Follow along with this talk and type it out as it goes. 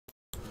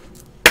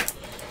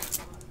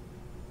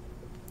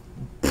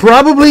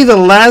Probably the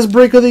last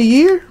break of the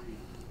year.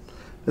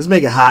 Let's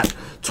make it hot.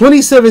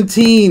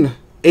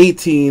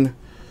 2017-18.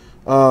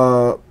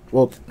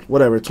 Well,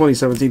 whatever.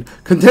 2017.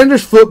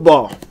 Contenders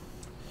football.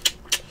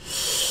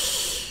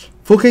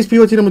 Full case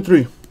PYT number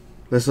 3.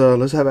 Let's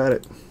have at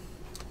it.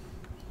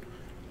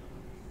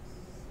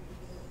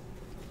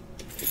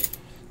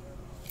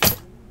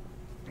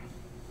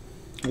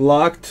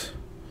 Locked,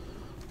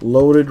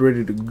 loaded,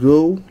 ready to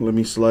go. Let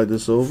me slide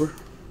this over,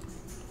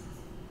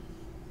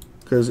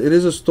 because it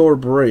is a store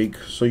break,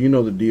 so you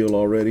know the deal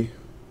already.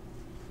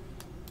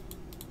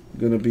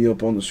 Gonna be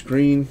up on the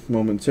screen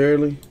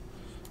momentarily.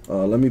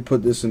 Let me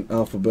put this in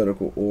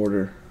alphabetical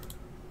order,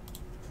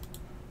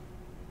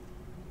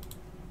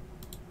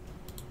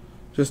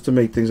 just to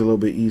make things a little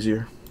bit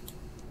easier.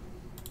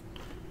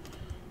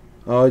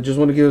 I just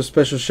want to give a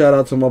special shout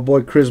out to my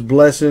boy Chris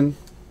Blessing.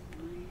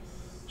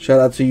 Shout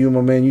out to you,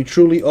 my man. You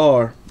truly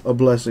are a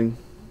blessing.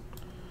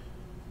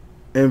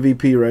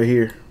 MVP right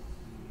here.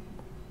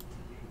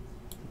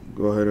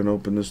 Go ahead and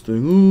open this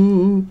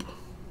thing up.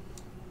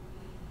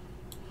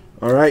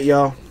 All right,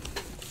 y'all.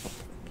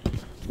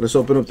 Let's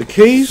open up the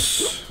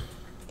case.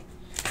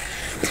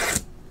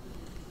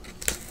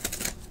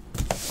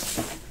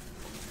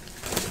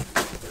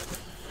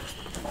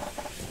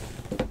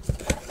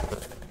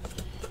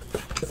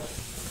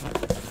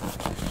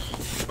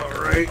 All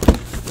right.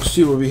 Let's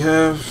see what we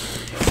have.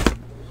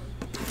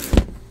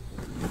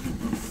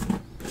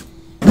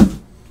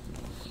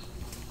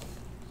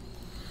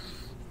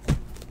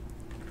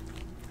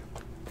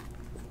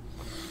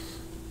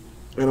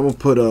 And I'm going to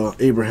put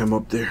Abraham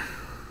up there.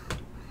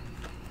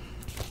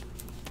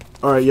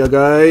 Alright, y'all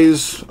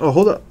guys. Oh,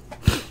 hold up.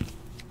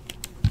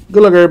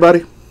 Good luck,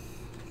 everybody.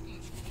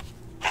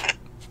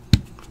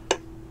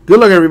 Good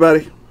luck,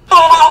 everybody.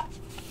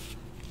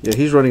 Yeah,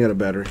 he's running out of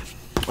battery.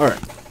 Alright.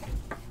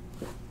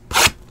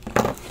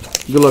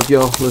 Good luck,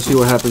 y'all. Let's see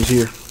what happens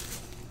here.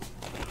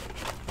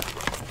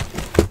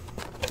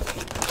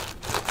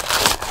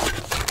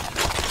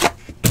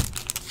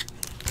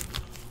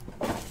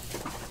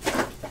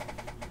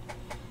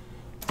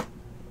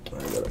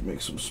 Make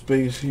some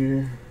space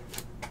here.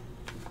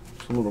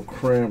 It's a little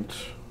cramped.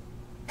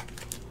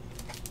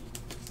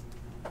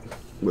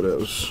 What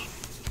else?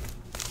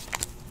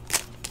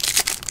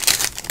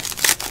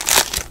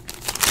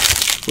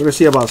 We're gonna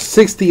see about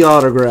 60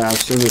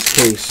 autographs in this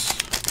case.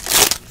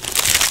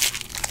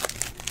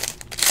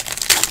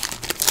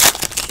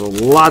 So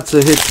lots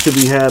of hits to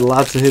be had,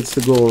 lots of hits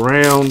to go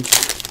around.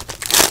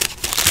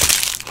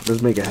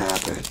 Let's make it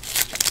happen.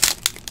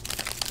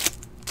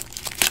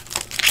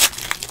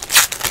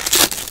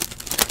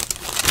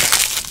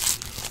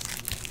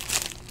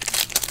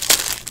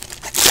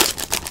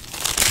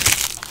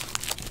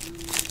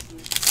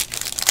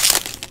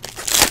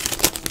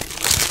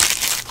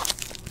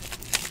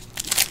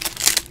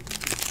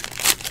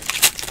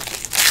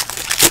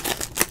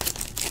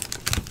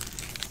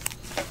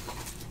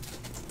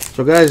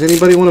 So guys,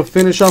 anybody want to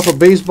finish off a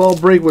baseball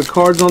break with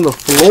cards on the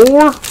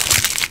floor?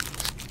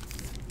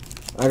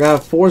 I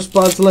got 4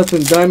 spots left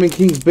in Diamond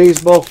Kings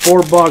Baseball,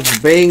 4-box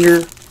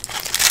banger.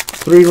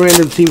 3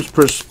 random teams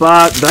per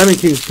spot. Diamond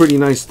Kings pretty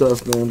nice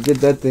stuff, man. Get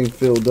that thing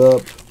filled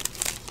up.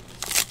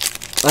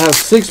 I have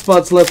 6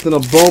 spots left in a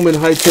Bowman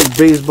High Tech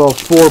Baseball,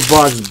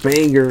 4-box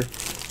banger.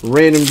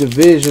 Random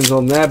divisions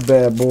on that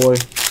bad boy.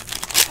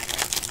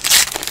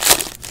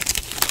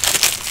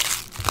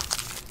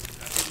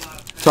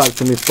 Talk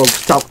to me,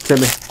 folks. Talk to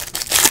me.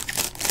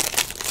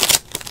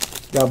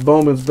 Got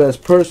Bowman's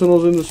Best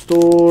Personals in the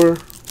store.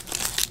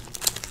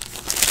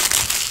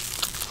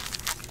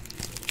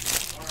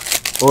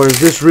 Or is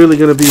this really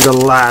going to be the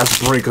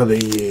last break of the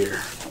year?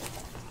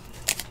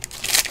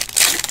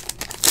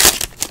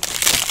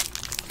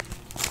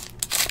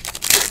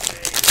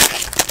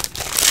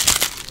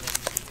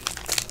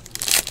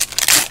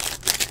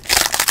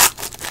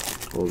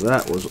 Oh,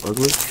 that was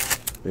ugly.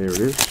 There it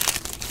is.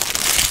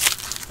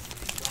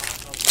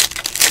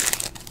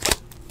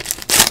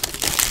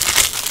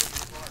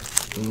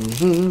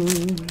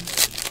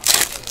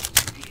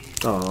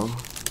 Oh.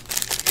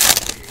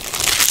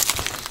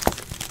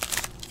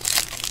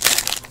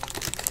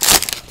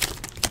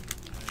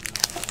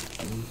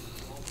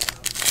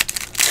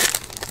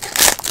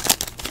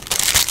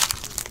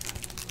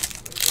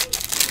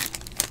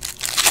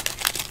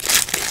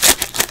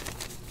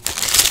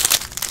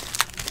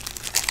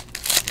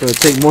 Gonna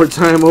take more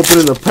time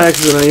opening the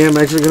packs than I am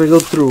actually gonna go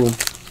through them.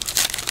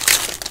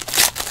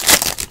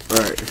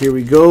 Alright, here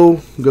we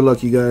go. Good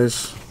luck, you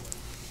guys.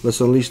 Let's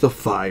unleash the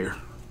fire.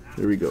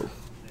 Here we go.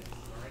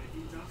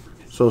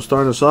 So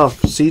starting us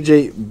off,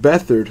 CJ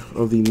Beathard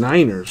of the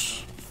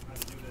Niners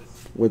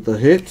with the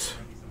hit.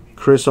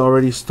 Chris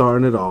already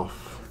starting it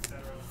off.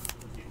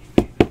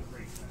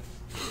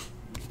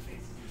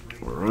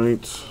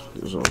 Alright,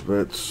 there's our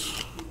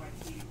vets.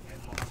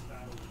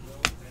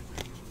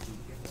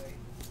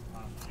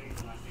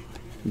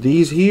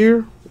 These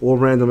here, we'll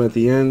random at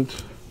the end.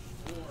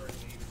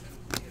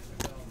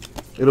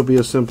 It'll be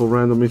a simple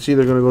random. It's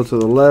either going to go to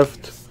the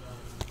left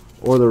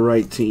or the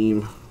right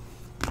team.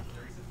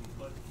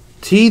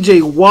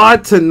 TJ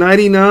Watt to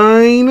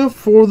 99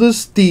 for the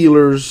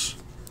Steelers.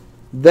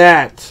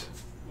 That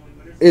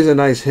is a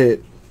nice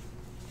hit.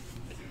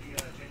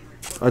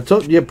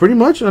 Yeah, pretty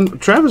much.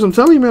 And Travis, I'm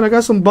telling you, man, I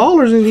got some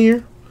ballers in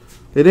here.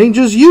 It ain't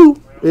just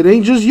you. It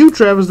ain't just you,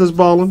 Travis, that's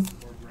balling.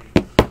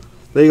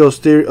 There you go,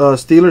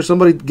 Steelers.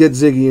 Somebody get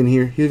Ziggy in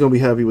here. He's going to be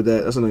happy with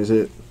that. That's a nice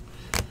hit.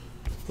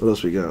 What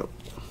else we got?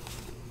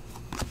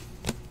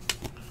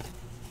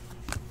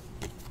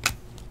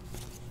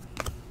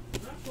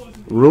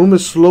 Room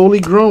is slowly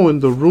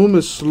growing. The room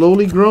is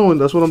slowly growing.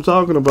 That's what I'm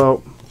talking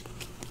about.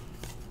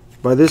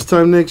 By this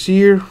time next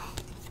year,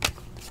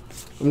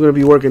 I'm going to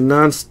be working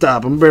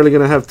non-stop. I'm barely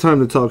going to have time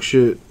to talk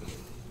shit.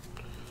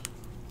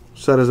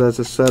 Sad as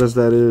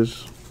that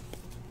is.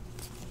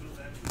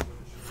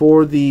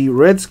 For the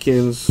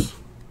Redskins,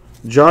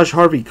 Josh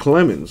Harvey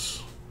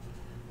Clemens.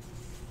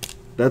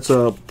 That's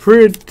a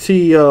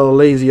pretty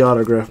lazy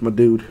autograph, my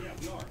dude.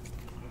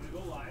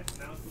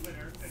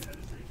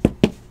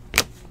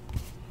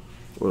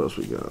 What else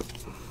we got?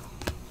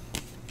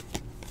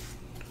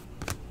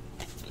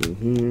 In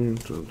here,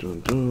 dun dun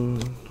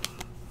dun,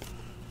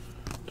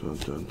 dun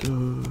dun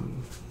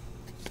dun.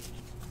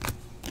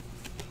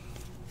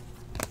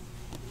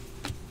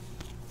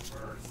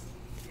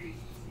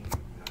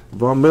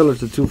 Von Miller to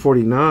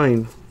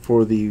 249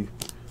 for the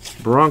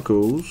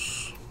Broncos.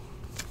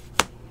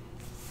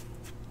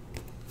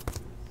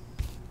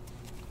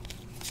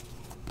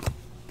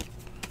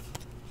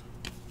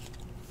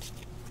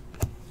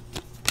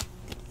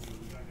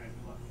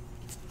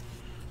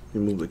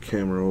 Let me move the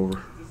camera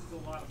over.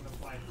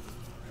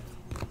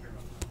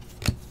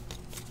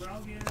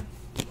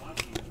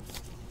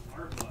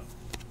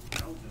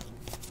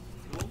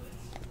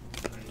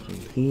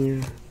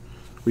 Here.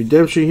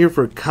 Redemption here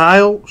for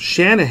Kyle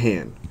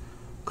Shanahan.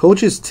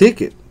 Coach's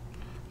ticket.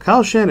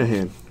 Kyle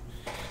Shanahan.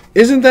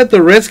 Isn't that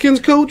the Redskins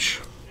coach?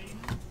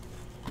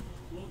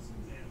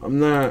 I'm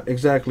not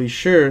exactly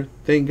sure.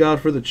 Thank God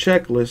for the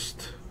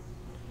checklist.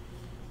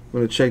 I'm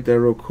going to check that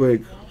real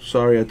quick.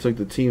 Sorry I took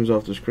the teams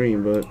off the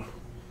screen, but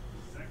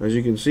as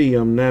you can see,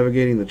 I'm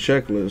navigating the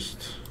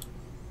checklist.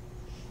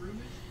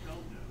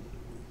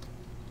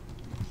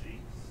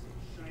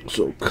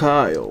 So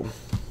Kyle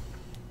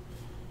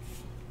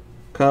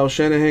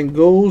Shanahan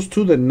goes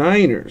to the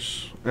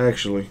Niners,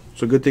 actually.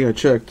 It's a good thing I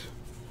checked.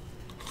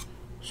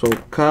 So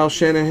Kyle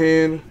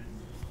Shanahan,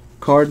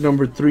 card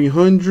number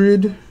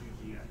 300,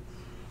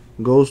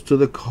 goes to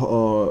the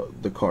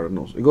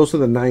Cardinals. It goes to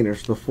the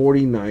Niners, the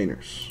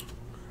 49ers.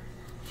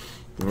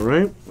 All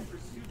right.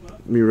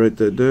 Let me write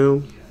that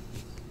down.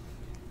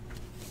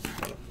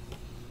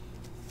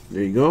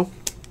 There you go.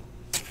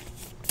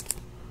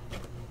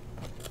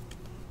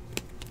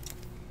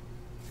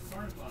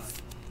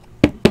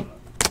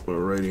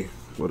 Alrighty,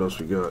 what else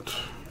we got?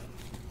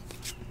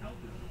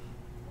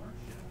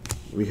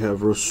 We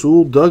have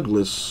Rasul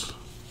Douglas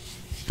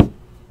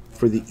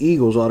for the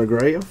Eagles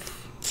autograph.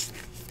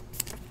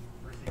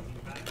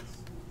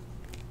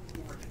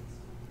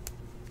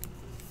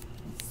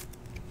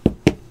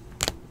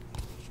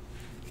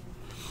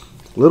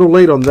 A little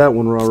late on that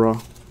one, rah-rah.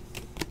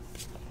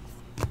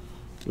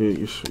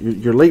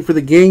 You're late for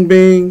the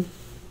gangbang.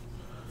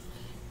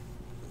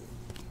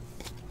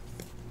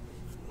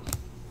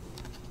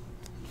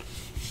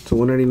 To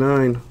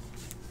 189,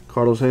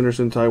 Carlos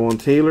Henderson, Taiwan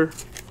Taylor.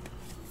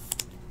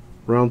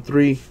 Round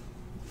 3,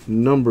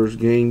 numbers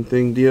game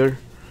thing there.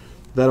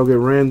 That'll get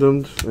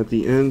randomed at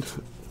the end.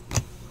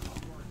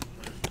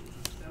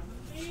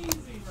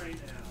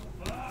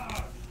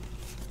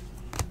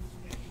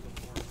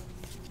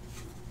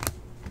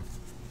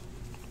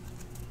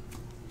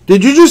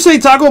 Did you just say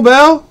Taco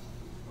Bell?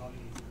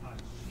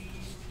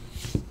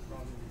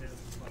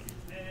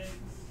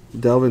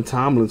 Delvin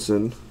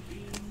Tomlinson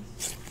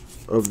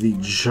of the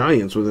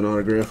Giants with an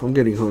autograph. I'm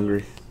getting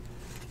hungry.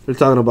 They're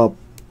talking about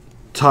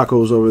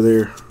tacos over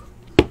there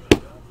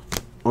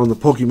on the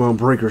Pokemon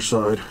Breaker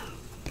side.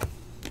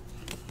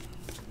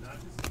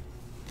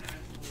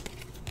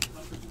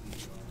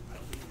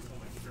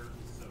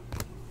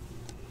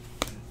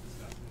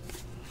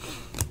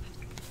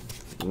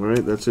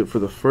 Alright, that's it for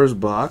the first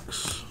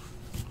box.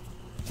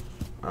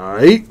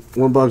 Alright,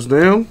 one box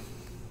down.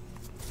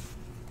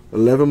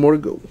 11 more to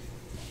go.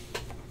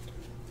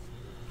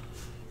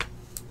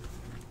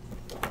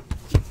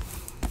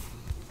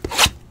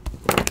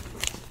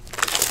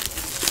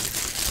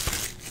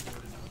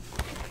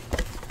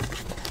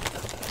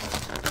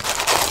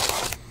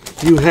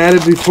 You had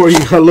it before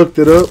I looked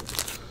it up.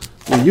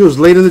 You was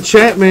late in the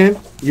chat, man.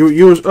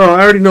 You was. Oh,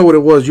 I already know what it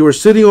was. You were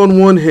sitting on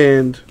one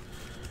hand,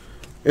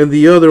 and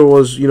the other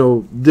was, you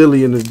know,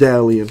 dilly-ing and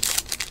dallying.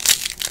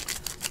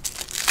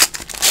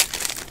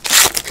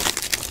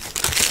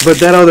 But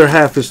that other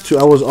half is too.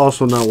 I was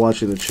also not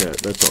watching the chat.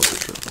 That's all for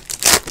sure.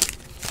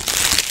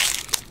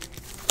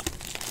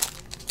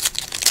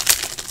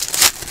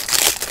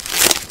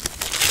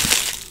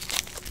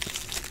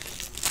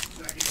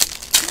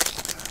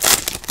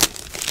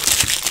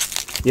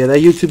 Yeah, that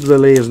YouTube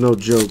delay is no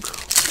joke.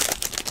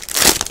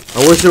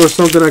 I wish there was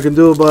something I could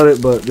do about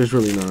it, but there's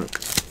really not.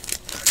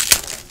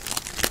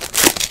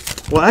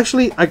 Well,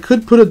 actually, I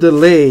could put a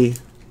delay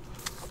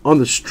on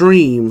the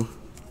stream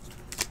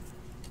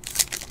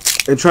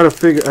and try to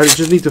figure. I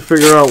just need to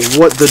figure out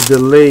what the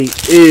delay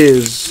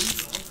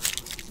is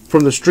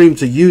from the stream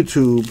to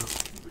YouTube,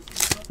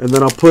 and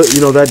then I'll put,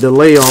 you know, that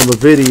delay on the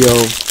video.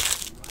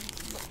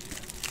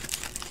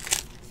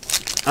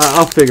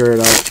 I'll figure it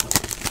out.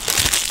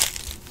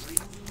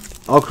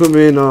 I'll come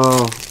in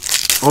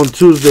on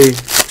Tuesday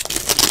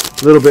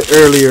a little bit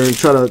earlier and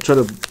try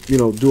to you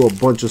know, do a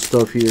bunch of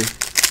stuff here.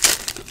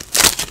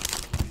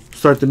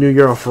 Start the new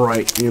year off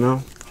right, you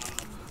know.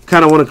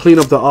 Kind of want to clean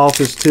up the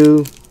office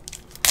too.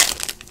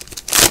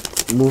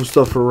 Move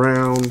stuff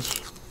around.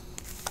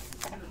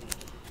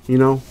 You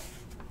know.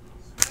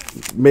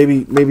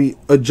 Maybe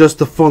adjust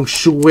the feng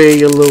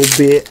shui a little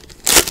bit.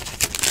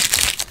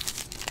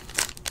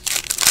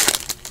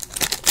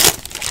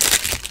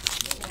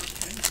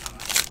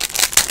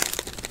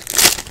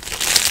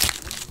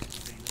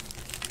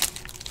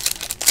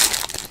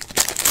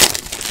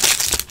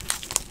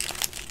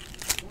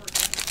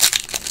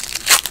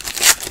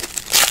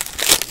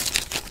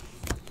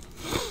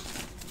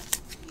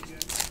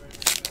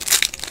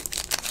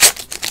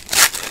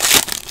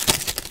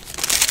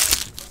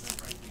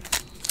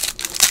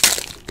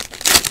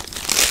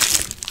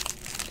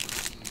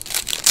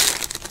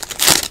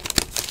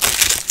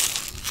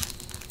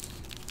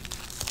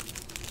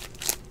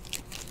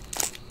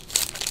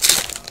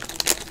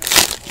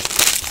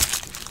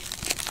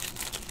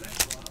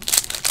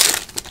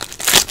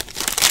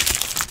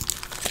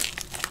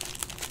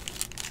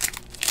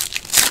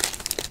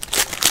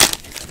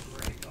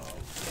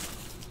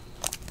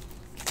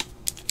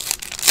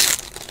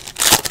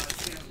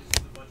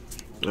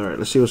 Alright,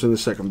 let's see what's in the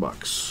second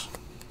box.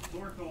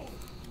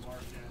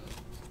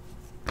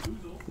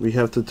 We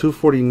have the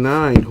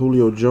 249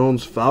 Julio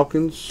Jones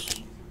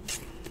Falcons.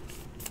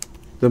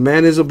 The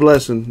man is a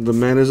blessing. The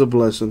man is a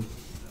blessing.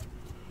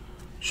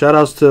 Shout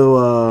outs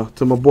to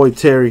my boy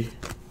Terry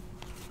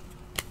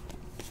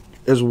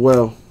as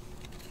well.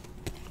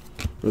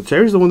 Well,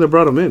 Terry's the one that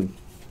brought him in.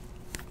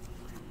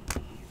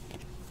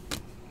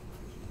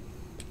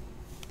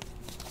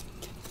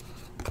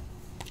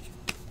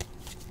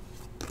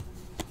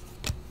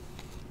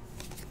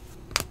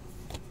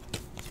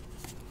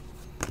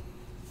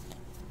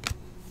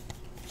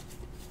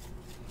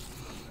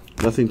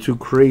 Nothing too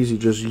crazy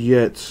just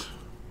yet.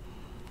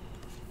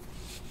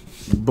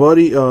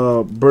 Buddy,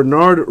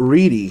 Bernard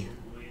Reedy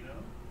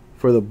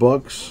for the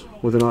Bucks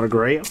with an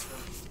autograph.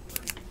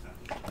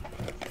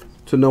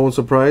 To no one's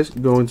surprise,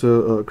 going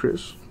to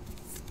Chris.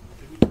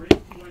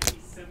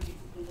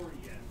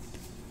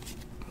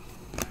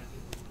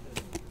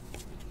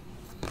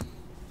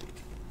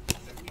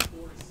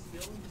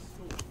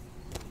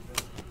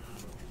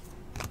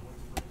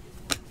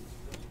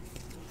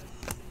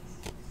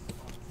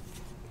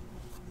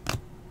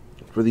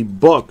 For the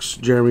Bucks,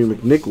 Jeremy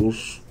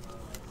McNichols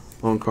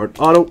on card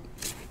auto.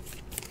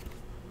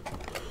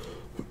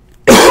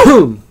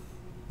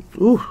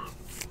 Ooh.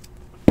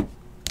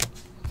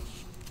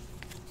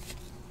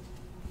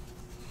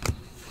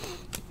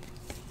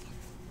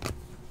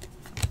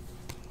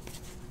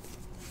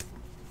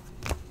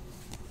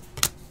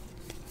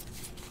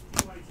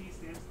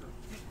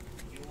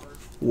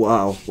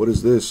 Wow, what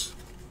is this?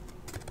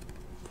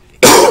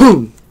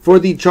 For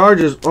the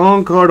Chargers,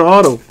 on card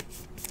auto.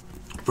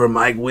 For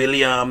Mike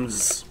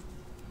Williams.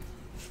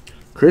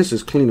 Chris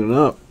is cleaning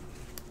up.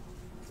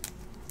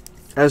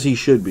 As he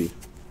should be.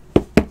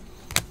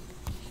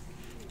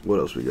 What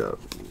else we got?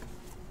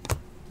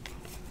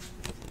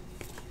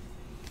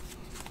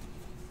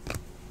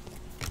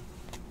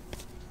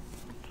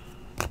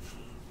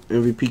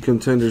 MVP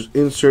Contenders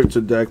insert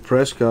to Dak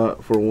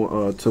Prescott for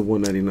to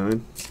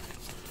 199.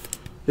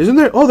 Isn't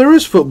there? Oh, there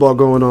is football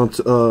going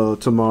on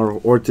tomorrow,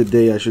 or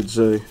today, I should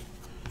say.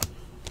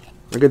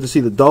 I get to see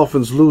the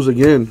Dolphins lose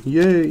again.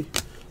 Yay.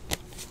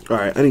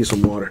 Alright, I need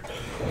some water.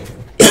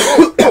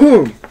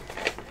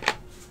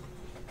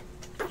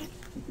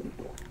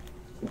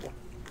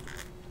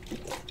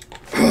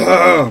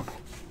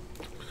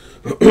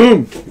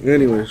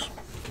 Anyways.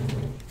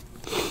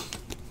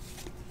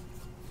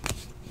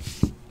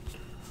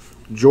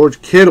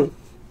 George Kittle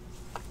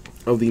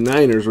of the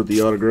Niners with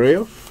the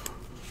autograph.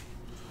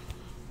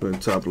 Go ahead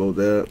and top load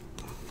that.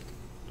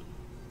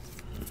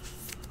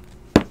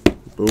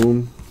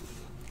 Boom.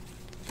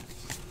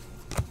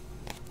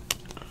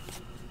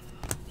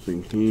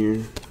 Thing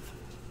here.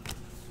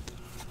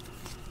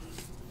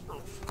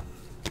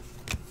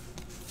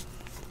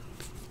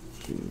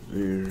 Thing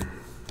there.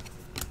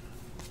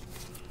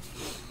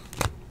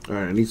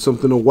 Alright, I need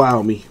something to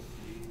wow me.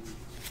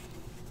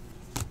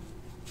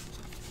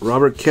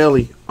 Robert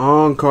Kelly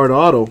on card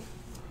auto.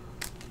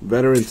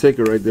 Veteran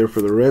ticket right there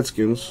for the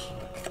Redskins.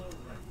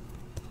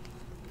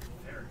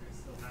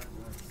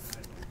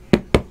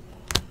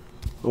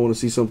 I want to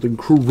see something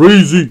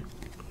crazy.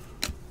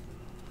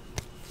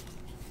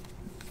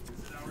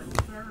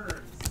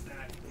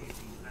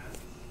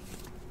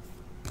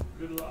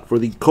 For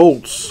the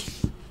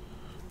Colts,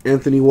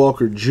 Anthony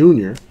Walker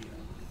Jr.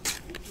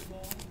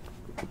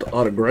 with the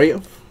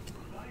autograph.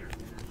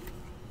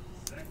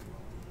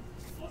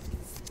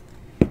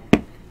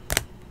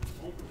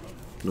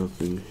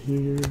 Nothing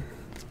here.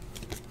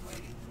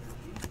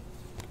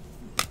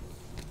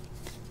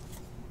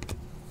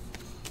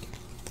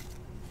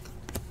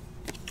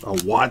 A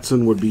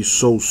Watson would be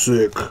so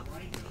sick.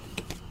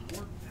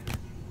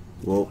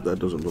 Well, that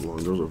doesn't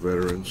belong. Those are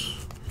veterans.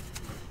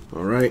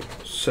 All right,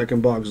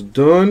 second box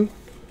done.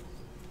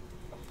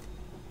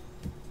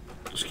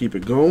 Let's keep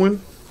it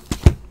going.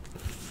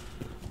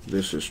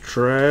 This is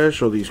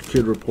trash. All these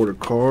kid reported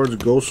cards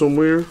go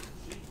somewhere.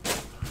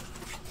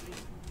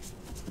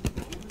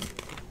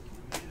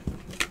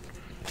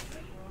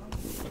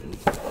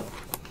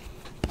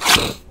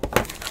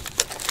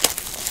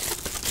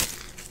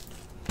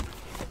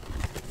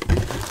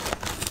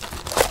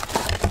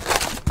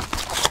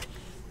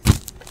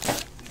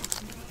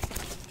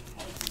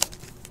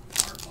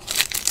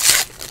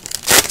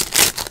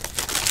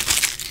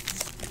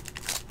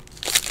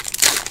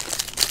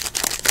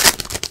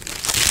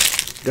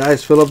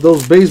 Guys, fill up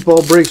those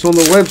baseball breaks on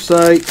the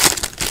website.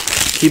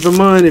 Keep in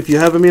mind, if you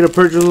haven't made a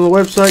purchase on the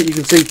website, you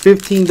can save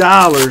 $15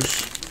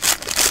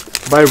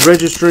 by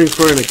registering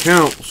for an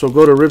account. So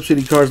go to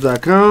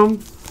ripcitycards.com,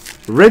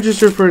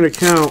 register for an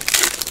account,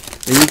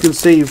 and you can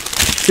save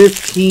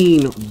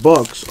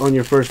 $15 on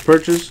your first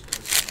purchase.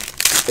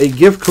 A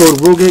gift code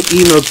will get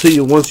emailed to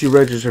you once you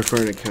register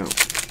for an account.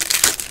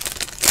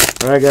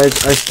 Alright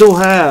guys, I still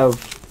have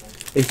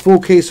a full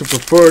case of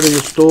Preferred in the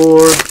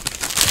store.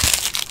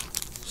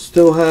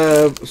 Still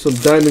have some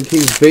Diamond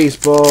Kings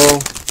baseball.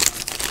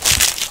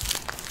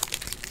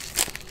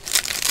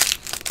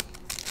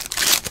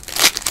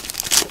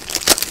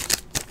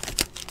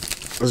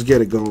 Let's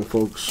get it going,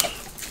 folks.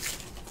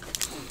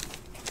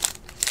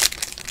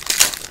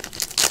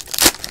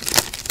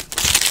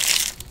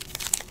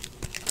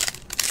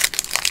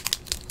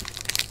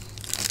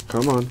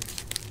 Come on.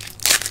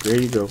 There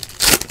you go.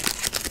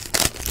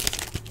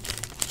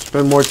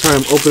 Spend more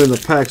time opening the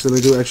packs than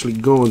I do actually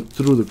going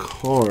through the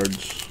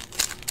cards.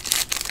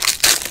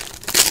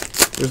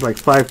 There's like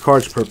 5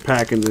 cards per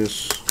pack in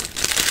this.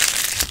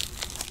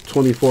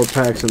 24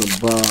 packs in a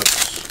box.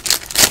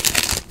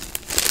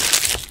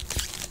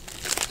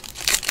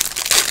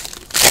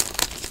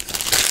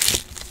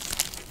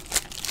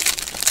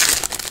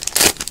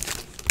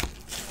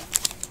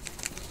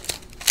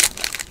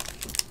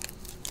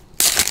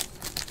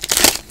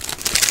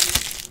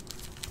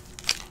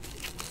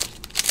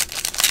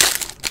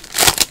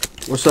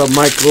 What's up,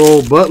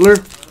 Michael Butler?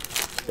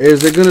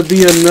 Is there going to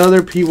be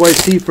another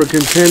PYT for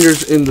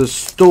Contenders in the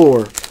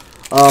store?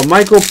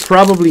 Michael,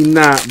 probably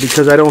not,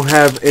 because I don't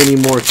have any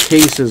more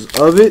cases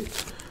of it.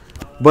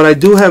 But I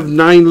do have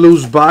 9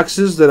 loose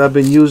boxes that I've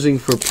been using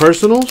for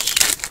personals.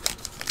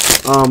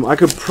 I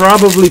could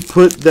probably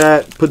put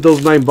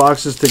those 9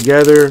 boxes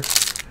together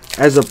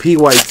as a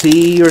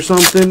PYT or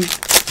something.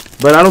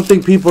 But I don't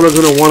think people are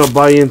going to want to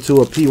buy into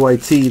a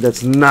PYT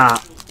that's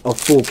not a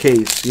full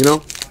case, you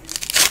know?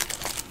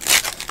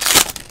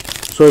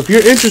 So if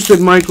you're interested,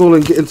 Michael,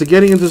 into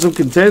getting into some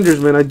Contenders,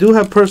 man, I do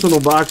have personal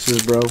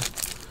boxes, bro.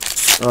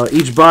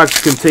 Each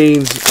box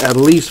contains at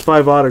least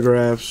 5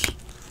 autographs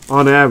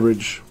on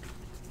average.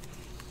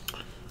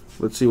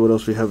 Let's see what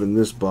else we have in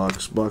this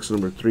box. Box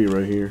number 3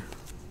 right here.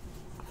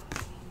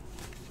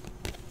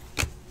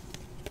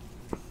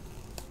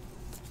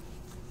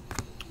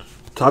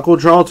 Taco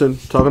Charlton,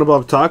 talking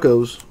about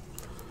tacos,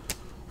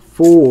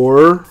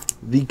 for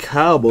the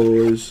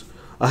Cowboys.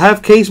 A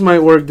half case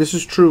might work. This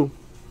is true.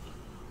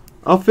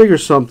 I'll figure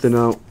something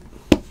out.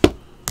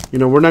 You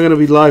know, we're not gonna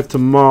be live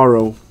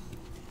tomorrow,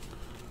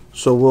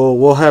 so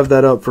we'll have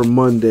that up for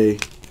Monday.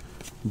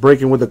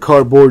 Breaking with the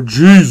cardboard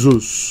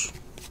Jesus.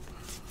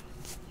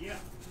 Yeah,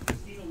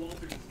 Christina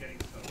Walters is getting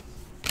toast.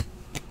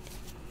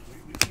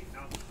 We take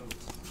out the toast.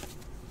 This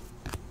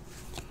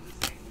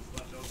thing was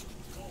left over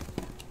from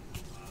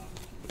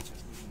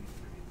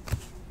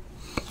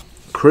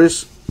the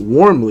Chris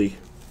Wormley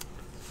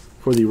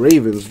for the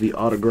Ravens, the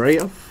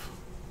autograph.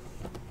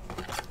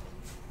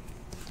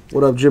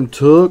 What up, Jim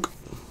Took?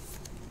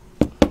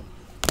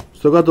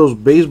 Still got those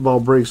baseball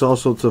breaks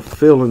also to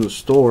fill in the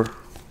store.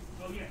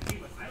 Oh yeah,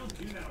 hey, but I don't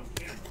do that on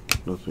camera.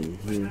 Nothing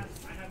here.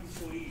 I have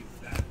employees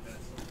that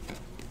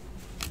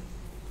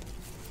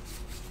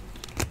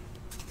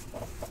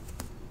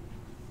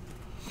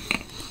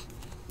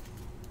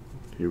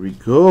Here we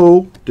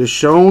go.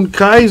 Deshaun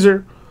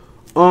Kaiser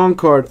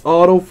on-card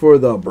auto for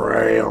the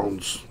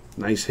Browns.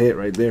 Nice hit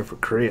right there for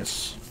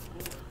Chris.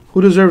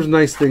 Who deserves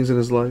nice things in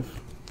his life?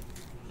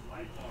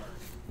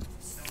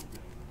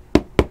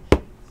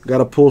 Got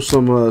to pull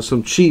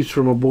some Chiefs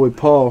from my boy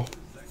Paul.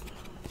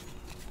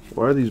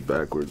 Why are these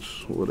backwards?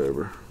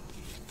 Whatever.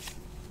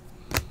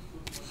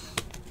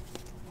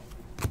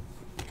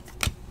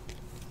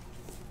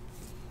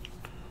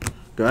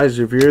 Guys,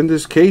 if you're in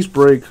this case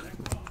break,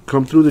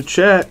 come through the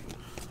chat.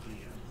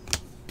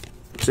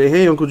 Say,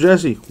 hey, Uncle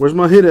Jesse, where's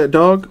my hit at,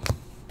 dog?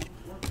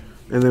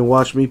 And then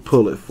watch me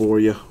pull it for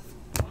you.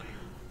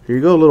 Here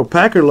you go, a little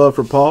Packer love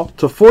for Paul.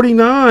 To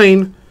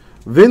 49,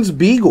 Vince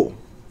Beagle.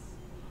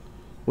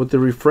 With the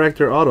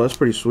refractor auto. That's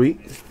pretty sweet.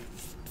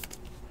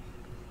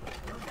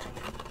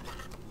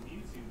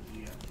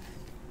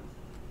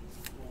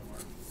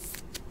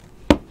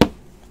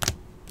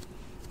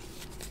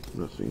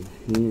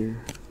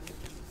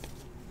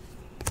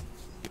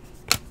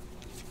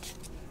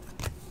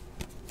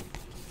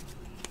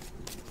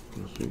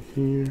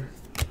 Nothing here.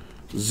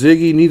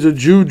 Ziggy needs a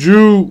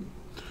juju.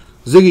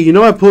 Ziggy, you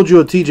know I pulled you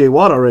a TJ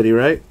Watt already,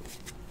 right?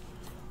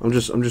 I'm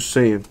just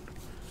saying.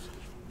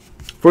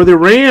 For the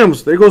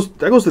Rams, that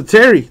goes to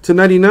Terry. To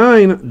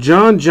 99,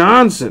 John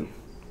Johnson.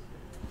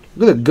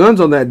 Look at the guns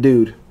on that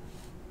dude.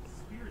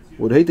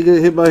 Would hate to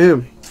get hit by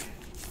him.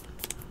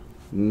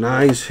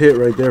 Nice hit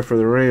right there for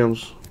the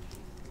Rams.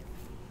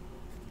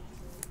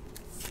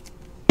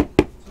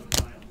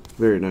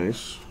 Very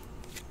nice.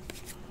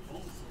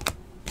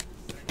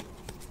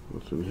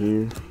 Nothing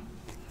here.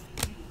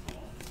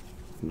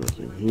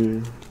 Nothing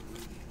here.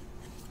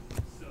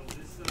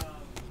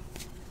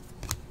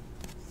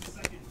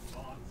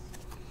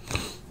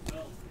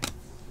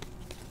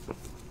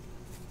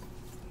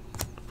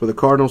 For the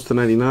Cardinals to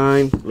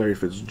 99, Larry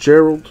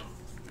Fitzgerald.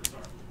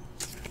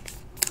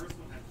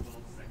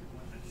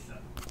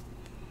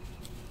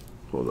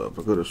 Hold up,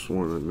 I could have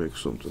sworn I'd make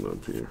something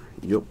up here.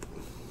 Yup.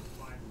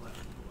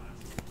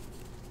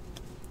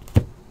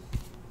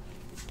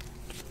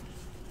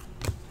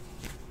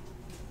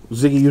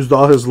 Ziggy used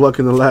all his luck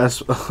in the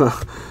last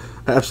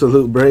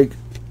absolute break.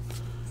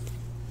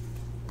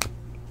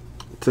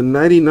 To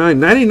 99.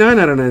 99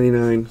 out of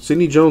 99.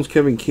 Sidney Jones,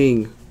 Kevin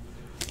King.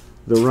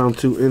 The round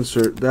 2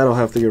 insert. That'll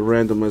have to get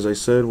random, as I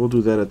said. We'll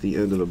do that at the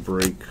end of the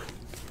break.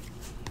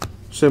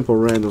 Simple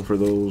random for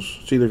those.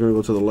 It's either going to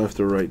go to the left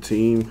or right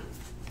team.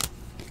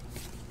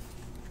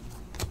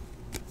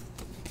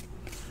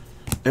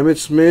 Emmitt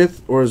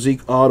Smith or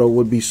Zeke Otto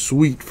would be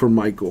sweet for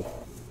Michael.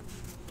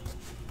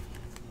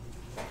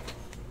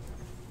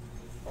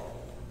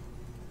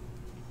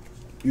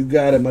 You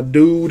got it, my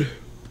dude.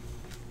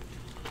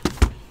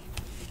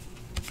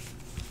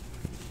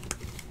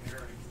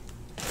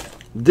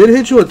 Did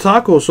hit you a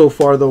taco so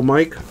far, though,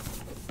 Mike. No. I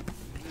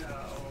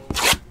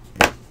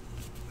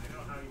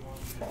know how you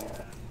want me to do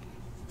that.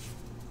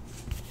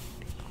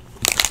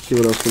 See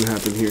what else can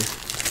happen here.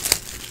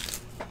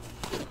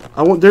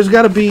 There's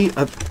got to be.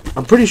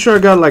 I'm pretty sure I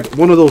got like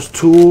one of those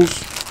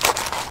tools.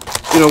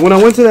 You know, when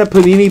I went to that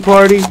Panini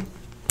party,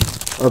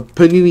 a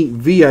Panini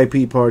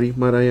VIP party,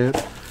 might I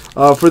add,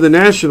 for the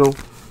National,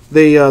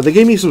 they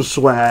gave me some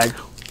swag,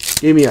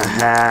 gave me a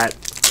hat,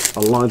 a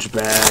lunch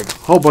bag, a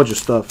whole bunch of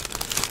stuff.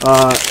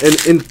 And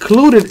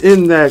included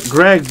in that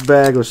Greg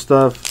bag of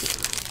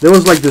stuff, there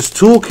was like this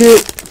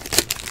toolkit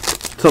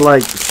to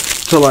like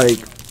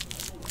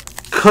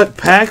cut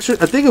packs.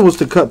 I think it was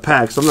to cut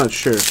packs. I'm not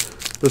sure.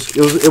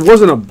 It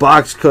wasn't a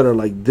box cutter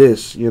like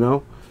this, you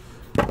know,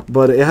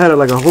 but it had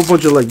like a whole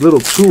bunch of like little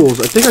tools.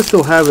 I think I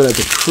still have it at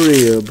the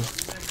crib.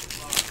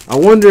 I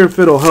wonder if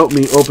it'll help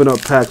me open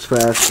up packs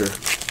faster.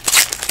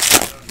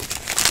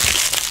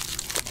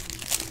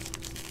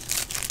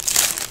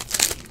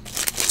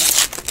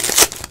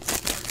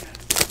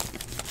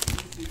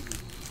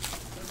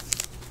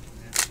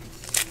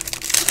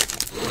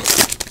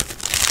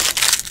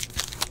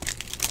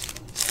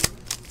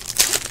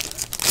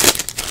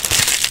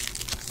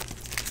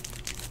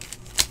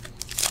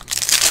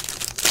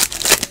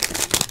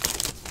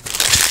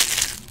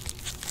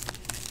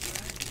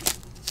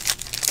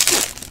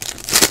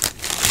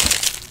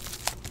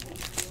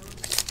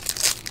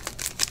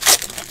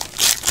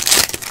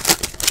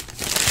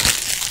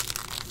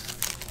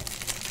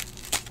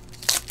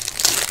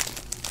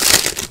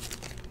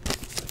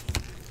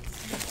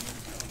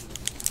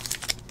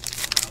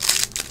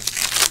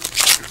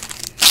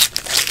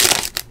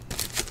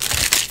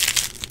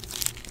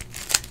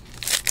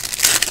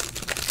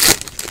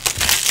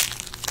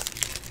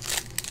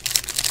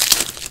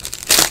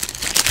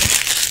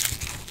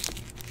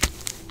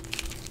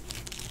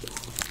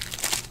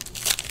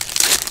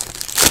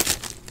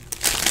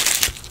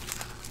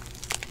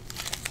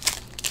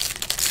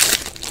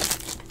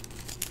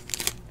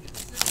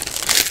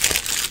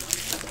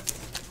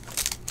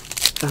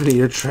 I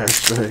need a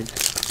trash bag.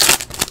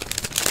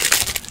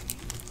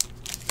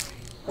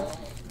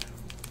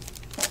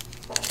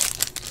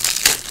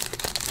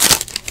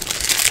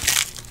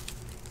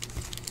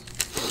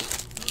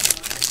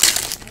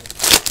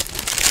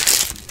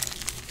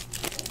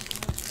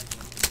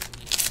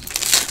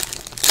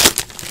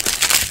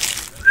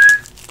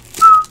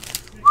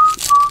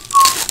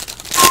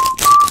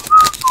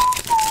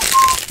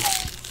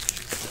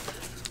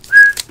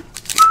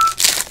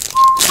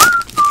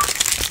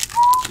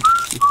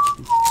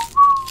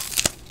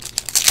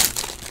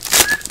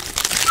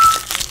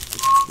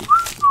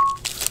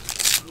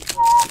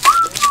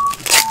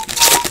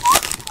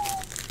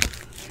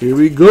 Here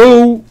we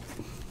go.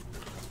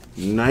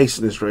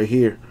 Niceness right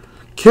here.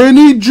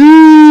 Kenny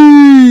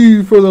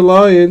G for the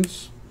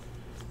Lions.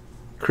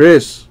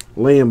 Chris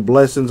laying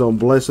blessings on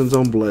blessings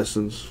on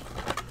blessings.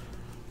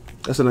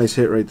 That's a nice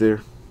hit right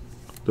there.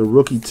 The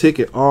rookie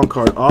ticket on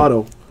card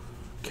auto.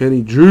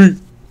 Kenny G.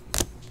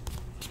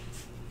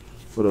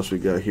 What else we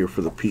got here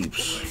for the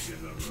peeps?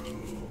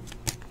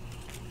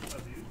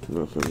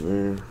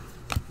 Nothing there.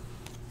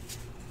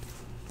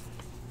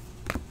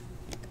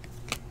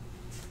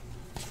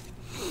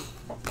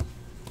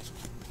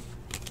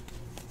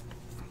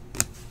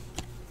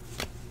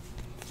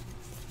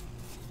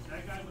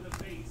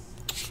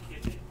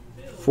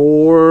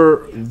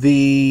 For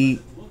the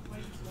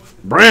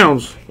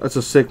Browns, that's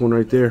a sick one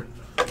right there.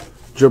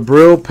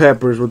 Jabril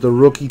Peppers with the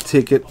rookie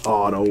ticket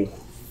auto.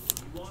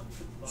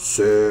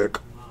 Sick.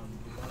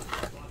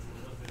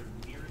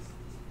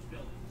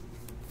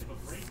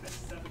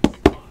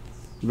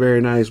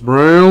 Very nice,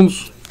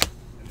 Browns.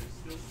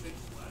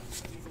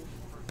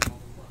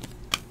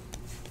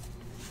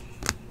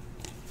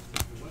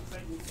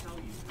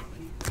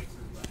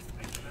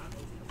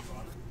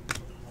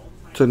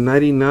 To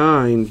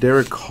 99,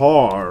 Derek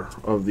Carr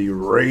of the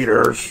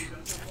Raiders.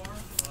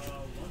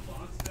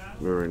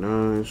 Very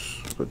nice.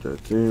 Put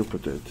that there,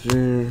 put that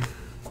there.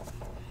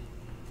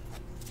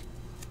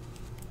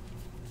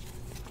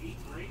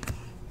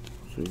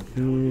 See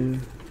here.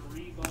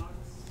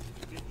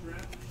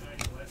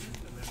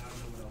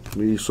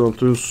 Need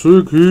something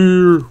sick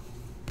here.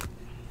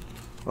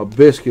 A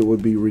biscuit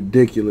would be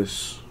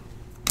ridiculous.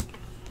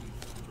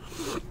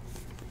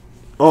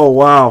 Oh,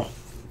 wow.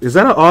 Is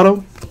that an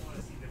auto?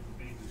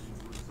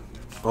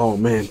 Oh,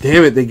 man.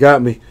 Damn it. They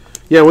got me.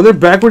 Yeah, when they're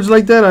backwards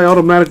like that, I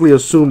automatically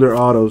assume they're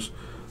autos.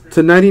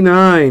 To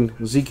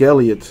 99, Zeke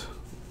Elliott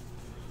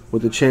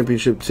with the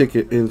championship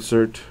ticket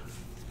insert.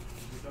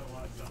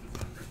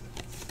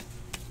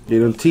 They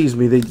don't tease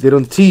me. They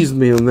don't tease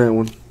me on that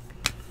one.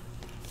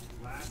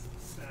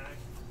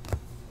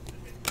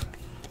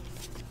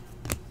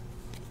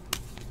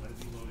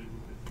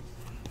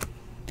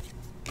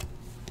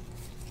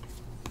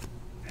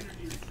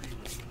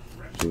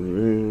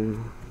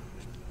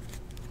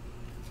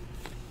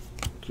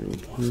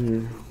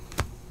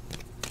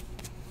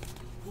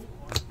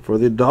 For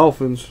the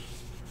Dolphins,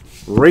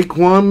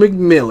 Raekwon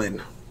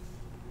McMillan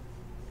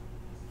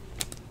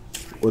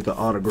with the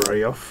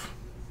autograph.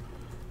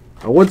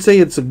 I would say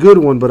it's a good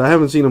one, but I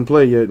haven't seen him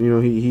play yet. You know,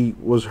 he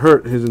was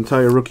hurt his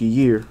entire rookie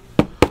year.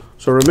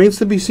 So it remains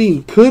to be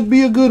seen. Could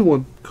be a good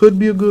one. Could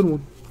be a good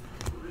one.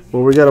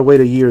 Well, we got to wait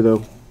a year,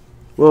 though.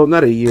 Well,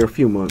 not a year, a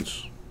few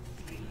months.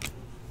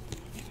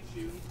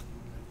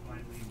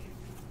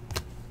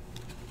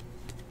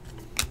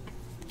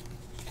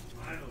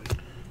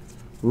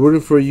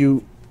 Rooting for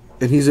you,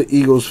 and he's an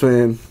Eagles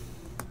fan.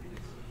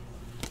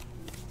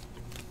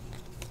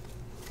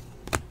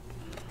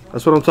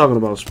 That's what I'm talking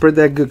about. Spread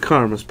that good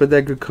karma. Spread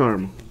that good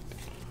karma.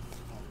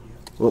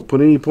 Well,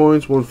 Panini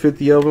points,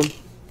 150 of them.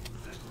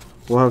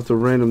 We'll have to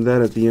random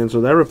that at the end.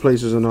 So that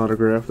replaces an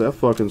autograph. That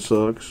fucking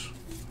sucks.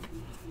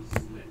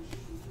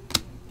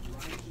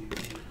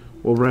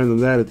 We'll random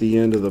that at the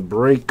end of the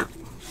break.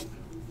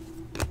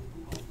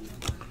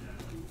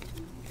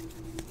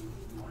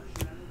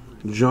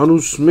 Jonnu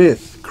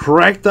Smith,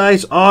 cracked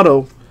ice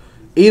auto,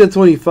 8 of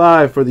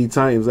 25 for the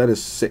Titans. That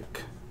is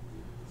sick.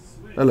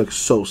 That looks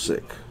so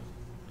sick.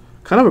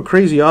 Kind of a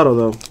crazy auto,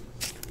 though.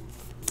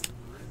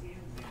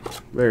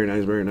 Very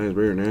nice, very nice,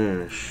 very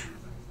nice.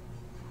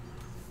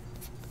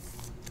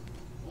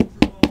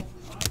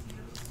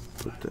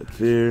 Put that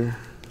there.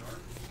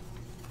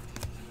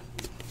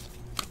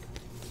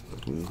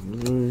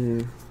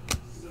 There.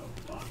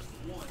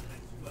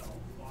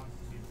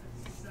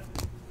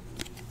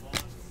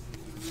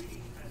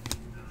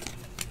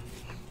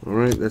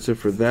 Alright, that's it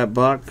for that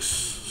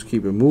box. Let's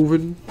keep it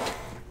moving.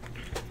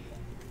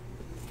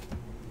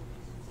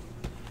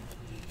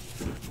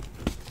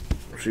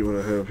 Let's see what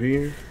I have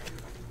here.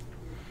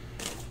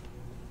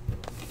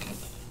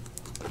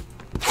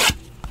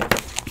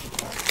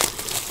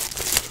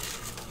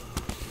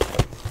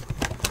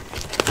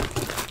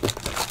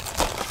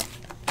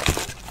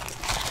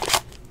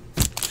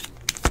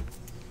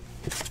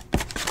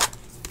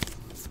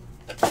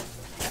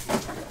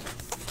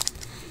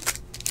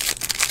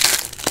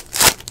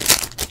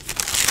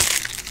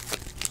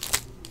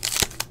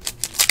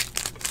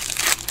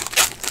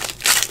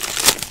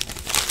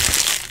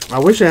 I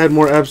wish I had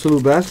more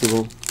Absolute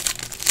Basketball.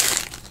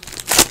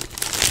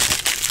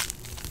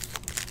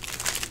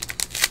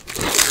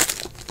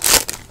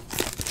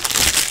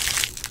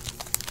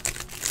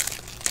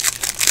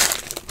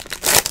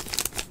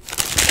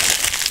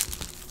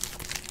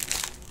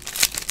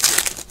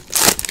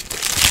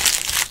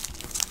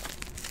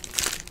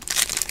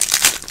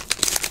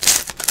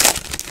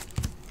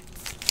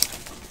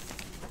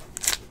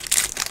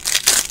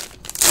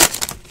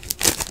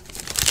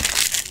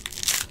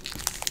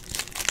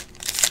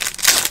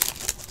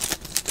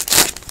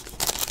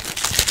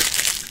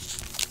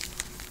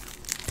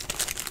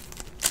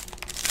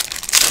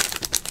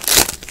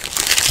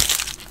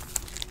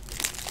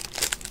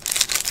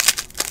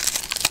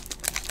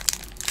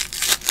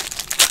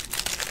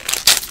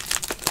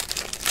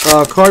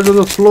 Cards on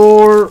the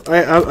floor.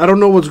 I don't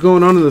know what's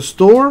going on in the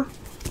store,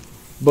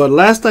 but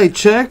last I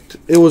checked,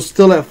 it was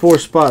still at 4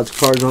 spots.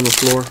 Cards on the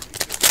floor.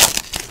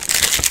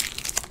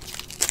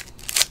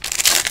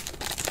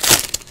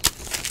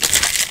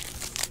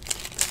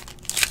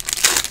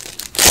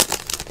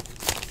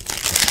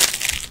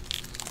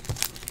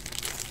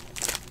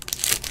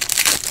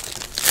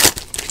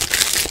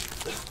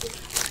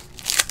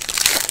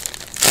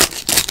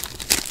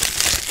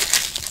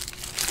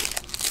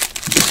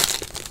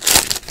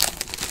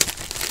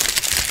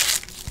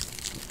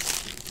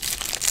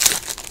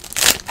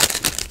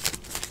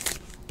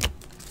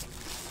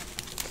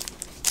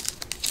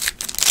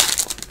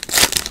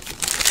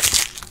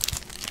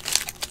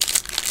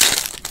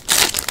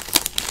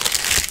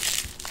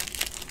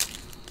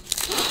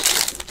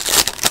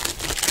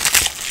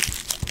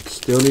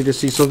 Still need to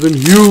see something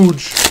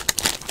huge.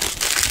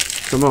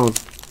 Come on.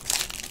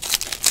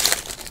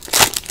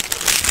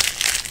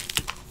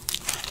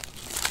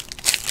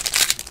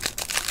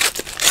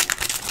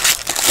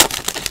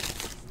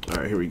 All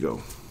right, here we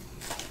go.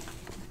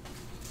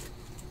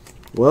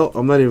 Well,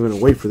 I'm not even going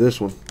to wait for this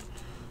one.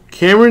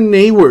 Cameron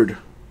Hayward.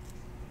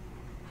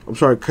 I'm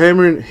sorry,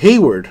 Cameron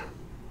Hayward.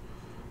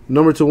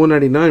 Number to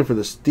 199 for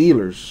the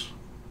Steelers.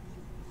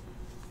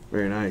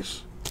 Very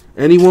nice.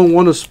 Anyone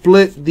want to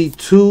split the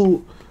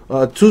two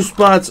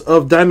spots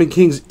of Diamond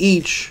Kings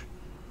each?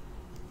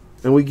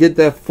 And we get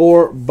that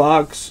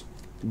 4-box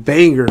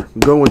banger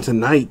going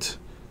tonight.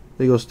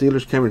 There you go,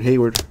 Steelers, Cameron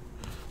Hayward.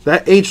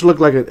 That H looked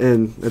like an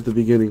N at the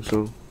beginning,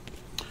 so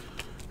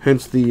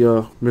hence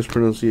the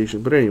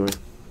mispronunciation. But anyway.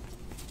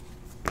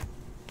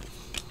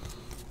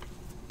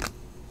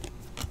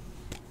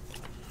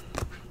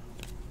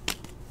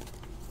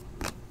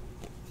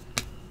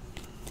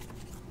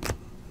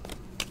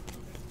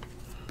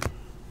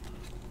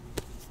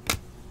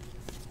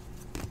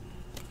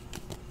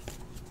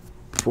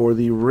 For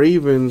the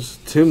Ravens,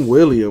 Tim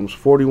Williams,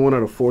 41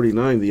 out of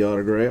 49, the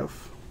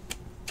autograph.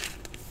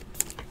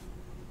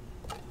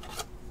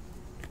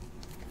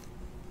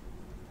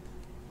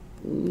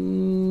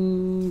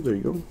 There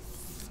you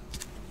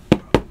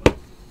go.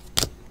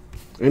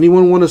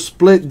 Anyone want to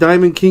split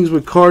Diamond Kings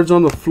with cards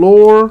on the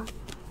floor?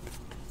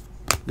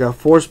 Got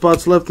 4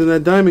 spots left in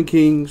that Diamond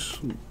Kings.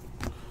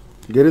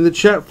 Get in the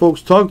chat,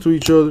 folks. Talk to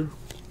each other.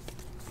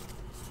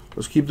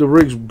 Let's keep the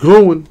rigs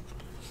going.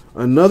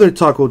 Another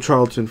Taco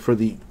Charlton for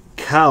the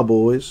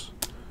Cowboys.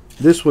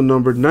 This one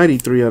numbered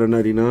 93 out of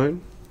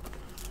 99.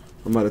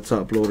 I'm out of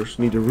top loaders.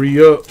 Need to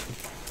re-up.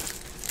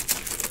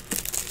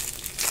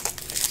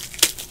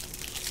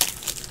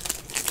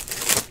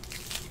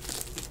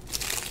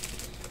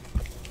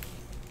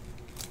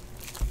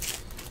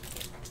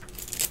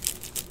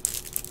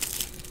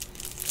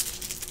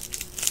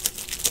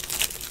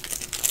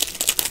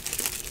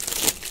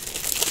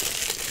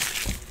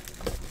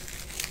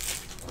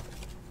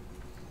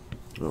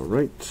 All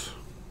right.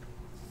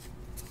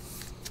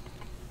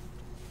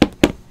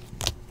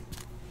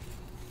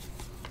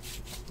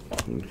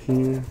 And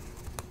here.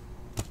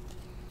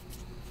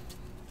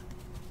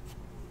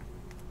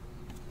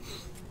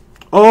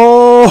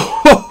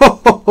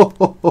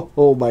 Oh,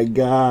 oh my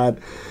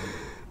God.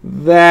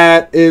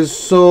 That is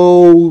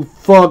so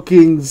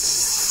fucking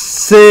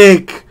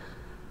sick.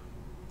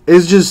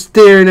 It's just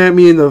staring at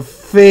me in the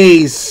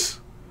face.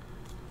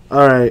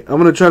 All right, I'm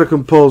going to try to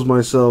compose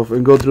myself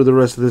and go through the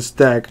rest of this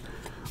stack.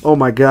 Oh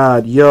my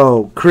God,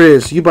 yo,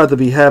 Chris, you about to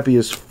be happy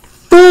as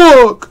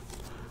fuck.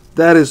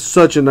 That is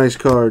such a nice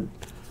card.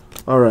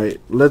 All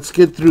right, let's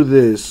get through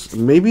this.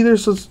 Maybe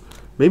there's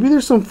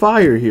some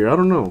fire here. I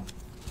don't know.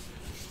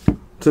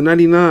 To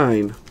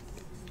 99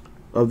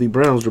 of the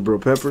Browns,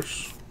 Jabril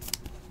Peppers.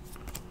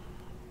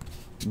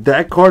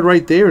 That card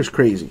right there is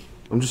crazy.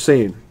 I'm just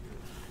saying.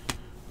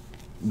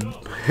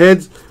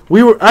 Heads.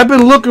 I've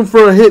been looking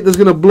for a hit that's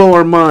gonna blow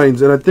our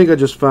minds, and I think I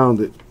just found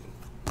it.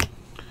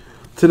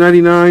 To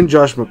 99,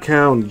 Josh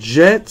McCown,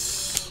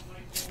 Jets.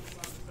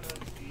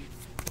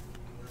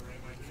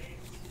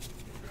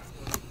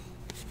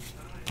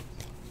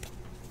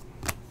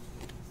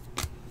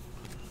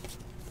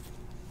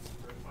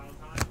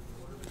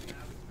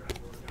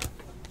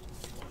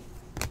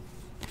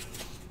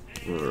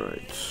 All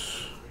right.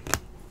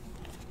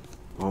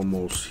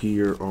 Almost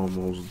here,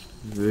 almost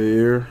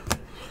there.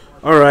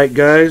 All right,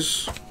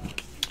 guys.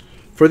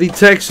 For the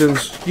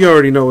Texans, you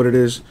already know what it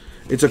is.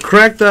 It's a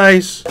cracked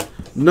ice.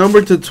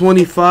 Number to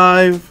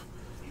 25.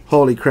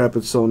 Holy crap,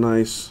 it's so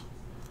nice.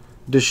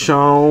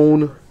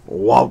 Deshaun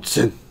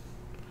Watson.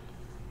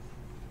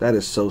 That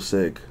is so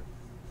sick.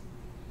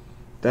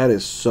 That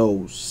is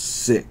so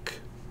sick.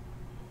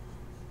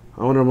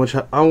 I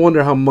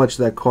wonder how much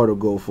that card will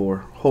go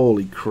for.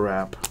 Holy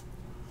crap.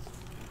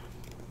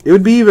 It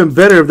would be even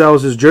better if that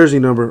was his jersey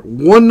number.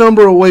 One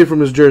number away from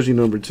his jersey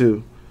number,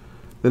 too.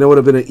 Then it would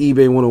have been an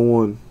eBay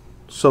 101.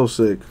 So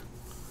sick.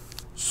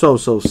 So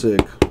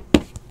sick.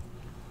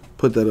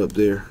 Put that up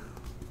there.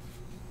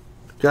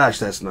 Gosh,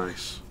 that's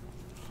nice.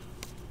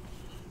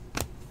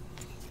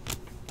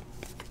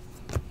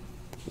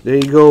 There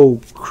you go,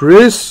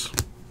 Chris.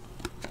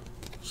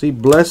 See,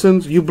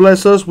 blessings. You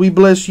bless us, we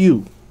bless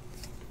you.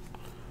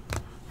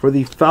 For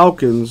the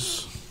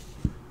Falcons,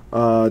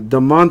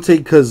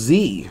 Damonte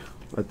Kazee.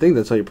 I think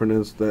that's how you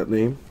pronounce that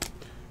name.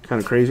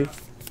 Kind of crazy.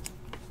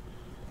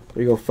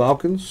 There you go,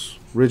 Falcons.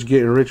 Rich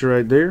getting richer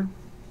right there.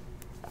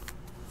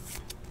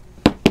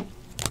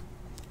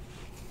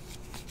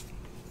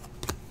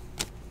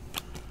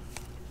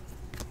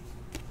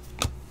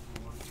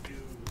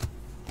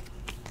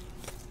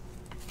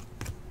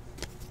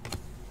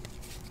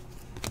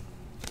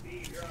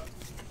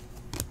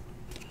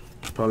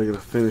 Probably going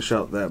to finish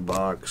out that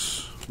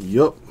box.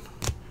 Yup.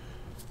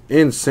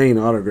 Insane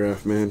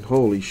autograph, man.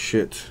 Holy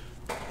shit.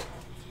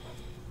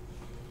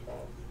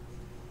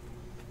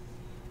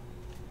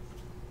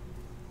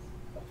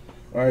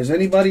 Alright, is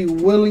anybody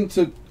willing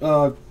to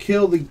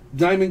kill the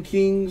Diamond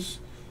Kings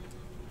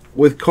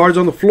with cards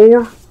on the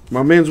floor?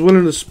 My man's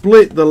willing to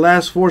split the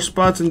last 4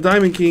 spots in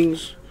Diamond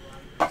Kings.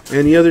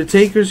 Any other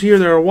takers here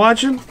that are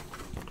watching?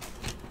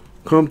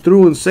 Come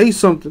through and say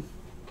something.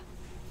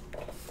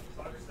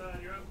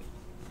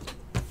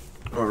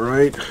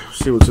 Alright,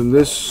 see what's in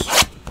this.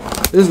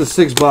 This is the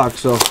 6 box,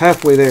 so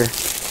halfway there.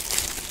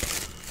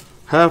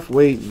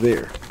 Halfway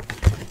there.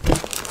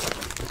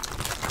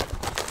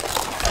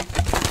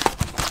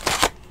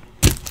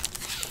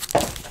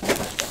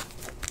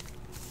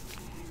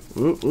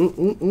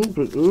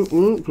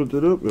 Put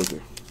it up. Okay.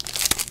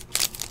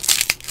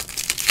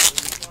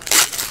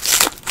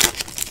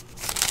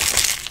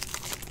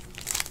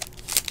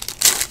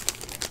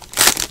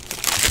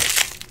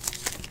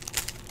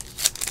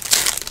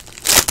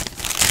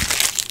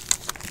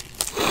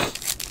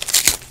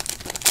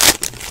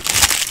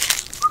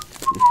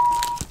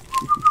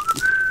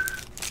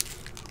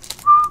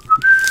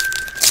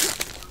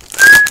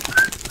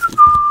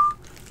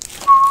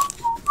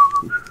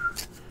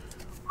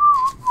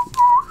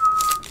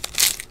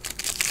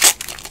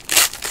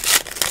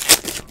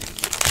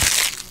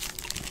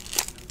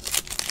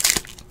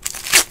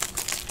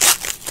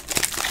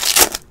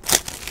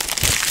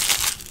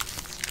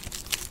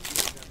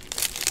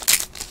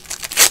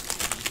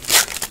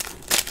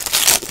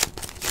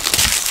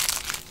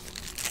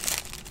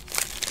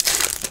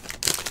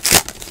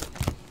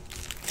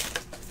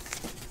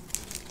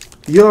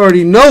 You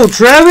already know,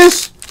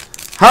 Travis.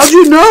 How'd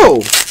you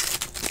know?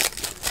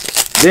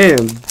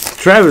 Damn,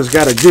 Travis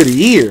got a good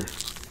ear.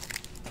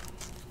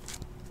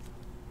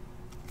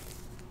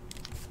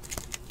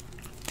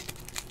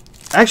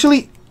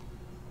 Actually,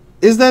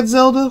 is that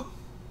Zelda?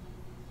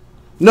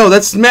 No,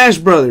 that's Smash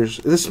Brothers.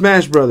 It's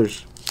Smash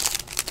Brothers.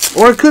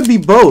 Or it could be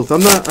both.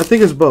 I'm not. I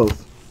think it's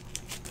both.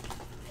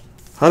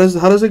 How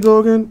does it go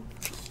again?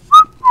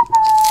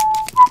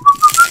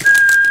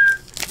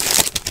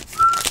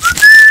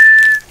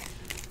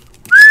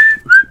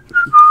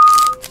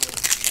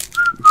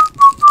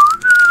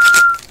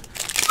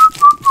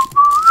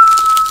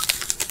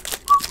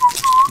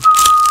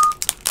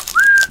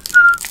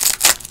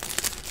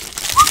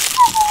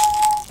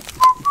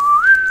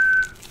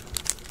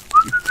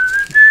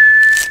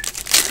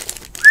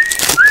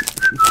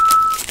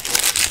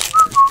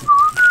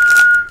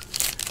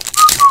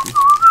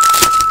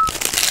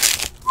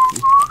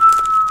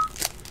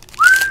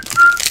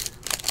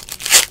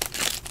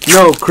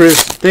 No,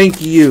 Chris,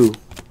 thank you.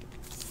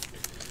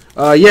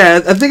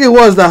 Yeah, I think it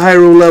was the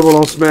Hyrule level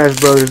on Smash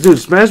Brothers. Dude,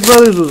 Smash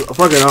Brothers was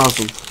fucking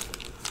awesome.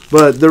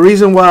 But the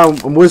reason why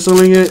I'm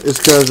whistling it is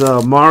because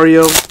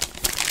Mario,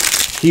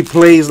 he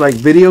plays like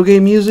video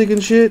game music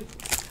and shit.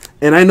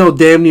 And I know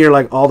damn near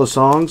like all the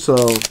songs, so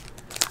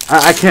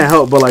I can't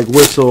help but like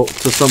whistle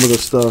to some of the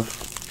stuff.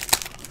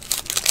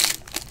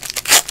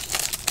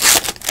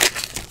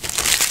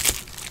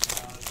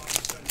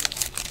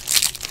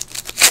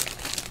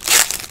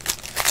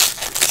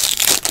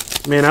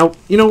 Man,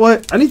 you know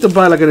what? I need to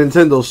buy like a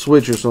Nintendo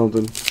Switch or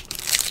something.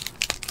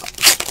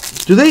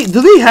 Do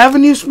they have a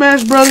new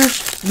Smash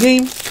Brothers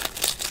game?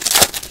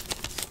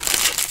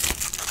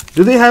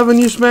 Do they have a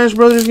new Smash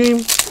Brothers game?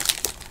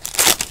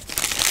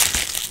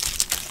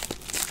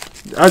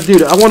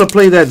 Dude, I want to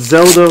play that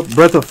Zelda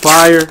Breath of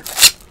Fire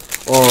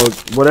or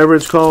whatever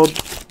it's called.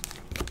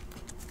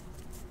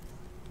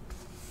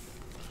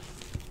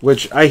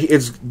 Which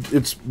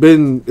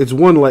it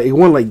won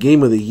like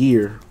Game of the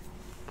Year.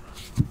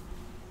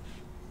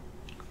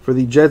 For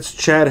the Jets,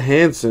 Chad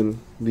Hansen,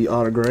 the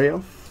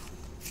autograph.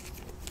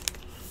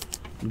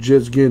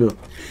 Jets getting a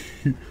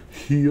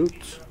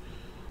hit.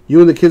 You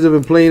and the kids have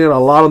been playing it a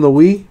lot on the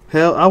Wii?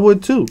 Hell, I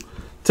would too.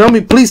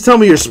 Please tell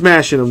me you're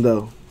smashing them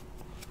though.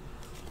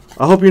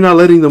 I hope you're not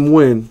letting them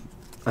win.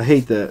 I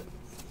hate that.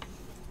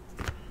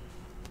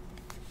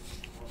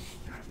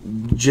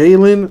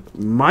 Jalen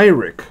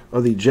Myrick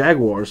of the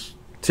Jaguars.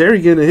 Terry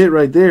getting a hit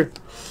right there.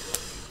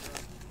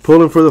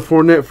 Pulling for the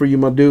Fournette for you,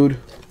 my dude.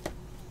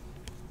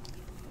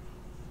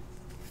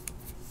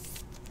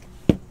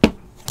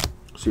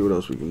 See what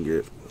else we can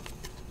get.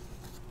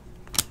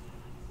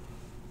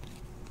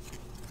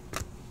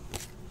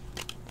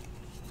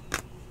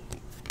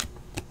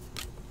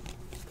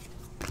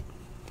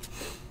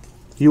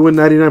 You win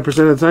 99% of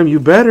the time.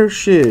 You better.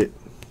 Shit.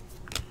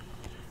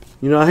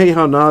 You know, I hate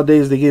how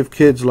nowadays they give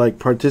kids like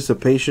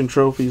participation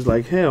trophies.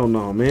 Like, hell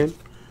no, man.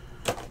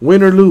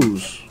 Win or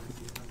lose.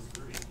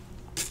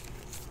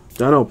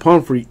 Dino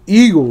Pumphrey,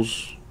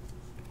 Eagles.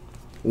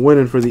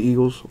 Winning for the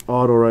Eagles.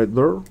 Auto right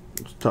there.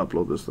 Let's top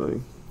load this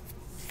thing.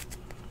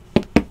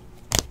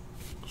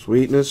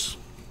 Sweetness.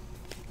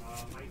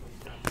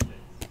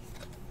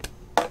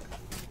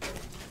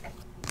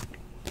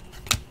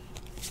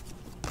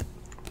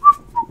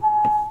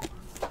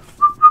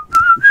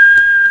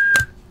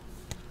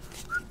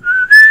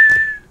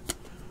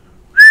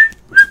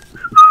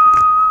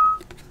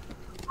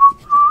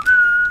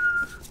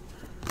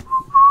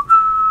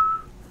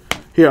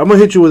 Here, I'm going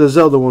to hit you with a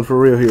Zelda one for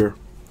real here.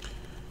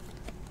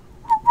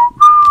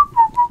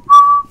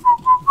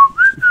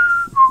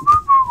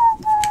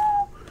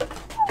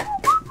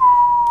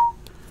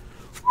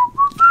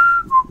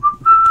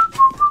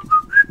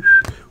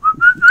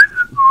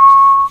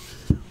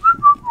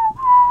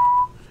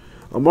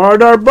 Amar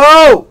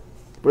Darboh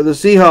for the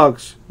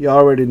Seahawks. You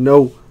already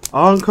know.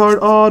 On-card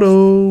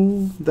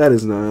auto. That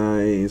is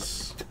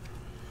nice.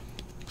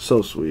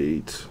 So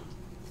sweet.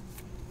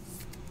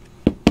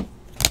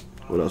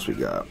 What else we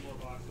got?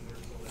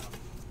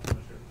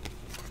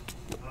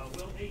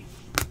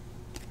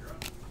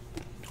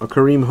 A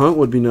Kareem Hunt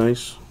would be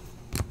nice.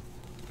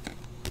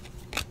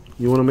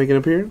 You want to make an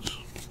appearance?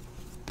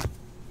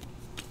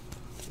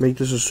 Make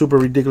this a super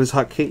ridiculous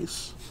hot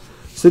case.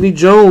 Sidney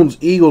Jones,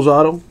 Eagles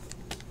auto.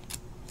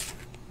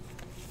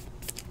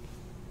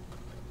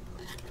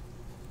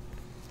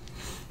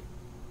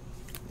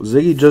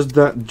 Ziggy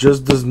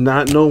just does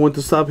not know when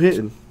to stop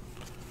hitting.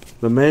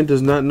 The man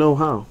does not know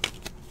how.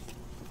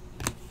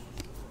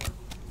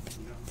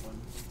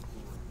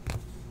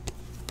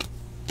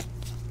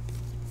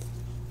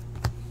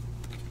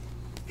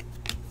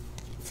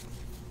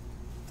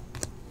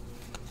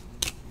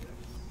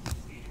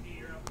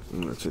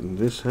 That's in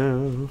this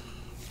house.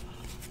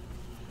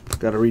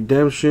 Got a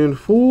redemption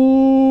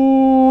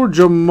for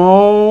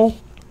Jamal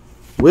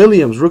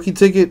Williams. Rookie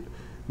ticket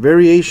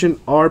variation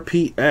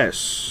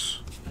RPS.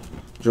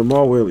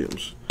 Jamal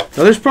Williams.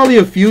 Now there's probably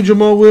a few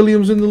Jamal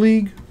Williams in the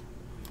league.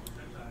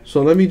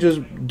 So let me just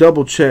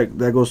double check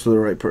that goes to the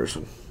right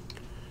person.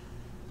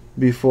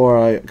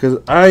 Because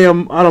I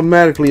am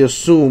automatically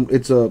assume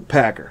it's a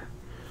Packer.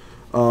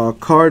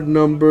 Card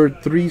number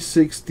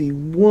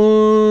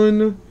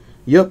 361.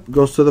 Yep,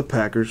 goes to the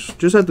Packers.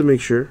 Just have to make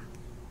sure.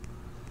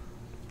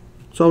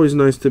 It's always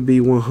nice to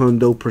be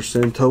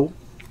 100%.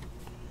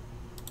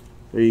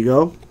 There you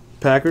go.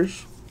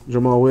 Packers.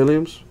 Jamal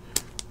Williams.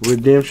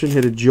 Redemption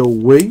hit a Joe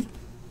Way.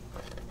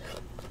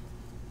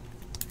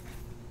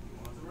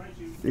 There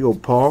you go,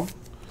 Paul.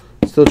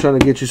 Still trying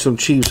to get you some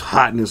Chiefs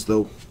hotness,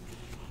 though.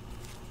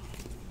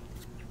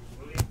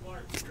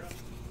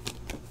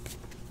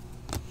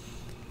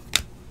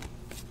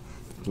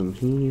 In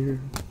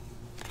here.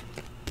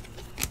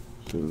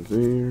 In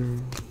there.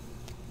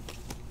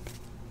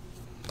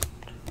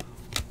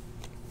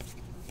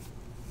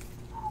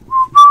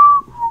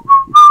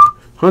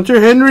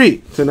 Hunter Henry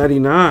to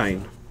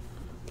 99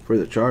 for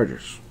the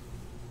Chargers.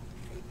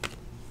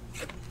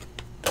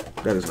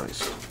 That is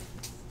nice.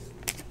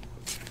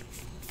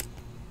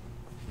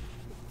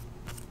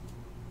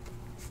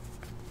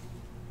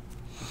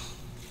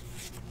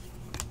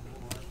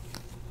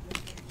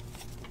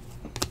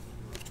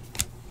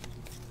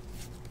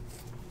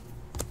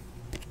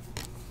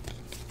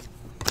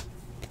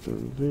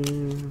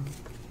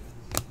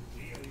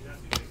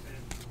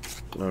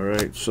 All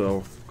right,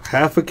 so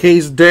half a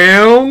case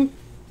down.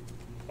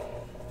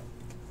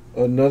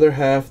 Another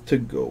half to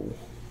go.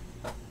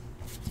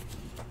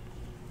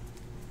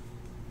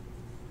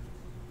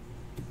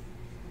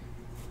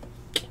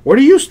 Where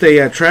do you stay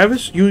at,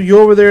 Travis? You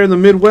over there in the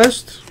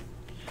Midwest?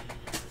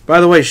 By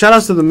the way, shout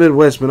outs to the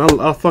Midwest, man.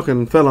 I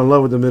fucking fell in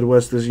love with the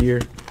Midwest this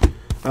year.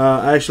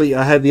 Actually,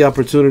 I had the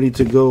opportunity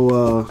to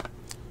go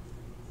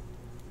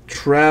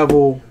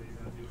travel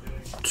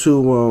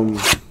to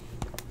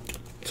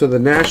the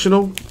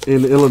National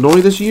in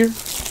Illinois this year.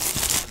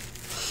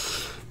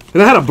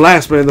 And I had a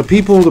blast, man. The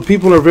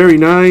people are very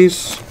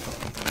nice.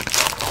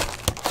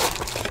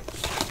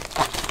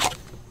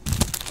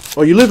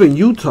 Oh, you live in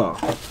Utah.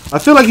 I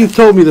feel like you've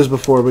told me this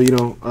before, but you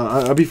know,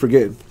 I'll be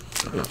forgetting.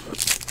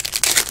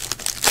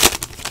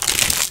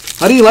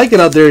 How do you like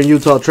it out there in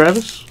Utah,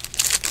 Travis?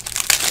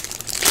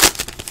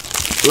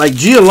 Like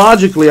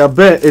geologically, I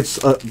bet it's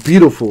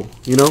beautiful,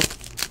 you know?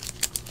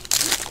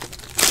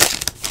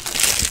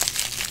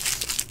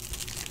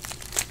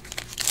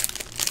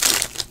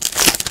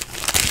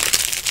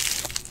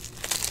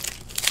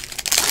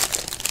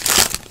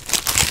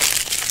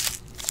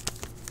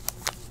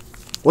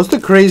 What's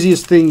the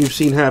craziest thing you've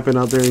seen happen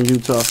out there in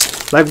Utah?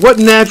 Like, what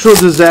natural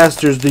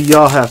disasters do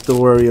y'all have to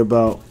worry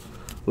about?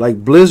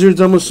 Like blizzards,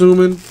 I'm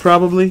assuming,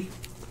 probably.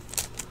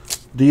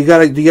 Do you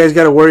guys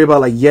gotta worry about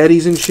like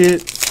Yetis and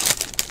shit?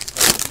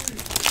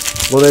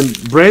 Well then,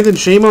 Brandon,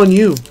 shame on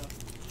you.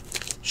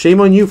 Shame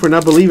on you for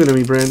not believing in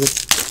me, Brandon.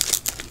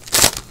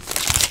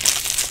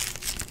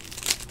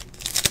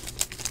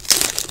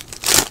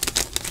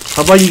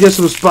 How about you get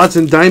some spots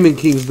in Diamond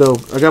Kings though?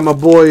 I got my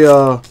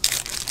boy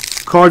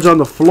Cards on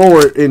the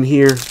Floor in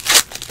here,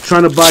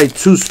 trying to buy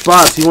 2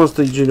 spots. He wants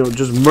to, you know,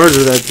 just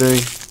murder that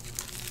thing.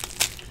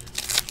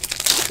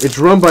 It's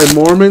run by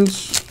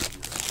Mormons.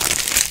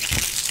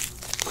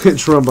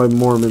 It's run by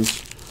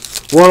Mormons.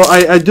 Well,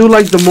 I do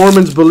like the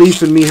Mormons'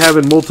 belief in me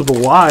having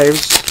multiple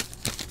wives.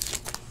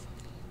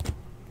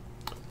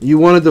 You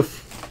wanted the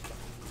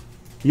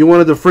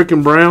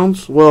freaking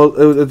Browns?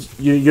 Well,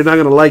 you're not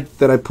gonna like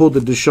that I pulled the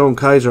Deshaun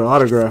Kaiser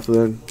autograph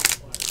then.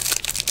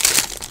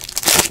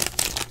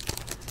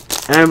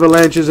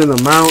 Avalanches in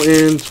the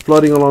mountains,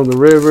 flooding along the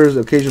rivers,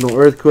 occasional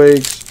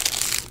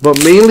earthquakes,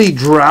 but mainly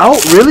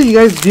drought? Really? You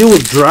guys deal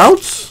with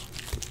droughts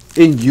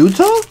in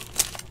Utah?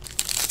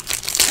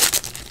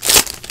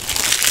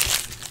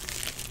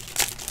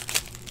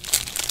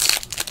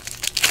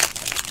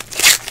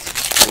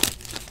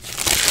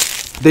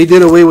 They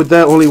did away with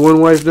that, only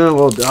one wife now?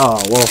 Well,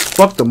 well,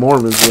 fuck the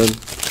Mormons then.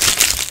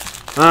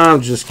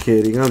 I'm just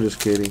kidding. I'm just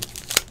kidding.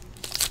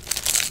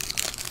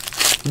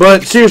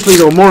 But seriously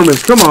though,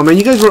 Mormons, come on, man.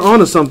 You guys were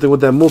onto something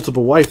with that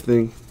multiple wife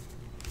thing.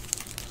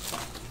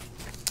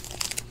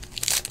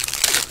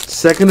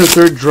 Second or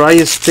third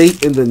driest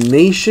state in the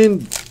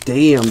nation?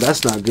 Damn,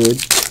 that's not good.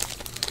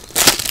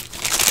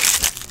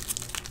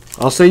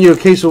 I'll send you a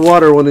case of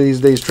water one of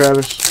these days,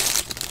 Travis.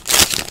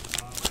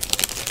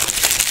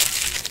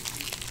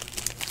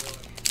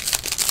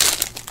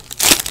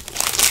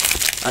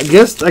 I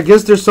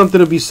guess there's something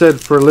to be said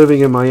for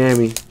living in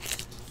Miami.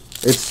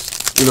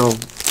 It's, you know,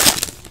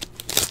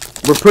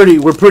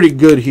 we're pretty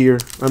good here.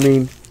 I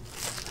mean,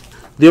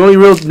 the only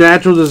real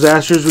natural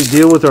disasters we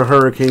deal with are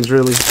hurricanes,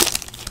 really.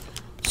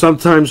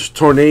 Sometimes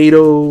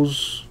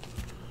tornadoes,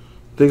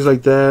 things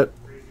like that.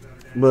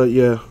 But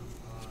yeah.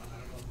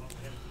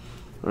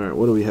 All right,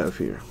 what do we have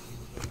here?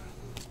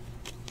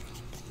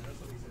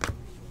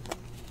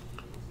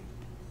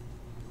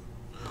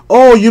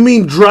 Oh, you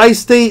mean dry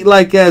state,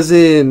 like as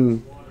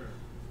in,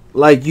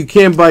 like you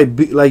can't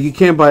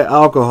buy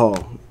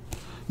alcohol.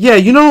 Yeah,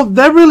 you know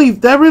that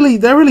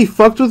really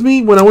fucked with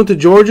me when I went to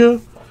Georgia,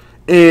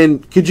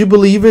 and could you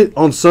believe it?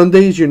 On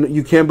Sundays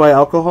you can't buy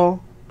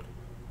alcohol.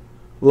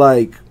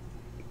 Like,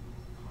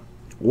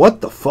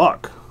 what the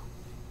fuck?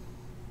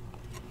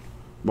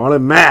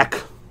 Marlon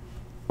Mack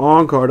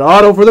on card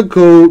auto for the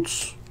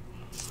Colts.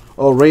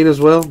 Oh, rain as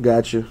well.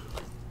 Gotcha.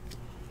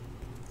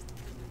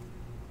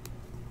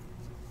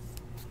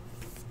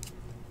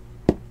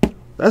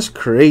 That's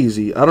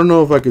crazy. I don't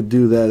know if I could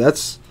do that.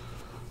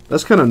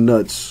 That's kind of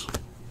nuts.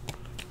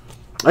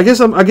 I guess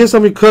I'm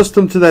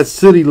accustomed to that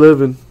city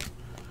living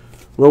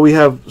where we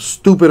have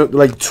stupid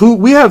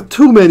we have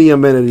too many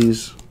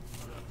amenities.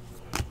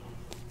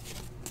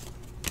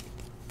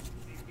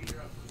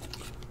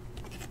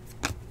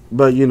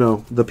 But you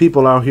know, the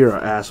people out here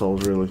are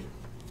assholes, really.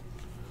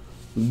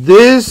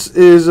 This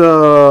is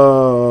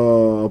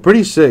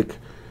pretty sick.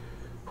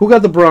 Who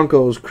got the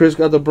Broncos? Chris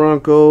got the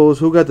Broncos.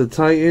 Who got the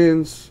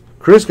Titans?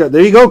 Chris got,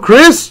 there you go,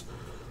 Chris.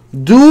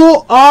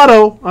 Dual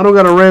auto. I don't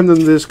got to random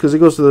this because it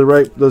goes to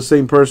the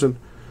same person.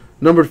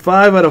 Numbered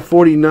 5 out of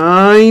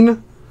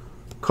 49.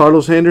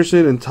 Carlos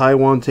Henderson and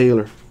Tywan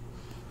Taylor.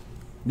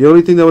 The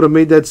only thing that would have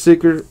made that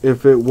sicker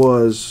if it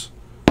was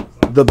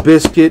the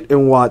Biscuit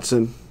and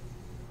Watson.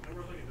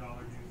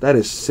 That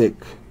is sick.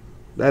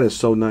 That is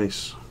so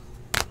nice.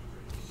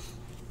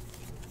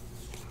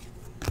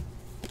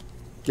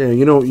 Yeah,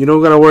 you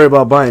don't gotta worry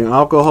about buying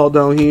alcohol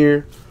down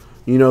here.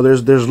 You know,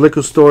 there's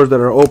liquor stores that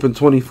are open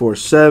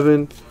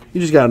 24/7.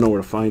 You just gotta know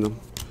where to find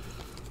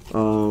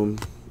them.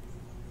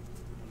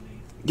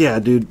 Yeah,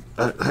 dude,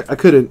 I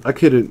couldn't.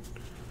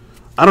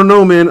 I don't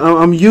know, man.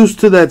 I'm used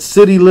to that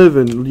city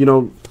living. You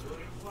know,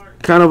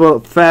 kind of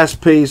a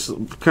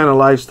fast-paced kind of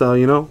lifestyle.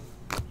 You know,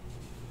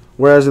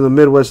 whereas in the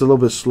Midwest, a little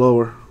bit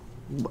slower.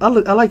 I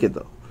like it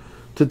though.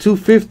 To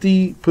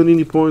 250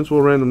 Panini points,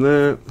 we'll random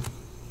that.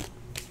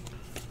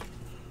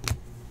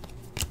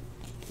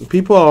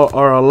 People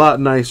are a lot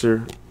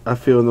nicer, I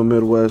feel, in the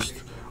Midwest.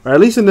 Or at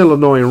least in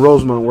Illinois and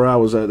Rosemont, where I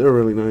was at. They were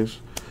really nice.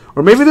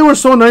 Or maybe they were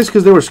so nice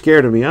because they were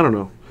scared of me. I don't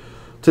know.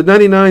 To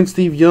 99,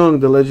 Steve Young,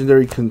 the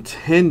legendary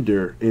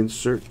Contender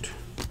insert.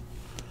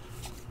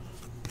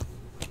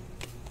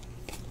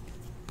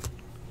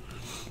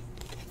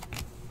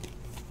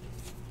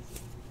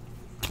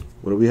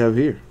 What do we have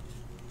here?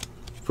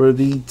 For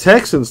the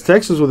Texans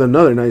with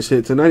another nice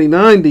hit. To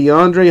 99,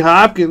 DeAndre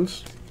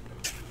Hopkins.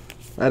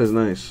 That is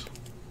nice.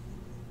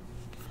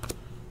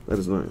 That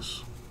is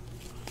nice.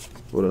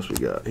 What else we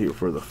got here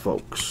for the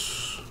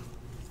folks?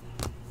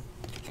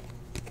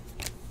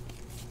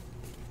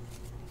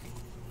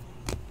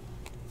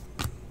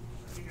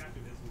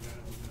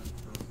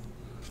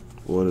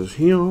 What is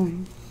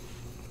him?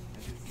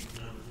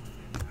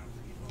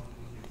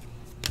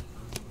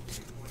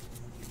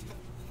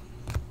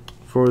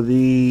 For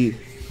the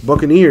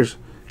Buccaneers,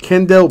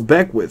 Kendall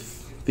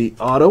Beckwith, the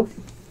auto.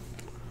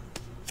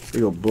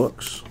 There you go,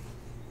 Bucks.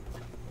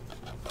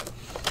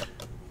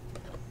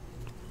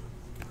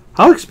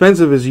 How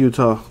expensive is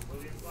Utah?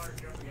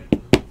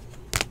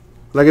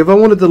 Like, if I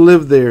wanted to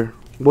live there,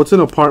 what's an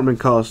apartment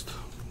cost?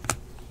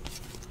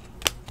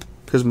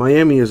 Because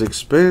Miami is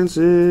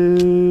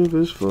expensive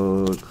as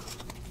fuck.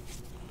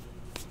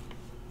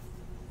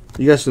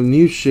 You got some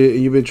new shit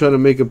and you've been trying to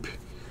make a...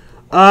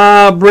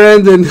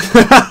 Brandon.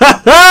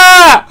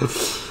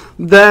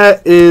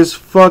 That is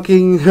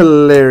fucking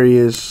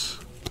hilarious.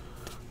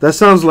 That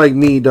sounds like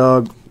me,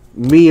 dog.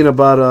 Me in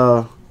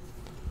about,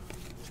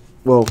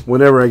 well,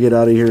 whenever I get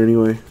out of here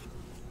anyway.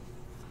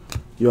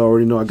 You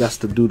already know I got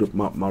to do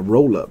my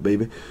roll-up,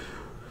 baby.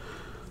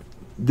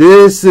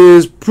 This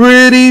is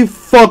pretty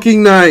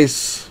fucking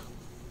nice.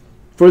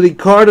 For the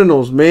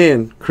Cardinals,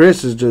 man,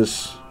 Chris is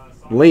just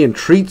laying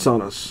treats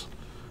on us.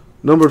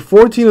 Numbered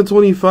 14 of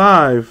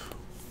 25.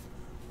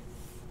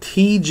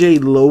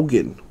 TJ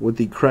Logan with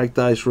the cracked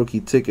ice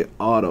rookie ticket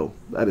auto.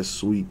 That is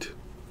sweet.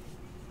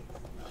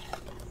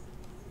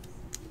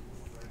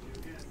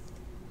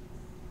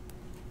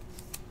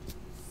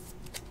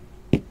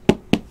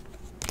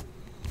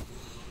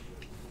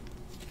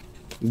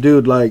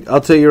 Dude, like,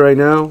 I'll tell you right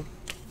now,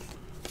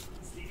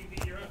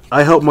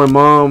 I help my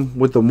mom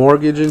with the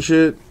mortgage and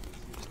shit.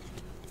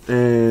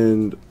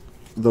 And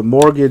the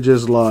mortgage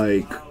is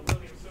like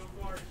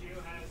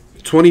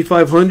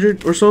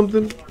 $2,500 or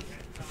something.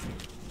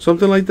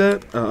 Something like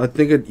that. I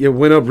think it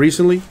went up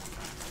recently.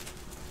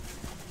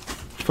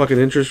 Fucking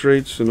interest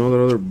rates and all that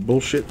other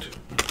bullshit.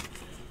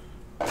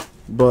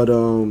 But,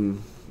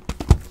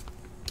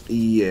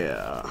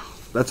 yeah.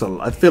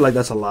 I feel like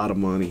that's a lot of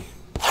money.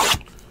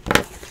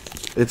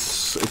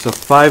 It's a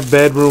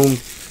 5-bedroom,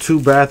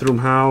 2-bathroom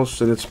house,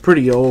 and it's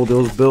pretty old. It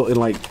was built in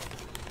like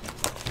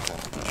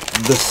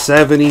the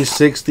 70s,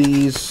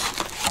 60s.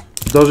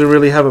 Doesn't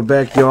really have a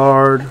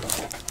backyard.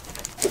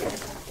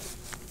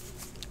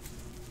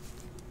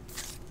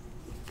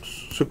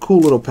 It's a cool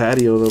little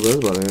patio though, but that's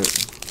about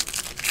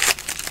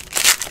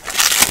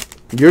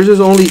it. Yours is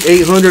only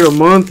 $800 a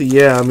month.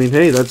 Yeah, I mean,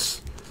 hey, that's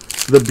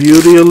the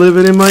beauty of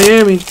living in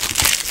Miami.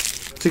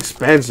 It's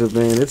expensive,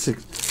 man.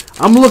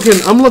 I'm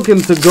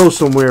looking to go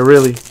somewhere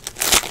really.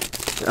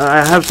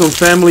 I have some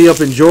family up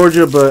in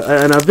Georgia,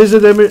 and I visit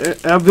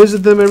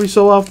them every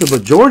so often.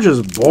 But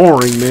Georgia's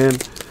boring, man.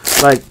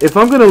 Like, if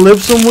I'm gonna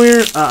live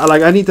somewhere,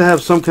 like, I need to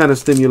have some kind of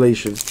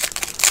stimulation.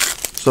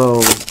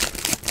 So,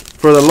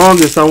 for the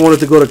longest, I wanted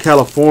to go to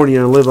California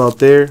and live out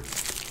there.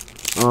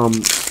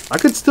 I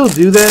could still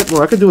do that.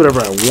 Well, I could do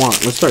whatever I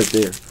want. Let's start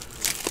there.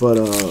 But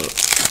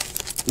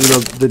you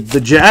know,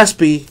 the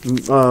Jaspy,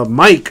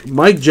 Mike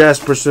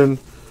Jasperson,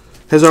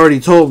 has already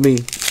told me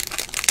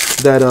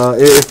that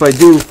if I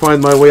do find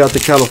my way out to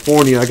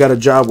California, I got a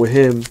job with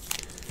him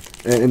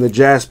in the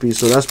Jaspys,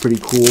 so that's pretty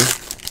cool.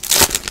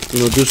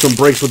 You know, do some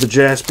breaks with the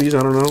Jaspys,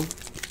 I don't know.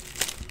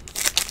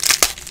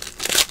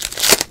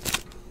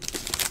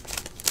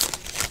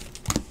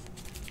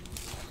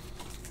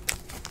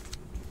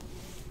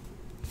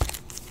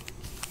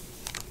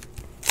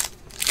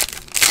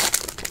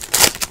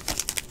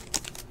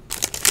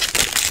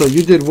 So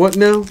you did what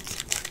now?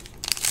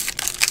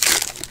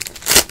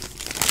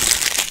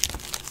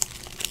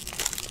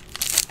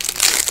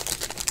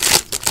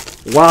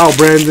 Wow,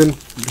 Brandon.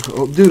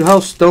 Oh, dude,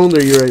 how stoned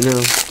are you right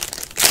now?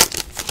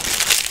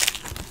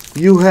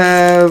 You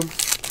have...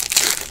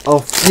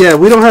 Oh, yeah,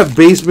 we don't have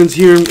basements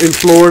here in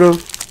Florida.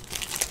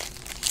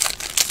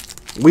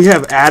 We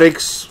have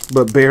attics,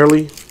 but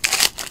barely.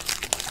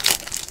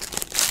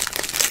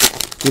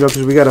 You know,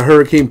 because we got to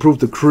hurricane-proof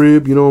the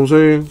crib, you know what I'm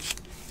saying?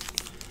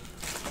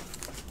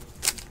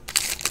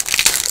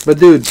 But,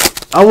 dude,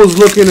 I was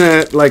looking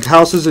at, like,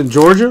 houses in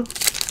Georgia.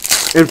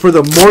 And for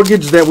the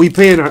mortgage that we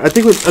pay, I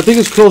think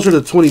it's closer to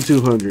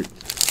 $2,200,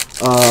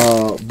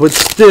 but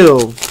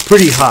still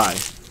pretty high.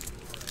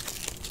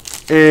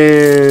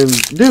 And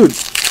dude,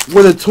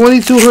 with a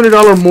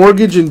 $2,200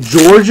 mortgage in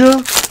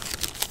Georgia,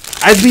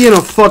 I'd be in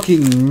a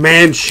fucking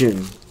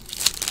mansion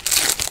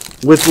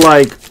with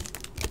like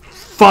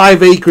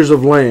 5 acres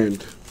of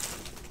land.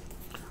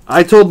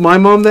 I told my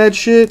mom that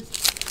shit,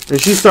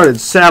 and she started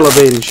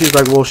salivating. She's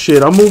like, "Well,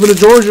 shit, I'm moving to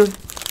Georgia.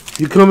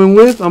 You coming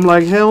with?" I'm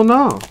like, "Hell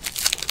no."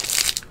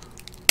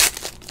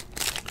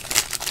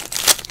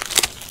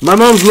 My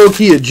mom's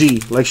low-key a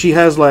G. Like, she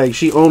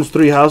owns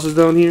 3 houses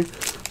down here.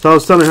 So I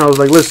was telling her, I was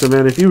like, "Listen,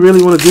 man, if you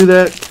really want to do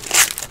that,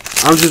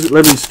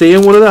 let me stay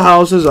in one of the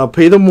houses. I'll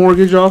pay the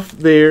mortgage off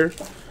there,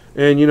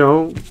 and you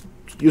know,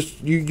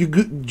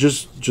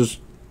 just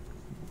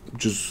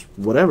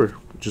whatever,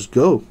 just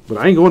go." But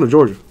I ain't going to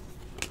Georgia.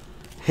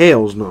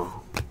 Hells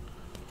no. I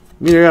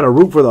mean, I got to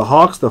root for the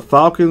Hawks, the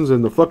Falcons,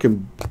 and the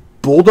fucking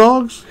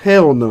Bulldogs?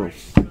 Hell no.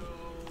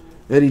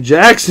 Eddie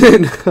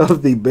Jackson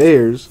of the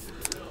Bears.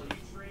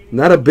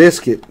 Not a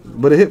biscuit,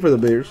 but a hit for the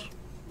Bears.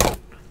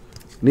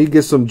 Need to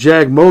get some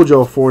Jag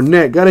Mojo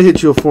Fournette. Gotta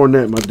hit you a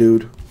Fournette, my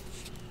dude.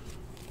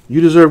 You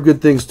deserve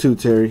good things too,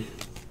 Terry.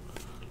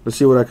 Let's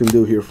see what I can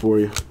do here for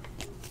you.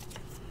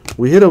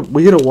 We hit a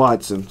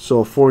Watson,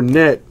 so a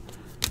Fournette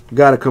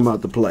gotta come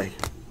out to play.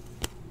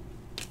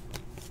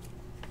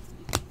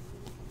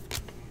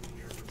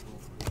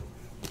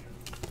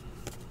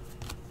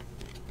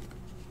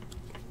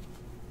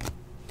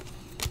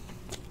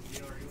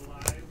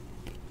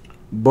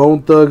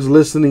 Bone Thugs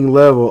listening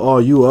level. Oh,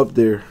 you up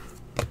there.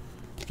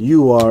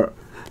 You are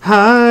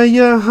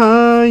higher,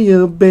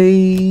 higher,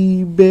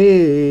 baby.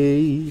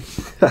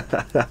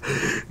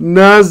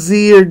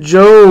 Nazir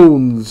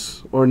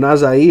Jones. Or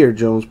Nazair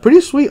Jones.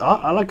 Pretty sweet.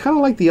 I kind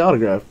of like the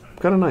autograph.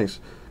 Kind of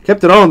nice.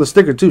 Kept it all on the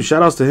sticker, too.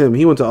 Shout outs to him.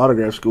 He went to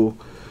autograph school.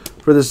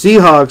 For the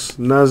Seahawks,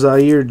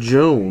 Nazair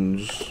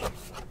Jones.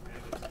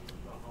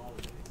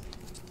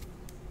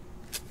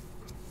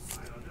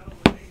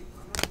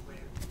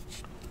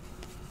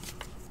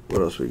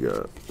 What else we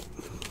got?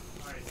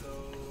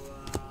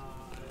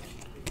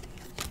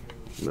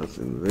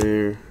 Nothing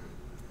there.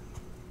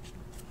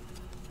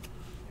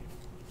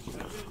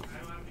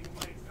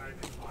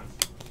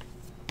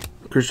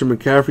 Christian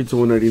McCaffrey to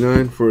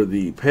 199 for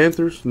the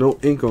Panthers. No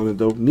ink on it,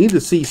 though. Need to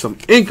see some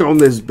ink on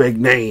this big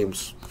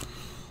names.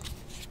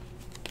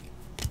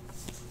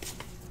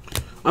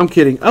 I'm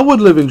kidding. I would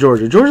live in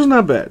Georgia. Georgia's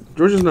not bad.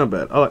 Georgia's not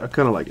bad. I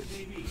kind of like it.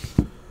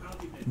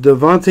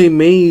 Devontae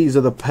Mays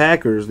of the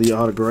Packers, the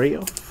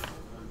autograph.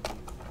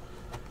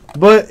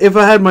 But if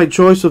I had my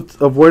choice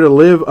of where to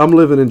live, I'm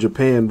living in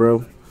Japan,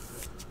 bro.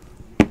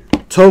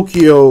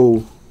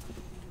 Tokyo.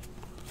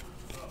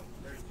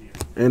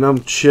 And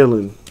I'm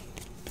chilling.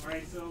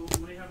 Alright, so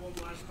we have one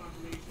last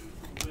confirmation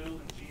from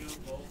Will and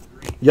Gio, both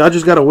green. Y'all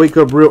just gotta wake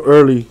up real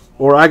early,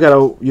 or I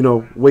gotta, you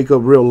know, wake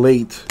up real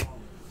late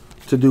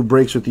to do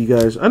breaks with you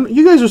guys.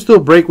 You guys will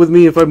still break with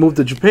me if I move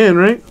to Japan,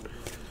 right?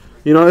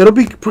 You know, it'll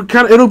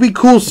be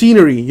cool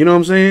scenery. You know what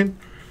I'm saying?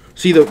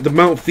 See the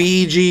Mount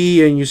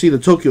Fiji, and you see the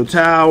Tokyo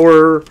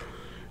Tower.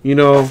 You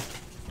know,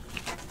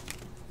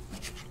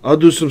 I'll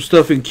do some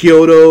stuff in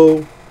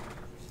Kyoto.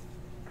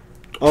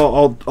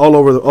 All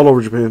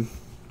over Japan.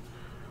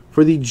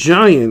 For the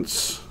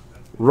Giants,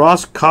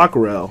 Ross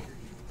Cockrell.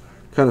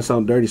 Kind of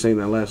sound dirty saying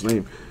that last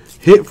name.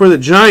 Hit for the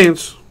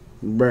Giants,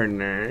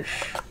 Bernash.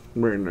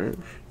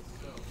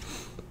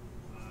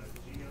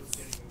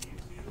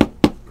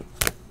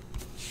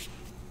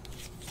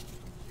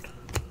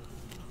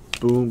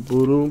 Boom,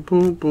 boom,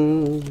 boom,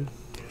 boom.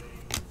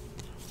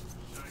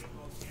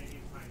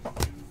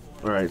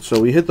 Alright, so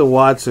we hit the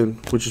Watson,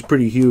 which is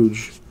pretty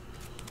huge.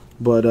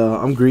 But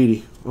I'm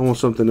greedy. I want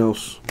something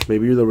else.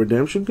 Maybe the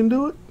Redemption can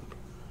do it?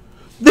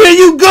 There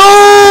you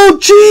go,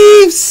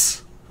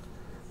 Chiefs!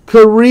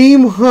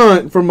 Kareem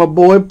Hunt for my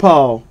boy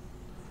Paul.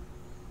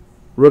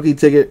 Rookie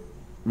ticket,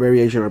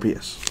 variation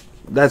RPS.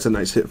 That's a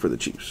nice hit for the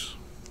Chiefs.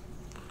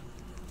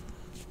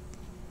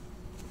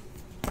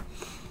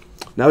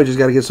 Now we just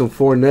got to get some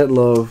Fournette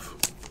love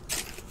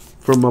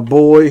from my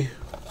boy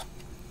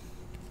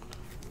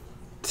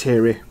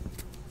Terry.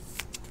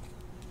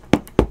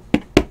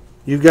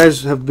 You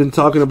guys have been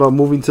talking about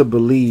moving to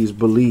Belize.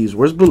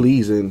 Where's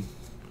Belize in?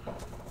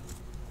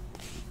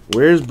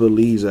 Where's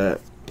Belize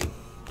at?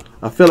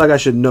 I feel like I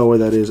should know where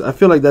that is. I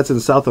feel like that's in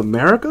South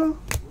America.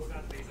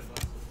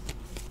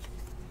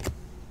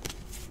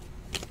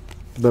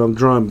 But I'm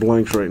drawing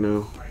blanks right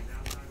now.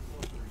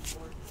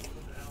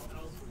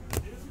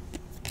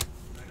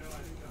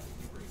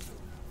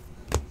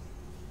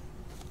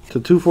 To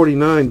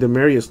 249,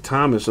 Demaryius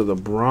Thomas of the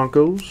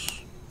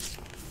Broncos.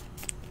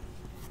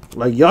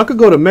 Like, y'all could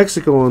go to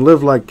Mexico and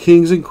live like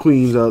kings and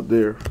queens out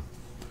there.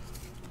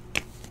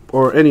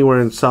 Or anywhere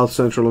in South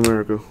Central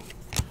America.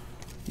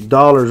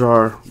 Dollars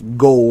are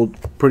gold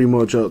pretty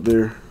much out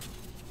there.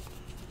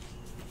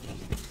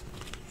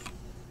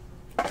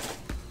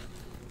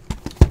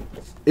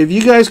 If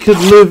you guys could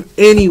live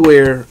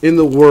anywhere in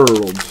the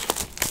world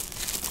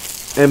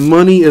and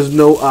money is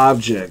no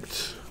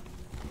object,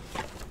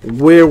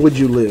 where would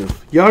you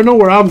live? Y'all know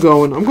where I'm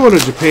going. I'm going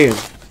to Japan.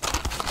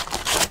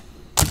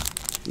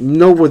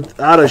 No,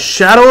 without a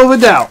shadow of a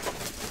doubt.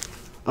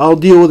 I'll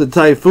deal with the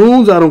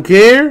typhoons. I don't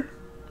care.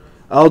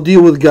 I'll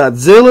deal with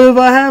Godzilla if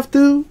I have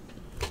to.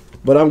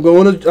 But I'm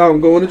going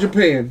to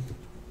Japan.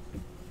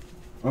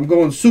 I'm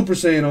going Super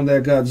Saiyan on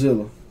that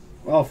Godzilla.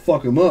 I'll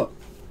fuck him up.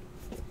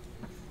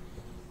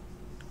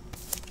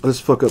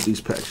 Let's fuck up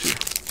these packs here.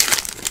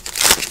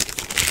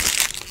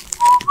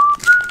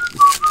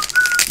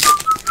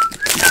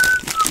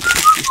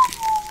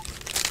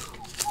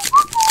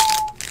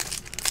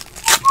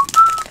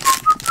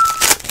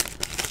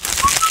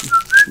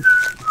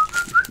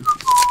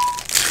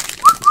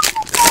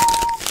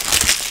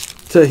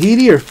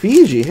 Tahiti or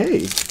Fiji?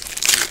 Hey.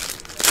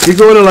 You're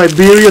going to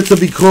Liberia to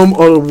become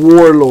a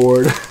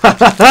warlord.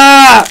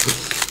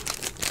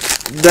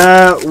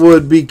 That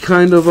would be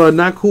kind of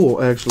not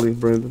cool, actually,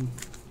 Brandon.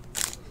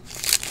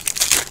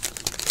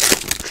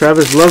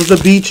 Travis loves the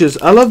beaches.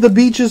 I love the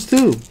beaches,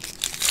 too.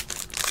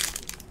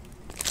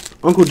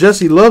 Uncle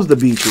Jesse loves the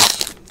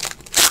beaches.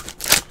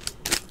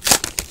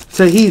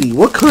 Tahiti.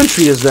 What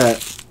country is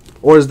that?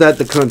 Or is that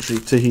the country,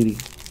 Tahiti?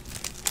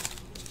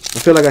 I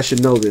feel like I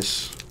should know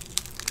this.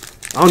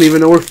 I don't even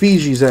know where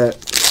Fiji's at.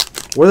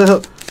 Where the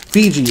hell?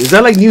 Fiji. Is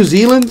that like New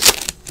Zealand?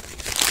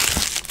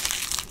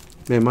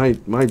 Man,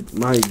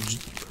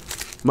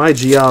 my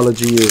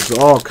geology is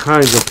all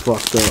kinds of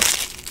fucked up.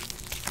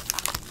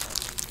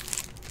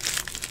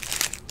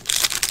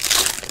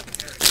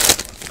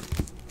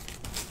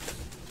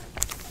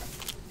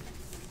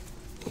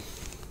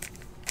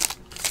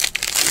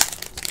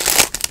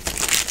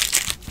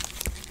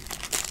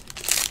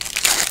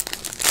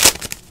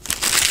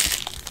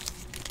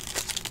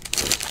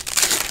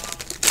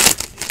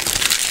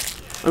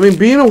 I mean,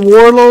 being a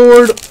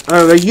warlord,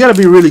 like, you gotta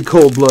be really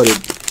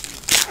cold-blooded.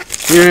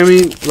 You know what I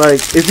mean?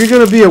 Like, if you're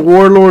gonna be a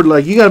warlord,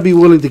 like, you gotta be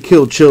willing to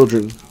kill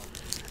children.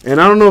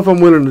 And I don't know if I'm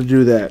willing to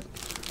do that.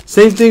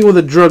 Same thing with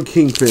a drug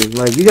kingpin.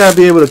 Like, you gotta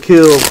be able to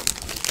kill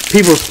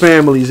people's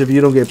families if you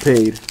don't get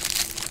paid.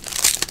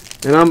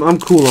 And I'm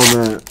cool on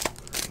that.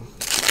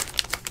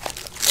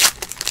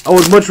 I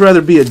would much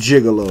rather be a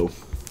gigolo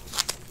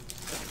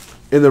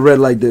in the red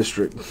light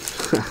district.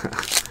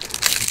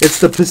 It's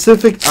the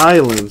Pacific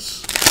Islands.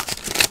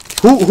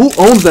 Who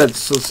owns that?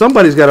 So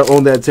somebody's got to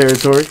own that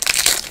territory.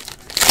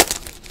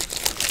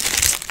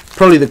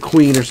 Probably the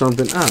Queen or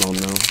something. I don't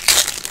know.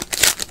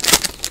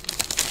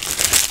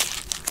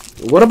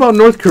 What about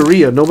North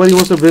Korea? Nobody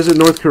wants to visit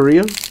North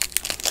Korea?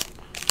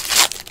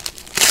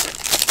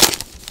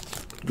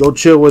 Go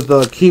chill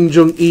with Kim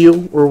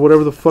Jong-il or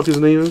whatever the fuck his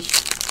name is.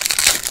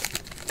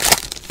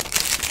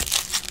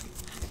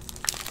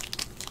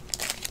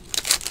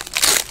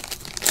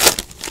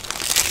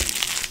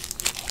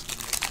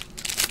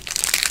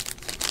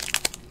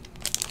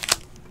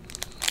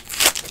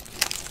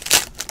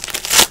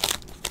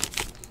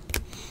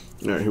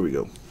 All right, here we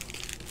go.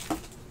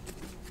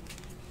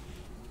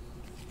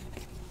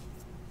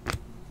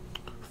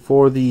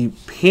 For the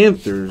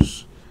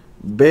Panthers,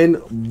 Ben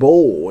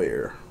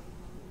Boulware.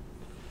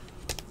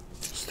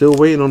 Still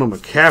waiting on a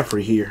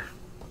McCaffrey here.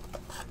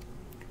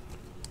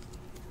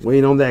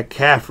 Waiting on that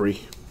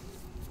Caffrey.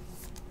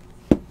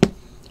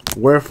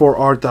 Wherefore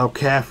art thou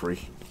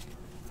Caffrey?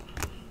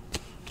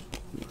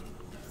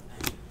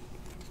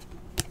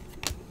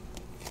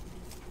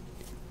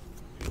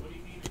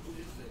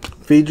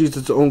 Fiji is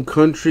its own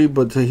country,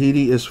 but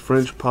Tahiti is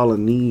French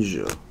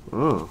Polynesia.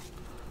 Oh.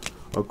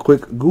 A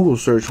quick Google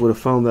search would have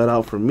found that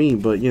out for me,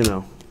 but you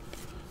know,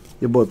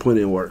 your boy put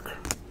in work.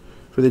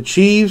 For the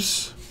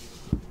Chiefs,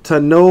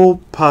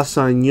 Tano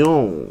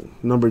Pasagnon,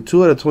 number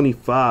 2 out of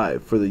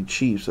 25 for the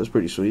Chiefs. That's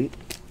pretty sweet.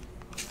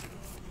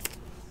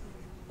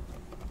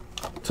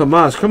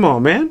 Tomas, come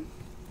on, man.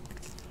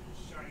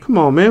 Come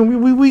on,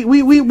 man.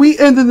 We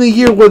ended the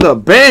year with a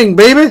bang,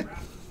 baby.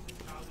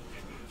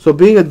 So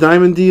being a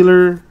diamond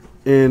dealer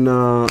in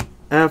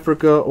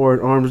Africa or an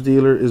arms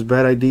dealer is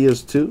bad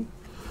ideas too.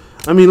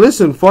 I mean,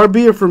 listen, far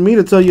be it from me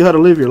to tell you how to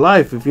live your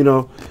life. If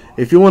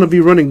you want to be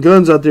running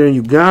guns out there in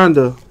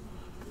Uganda,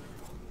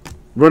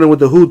 running with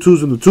the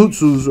Hutus and the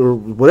Tutsus or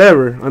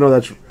whatever, I know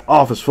that's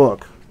off as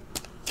fuck.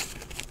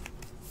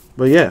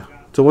 But yeah,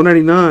 to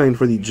 199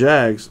 for the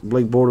Jags,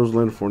 Blake Bortles,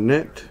 Leonard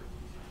Fournette.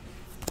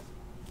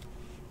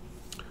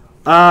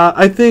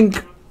 I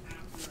think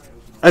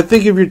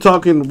if you're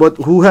talking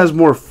who has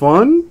more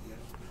fun,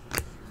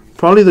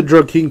 probably the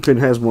drug kingpin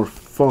has more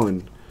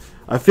fun.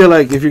 I feel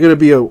like if you're gonna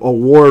be a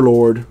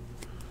warlord,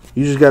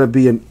 you just gotta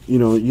be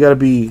you gotta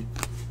be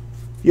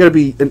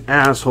an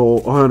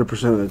asshole 100%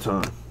 of the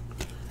time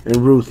and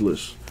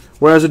ruthless.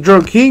 Whereas a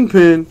drug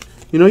kingpin,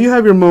 you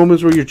have your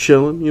moments where you're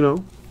chilling.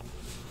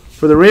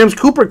 For the Rams,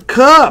 Cooper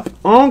Kupp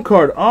on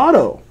card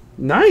auto,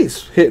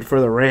 nice hit for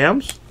the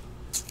Rams.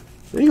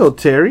 There you go,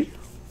 Terry.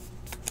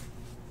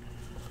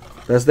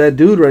 That's that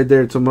dude right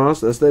there, Tomas.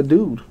 That's that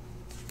dude.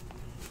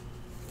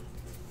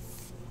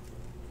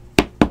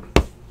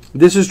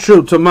 This is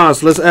true.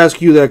 Tomas, let's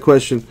ask you that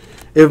question.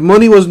 If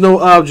money was no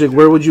object,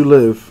 where would you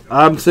live?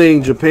 I'm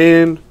saying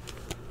Japan.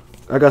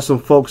 I got some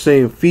folks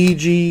saying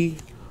Fiji.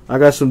 I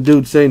got some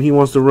dude saying he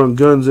wants to run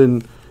guns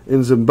in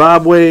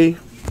Zimbabwe.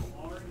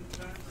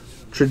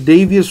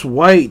 Tre'Davious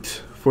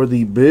White for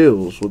the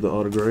Bills with the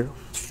autograph.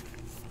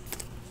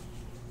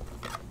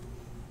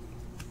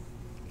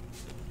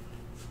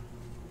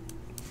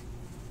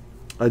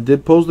 I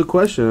did pose the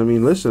question. I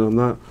mean, listen, I'm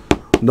not...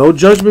 No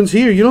judgments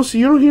here. You don't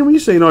hear me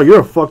saying, "Oh,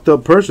 you're a fucked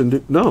up person."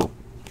 Dude. No.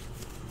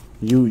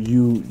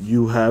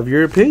 You have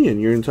your opinion.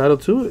 You're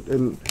entitled to it,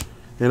 and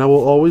I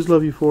will always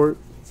love you for it.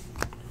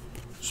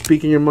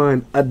 Speaking your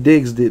mind. I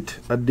digs it.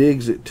 I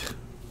digs it.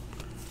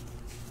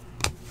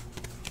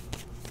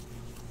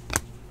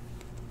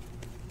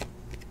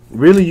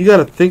 Really, you got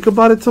to think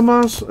about it,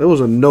 Tomas? It was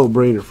a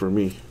no-brainer for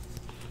me.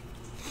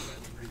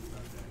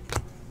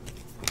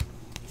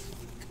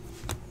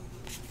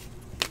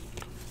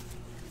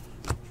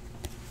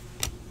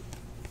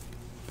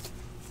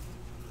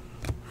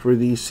 For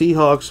the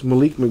Seahawks,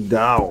 Malik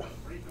McDowell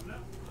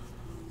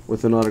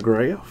with an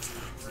autograph.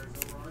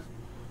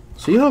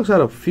 Seahawks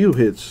had a few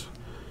hits.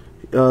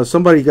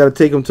 Somebody got to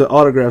take them to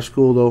autograph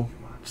school, though.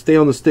 Stay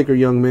on the sticker,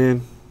 young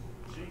man.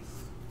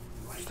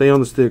 Stay on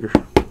the sticker.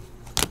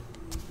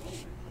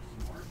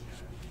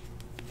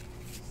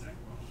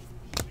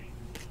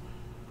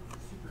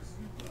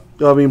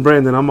 I mean,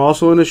 Brandon, I'm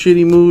also in a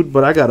shitty mood,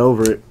 but I got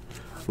over it.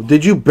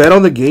 Did you bet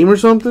on the game or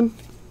something?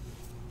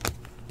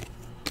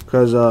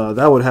 Because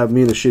that would have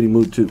me in a shitty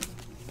mood, too.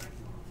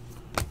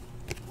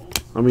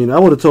 I mean, I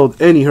would have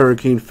told any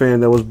Hurricane fan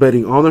that was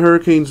betting on the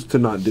Hurricanes to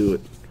not do it.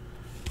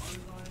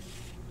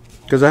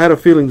 Because I had a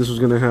feeling this was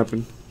going to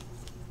happen.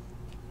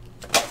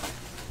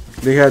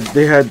 They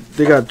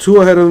got too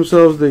ahead of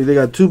themselves. They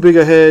got too big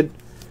ahead.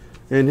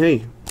 And,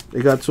 hey,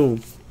 they got to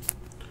them.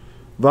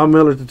 Von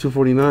Miller to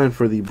 249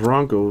 for the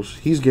Broncos.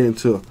 He's getting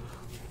to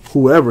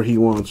whoever he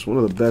wants. One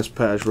of the best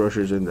pass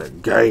rushers in the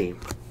game.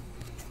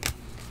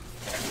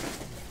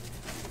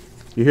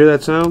 You hear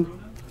that sound?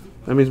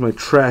 That means my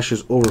trash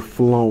is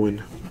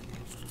overflowing.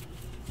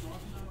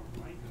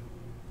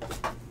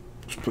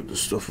 Let's put this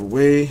stuff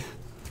away.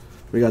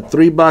 We got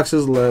 3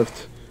 boxes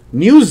left.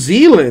 New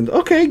Zealand.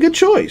 Okay, good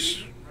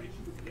choice.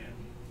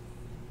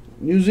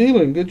 New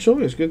Zealand. Good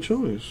choice. Good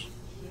choice.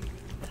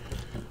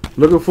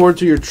 Looking forward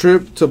to your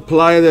trip to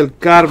Playa del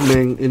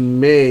Carmen in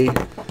May.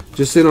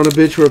 Just sit on a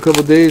bitch for a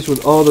couple days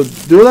with all the...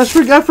 Dude, I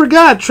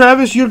forgot.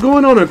 Travis, you're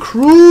going on a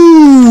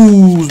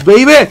cruise,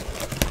 baby.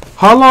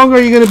 How long are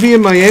you going to be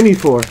in Miami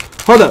for?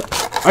 Hold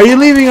up. Are you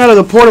leaving out of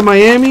the port of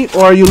Miami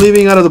or are you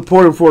leaving out of the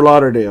port of Fort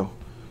Lauderdale?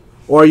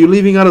 Or are you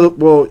leaving out of the...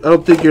 Well, I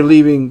don't think you're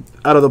leaving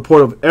out of the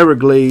port of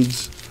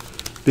Everglades,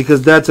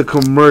 because that's a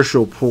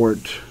commercial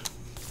port,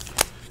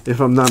 if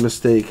I'm not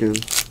mistaken.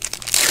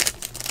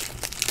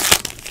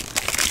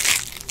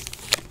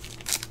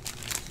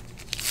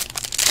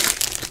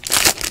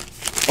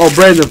 Oh,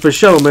 Brandon, for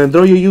sure, man.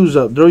 Throw your U's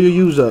up. Throw your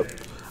U's up.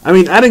 I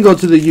mean, I didn't go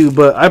to the U,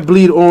 but I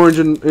bleed orange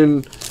and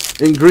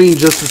green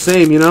just the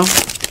same, you know?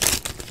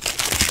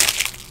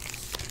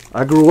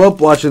 I grew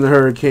up watching the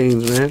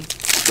Hurricanes, man.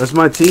 That's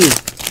my team.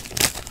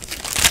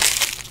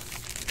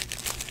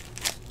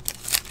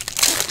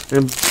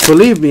 And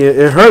believe me,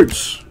 it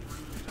hurts.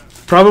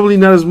 Probably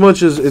not as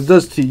much as it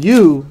does to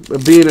you,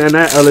 being a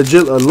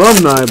legit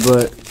alumni,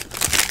 but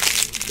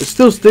it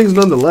still stings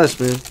nonetheless,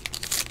 man.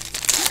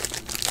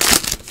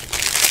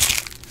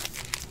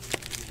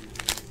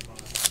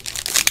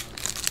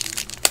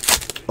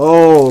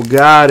 Oh,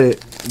 got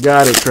it.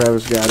 Got it,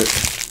 Travis, got it.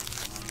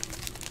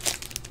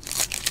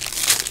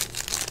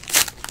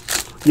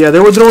 Yeah, they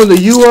were throwing the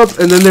U up,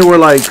 and then they were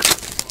like...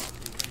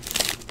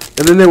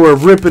 And then they were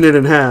ripping it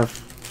in half.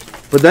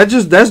 But that's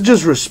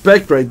just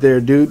respect right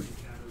there, dude.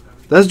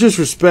 That's just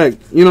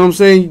respect. You know what I'm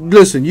saying?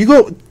 Listen, you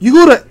go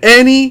to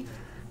any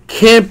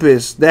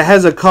campus that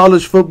has a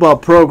college football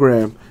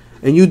program,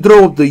 and you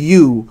throw up the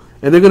U,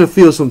 and they're going to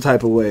feel some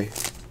type of way.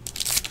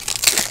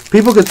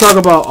 People can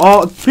talk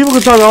all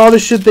the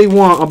shit they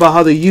want about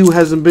how the U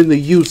hasn't been the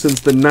U since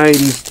the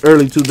 90s,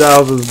 early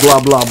 2000s, blah,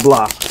 blah,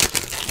 blah.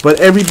 But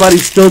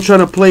everybody's still trying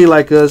to play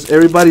like us.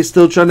 Everybody's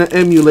still trying to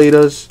emulate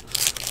us,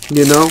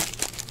 you know?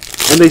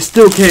 And they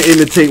still can't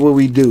imitate what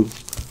we do.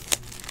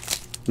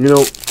 You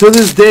know, to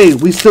this day,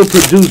 we still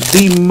produce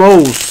the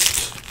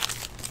most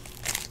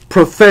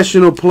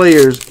professional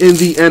players in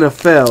the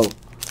NFL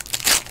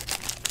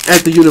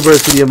at the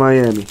University of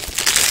Miami.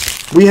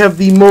 We have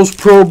the most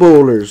Pro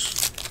Bowlers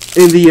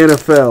in the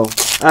NFL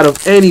out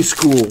of any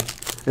school,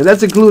 and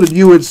that's included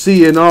UNC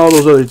and all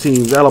those other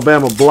teams,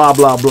 Alabama, blah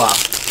blah blah.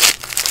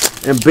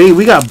 And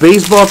we got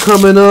baseball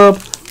coming up,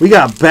 we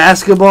got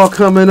basketball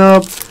coming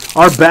up.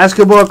 Our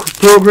basketball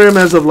program,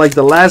 as of like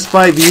the last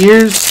 5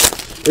 years,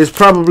 is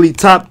probably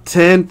top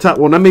 10,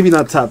 well, maybe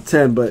not top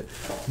 10, but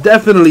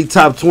definitely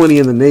top 20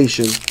 in the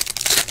nation.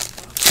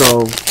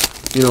 So,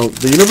 you know,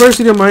 the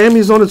University of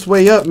Miami is on its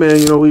way up, man.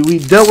 You know, we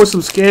dealt with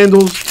some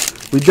scandals,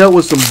 we dealt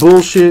with some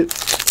bullshit.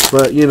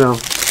 But you know,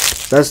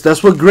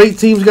 that's what great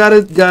teams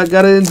gotta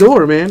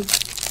endure, man.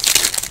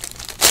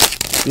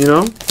 You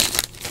know,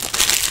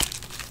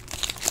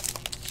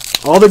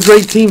 all the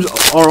great teams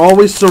are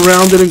always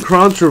surrounded in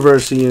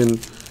controversy and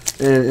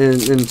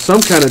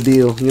some kind of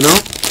deal, you know.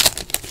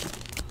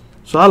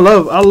 So I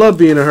love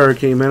being a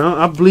Hurricane, man.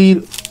 I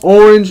bleed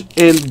orange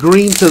and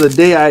green to the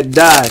day I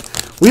die.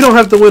 We don't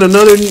have to win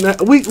another.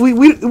 If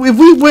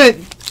we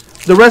went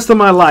the rest of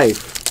my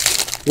life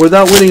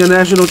without winning a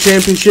national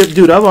championship,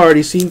 dude, I've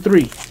already seen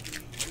 3.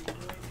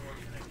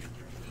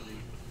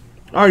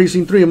 I already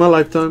seen 3 in my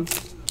lifetime.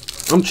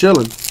 I'm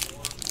chilling.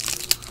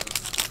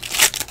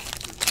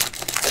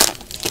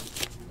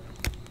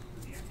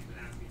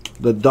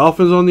 The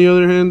Dolphins, on the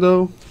other hand,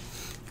 though.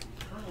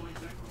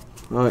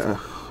 Oh my god!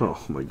 Oh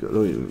my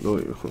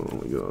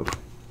god!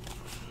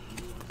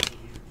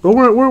 But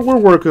we're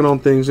working on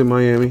things in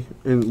Miami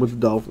and with the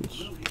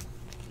Dolphins.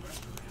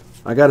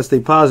 I got to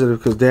stay positive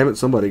because damn it,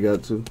 somebody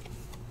got to.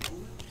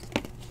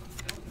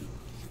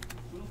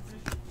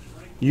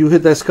 You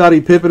hit that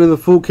Scottie Pippen in the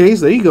full case.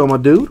 There you go, my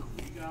dude.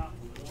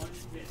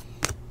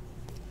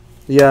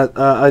 Yeah,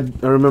 I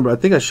remember. I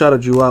think I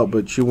shouted you out,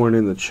 but you weren't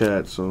in the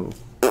chat. So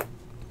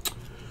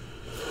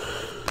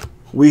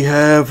we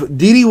have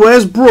Dede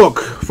Westbrook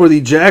for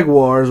the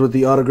Jaguars with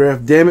the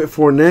autograph. Damn it,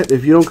 Fournette,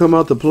 if you don't come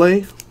out to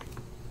play.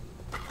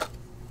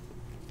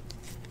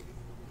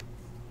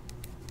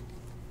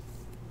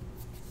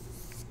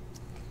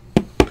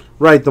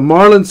 Right, the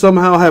Marlins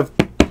somehow have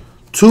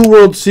 2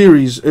 World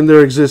Series in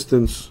their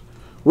existence.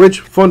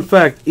 Which, fun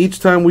fact, each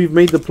time we've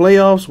made the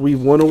playoffs,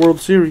 we've won a World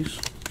Series.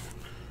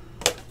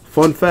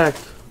 Fun fact.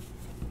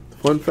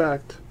 Fun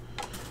fact.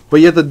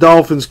 But yet the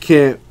Dolphins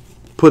can't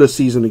put a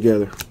season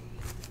together.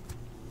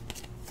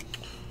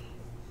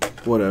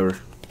 Whatever.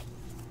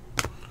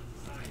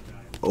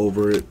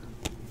 Over it.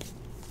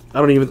 I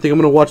don't even think I'm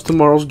going to watch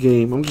tomorrow's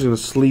game. I'm just going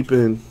to sleep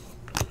in.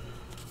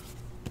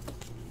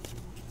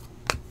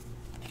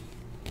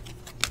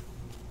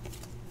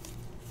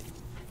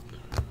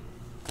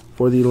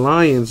 For the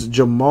Lions,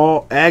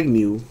 Jamal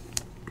Agnew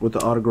with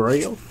the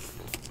autograph.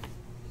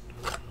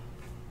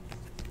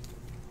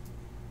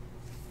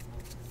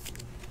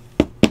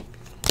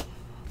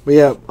 But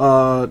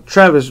yeah,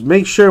 Travis,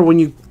 make sure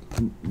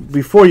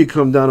before you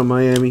come down to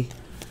Miami,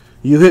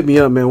 you hit me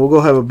up, man. We'll go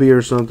have a beer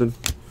or something.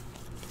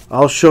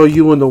 I'll show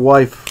you and the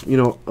wife, you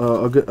know,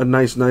 a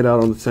nice night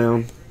out on the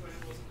town.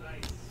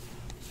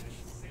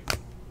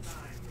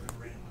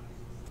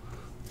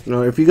 You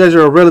know, if you guys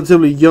are a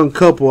relatively young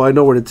couple, I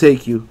know where to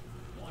take you.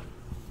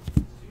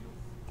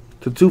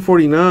 To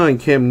 249,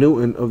 Cam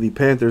Newton of the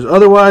Panthers.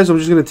 Otherwise, I'm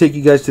just going to take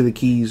you guys to the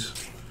Keys,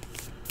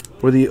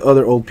 where the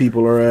other old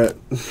people are at.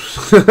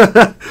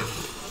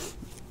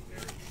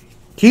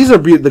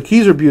 The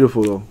keys are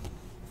beautiful though.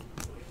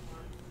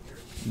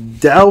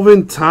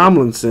 Dalvin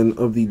Tomlinson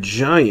of the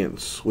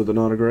Giants with an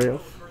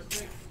autograph.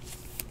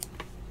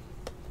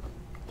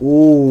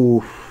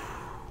 Ooh.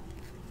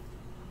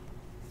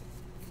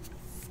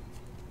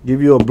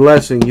 Give you a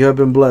blessing. You have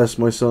been blessed,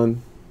 my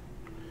son.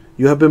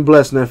 You have been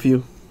blessed,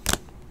 nephew.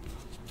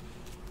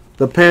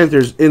 The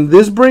Panthers in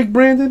this break,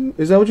 Brandon.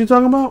 Is that what you're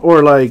talking about,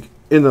 or like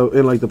in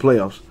like the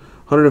playoffs?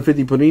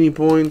 150 Panini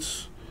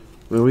points.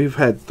 Man, we've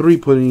had 3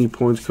 Panini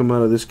points come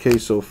out of this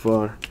case so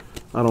far.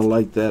 I don't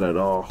like that at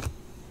all.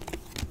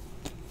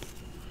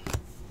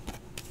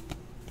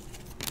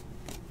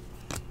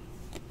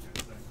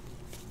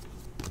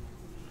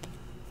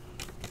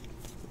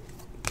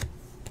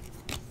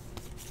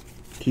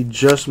 He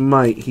just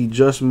might,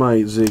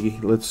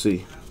 Ziggy. Let's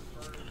see.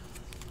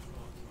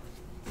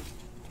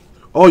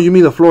 Oh, you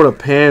mean the Florida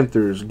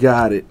Panthers.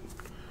 Got it.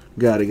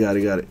 Got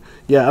it.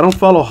 Yeah, I don't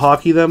follow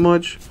hockey that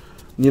much.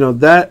 You know,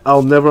 that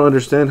I'll never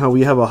understand how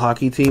we have a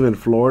hockey team in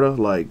Florida.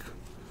 Like,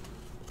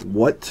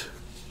 what?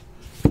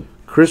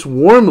 Chris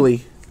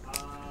Wormley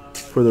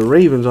for the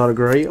Ravens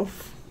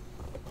autograph.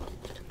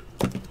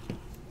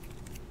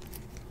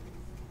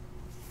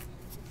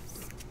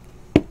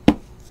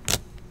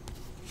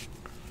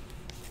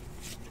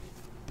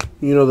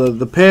 You know,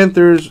 the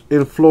Panthers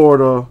in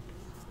Florida,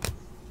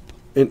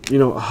 you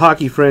know, a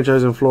hockey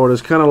franchise in Florida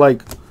is kind of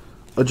like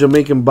a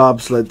Jamaican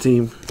bobsled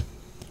team.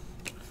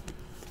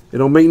 It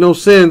don't make no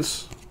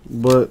sense,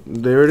 but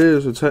there it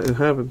is. It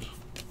happens.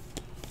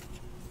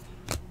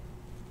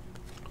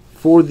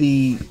 For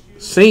the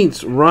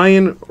Saints,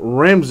 Ryan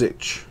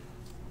Ramczyk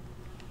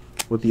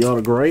with the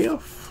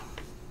autograph.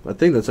 I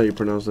think that's how you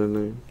pronounce that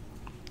name.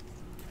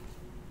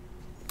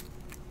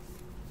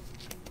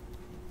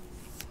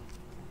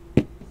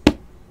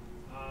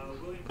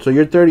 So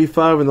you're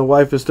 35 and the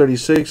wife is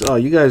 36. Oh,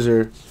 you guys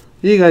are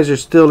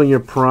still in your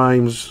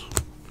primes.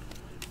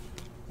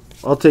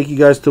 I'll take you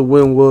guys to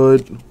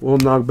Wynwood. We'll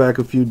knock back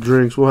a few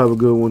drinks. We'll have a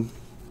good one.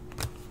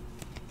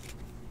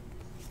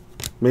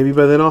 Maybe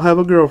by then I'll have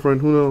a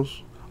girlfriend. Who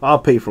knows? I'll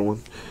pay for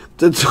one.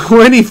 The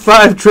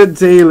 25 Trent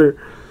Taylor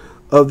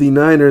of the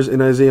Niners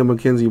and Isaiah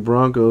McKenzie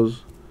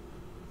Broncos.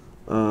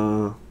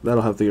 That'll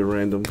have to get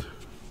randomed.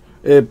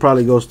 It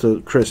probably goes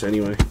to Chris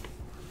anyway.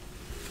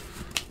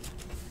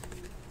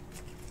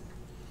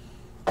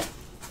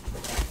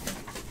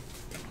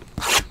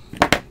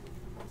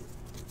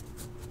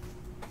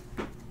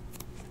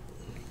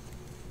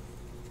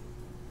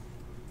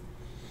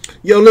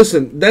 Yo,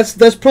 listen, that's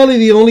probably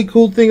the only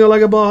cool thing I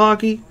like about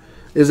hockey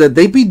is that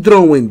they be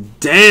throwing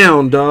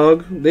down,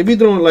 dog. They be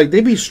throwing like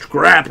they be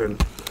scrapping.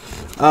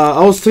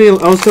 I was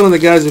telling the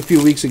guys a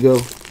few weeks ago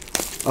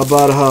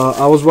about how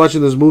I was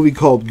watching this movie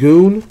called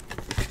Goon.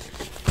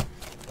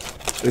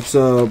 It's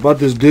about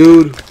this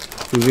dude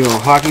who's, you know, a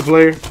hockey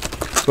player,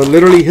 but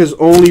literally his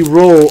only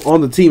role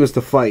on the team is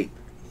to fight.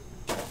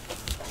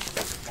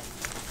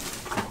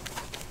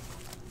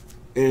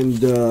 And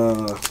it's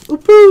a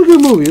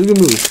good movie. It's a good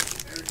movie.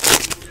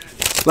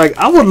 Like,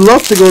 I would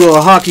love to go to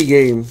a hockey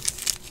game.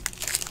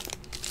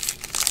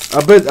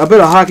 I bet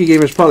a hockey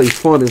game is probably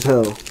fun as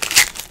hell.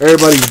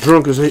 Everybody's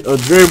drunk as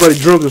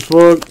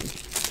fuck.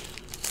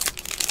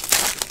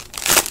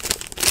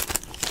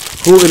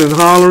 Hooting and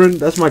hollering.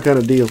 That's my kind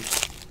of deal.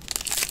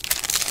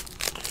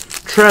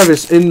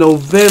 Travis in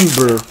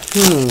November.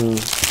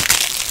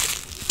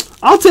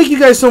 I'll take you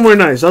guys somewhere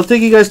nice. I'll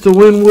take you guys to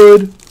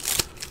Wynwood.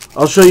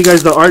 I'll show you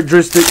guys the art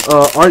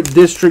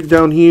district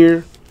down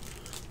here.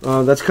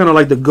 That's kind of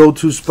like the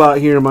go-to spot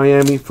here in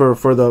Miami for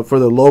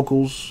the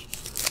locals.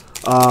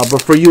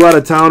 But for you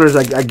out-of-towners,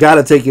 I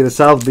gotta take you to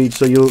South Beach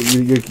so you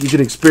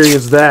can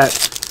experience that,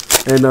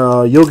 and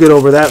you'll get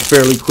over that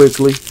fairly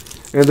quickly.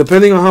 And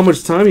depending on how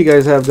much time you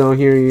guys have down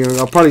here, you know,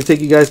 I'll probably take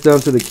you guys down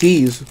to the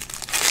Keys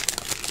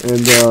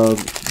and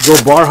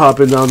go bar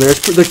hopping down there.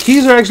 The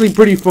Keys are actually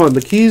pretty fun.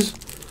 The Keys,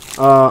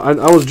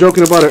 I was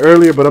joking about it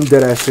earlier, but I'm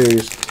dead ass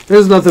serious.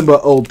 There's nothing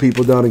but old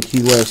people down in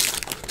Key West.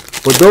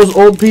 But those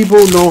old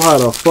people know how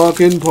to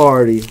fucking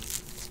party.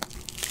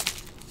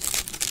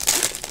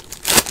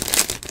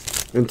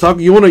 And talk.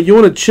 You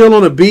wanna chill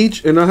on a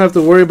beach and not have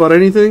to worry about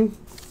anything?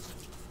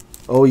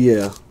 Oh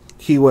yeah,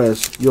 Key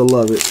West. You'll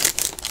love it.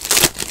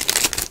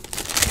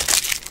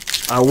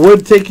 I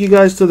would take you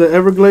guys to the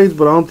Everglades,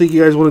 but I don't think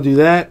you guys want to do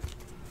that.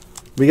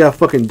 We got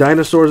fucking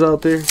dinosaurs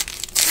out there.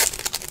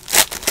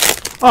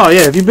 Oh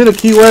yeah, if you've been to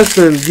Key West,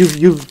 then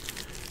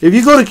if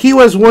you go to Key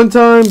West one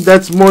time,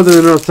 that's more than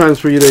enough times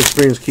for you to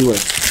experience Key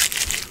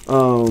West.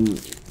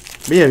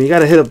 But yeah, you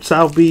gotta hit up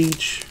South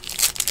Beach.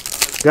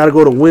 Gotta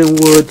go to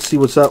Wynwood, see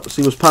what's up,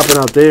 see what's popping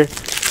out there.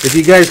 If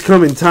you guys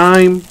come in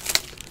time,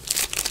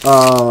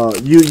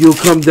 you'll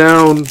come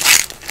down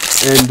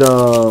and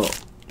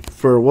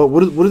for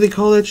what do they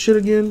call that shit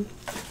again?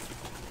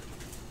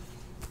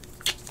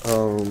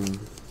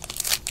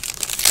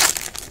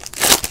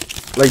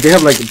 Like they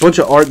have like a bunch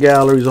of art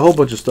galleries, a whole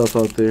bunch of stuff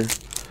out there.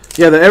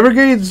 Yeah, the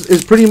Everglades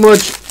is pretty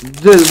much.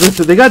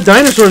 Listen, they got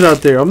dinosaurs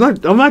out there. I'm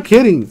not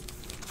kidding.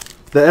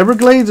 The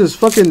Everglades is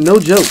fucking no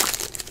joke.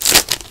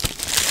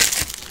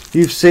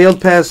 You've sailed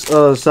past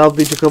South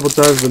Beach a couple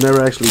times, but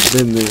never actually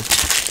been there.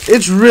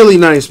 It's really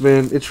nice,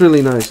 man. It's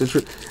really nice.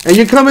 And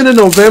you come in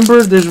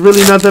November. There's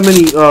really not that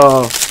many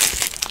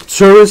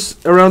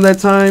tourists around that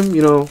time,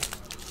 you know.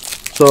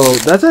 So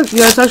that's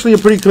actually a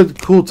pretty good,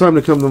 cool time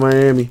to come to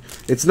Miami.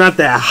 It's not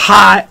that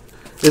hot.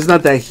 It's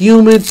not that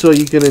humid, so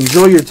you can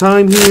enjoy your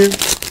time here.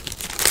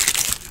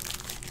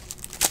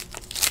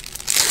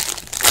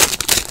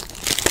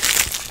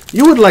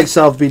 You would like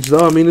South Beach,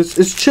 though. I mean,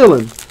 it's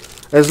chilling.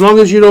 As long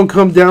as you don't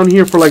come down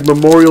here for like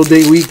Memorial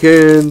Day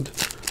weekend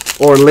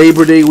or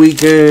Labor Day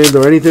weekend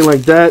or anything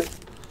like that,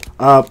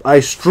 I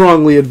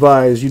strongly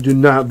advise you do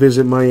not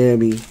visit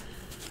Miami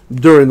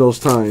during those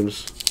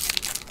times.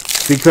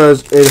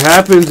 Because it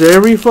happens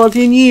every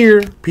fucking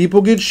year.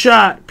 People get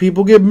shot.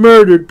 People get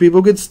murdered.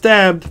 People get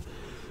stabbed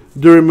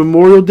during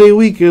Memorial Day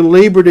weekend,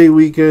 Labor Day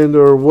weekend,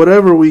 or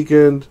whatever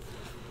weekend.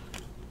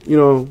 You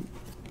know,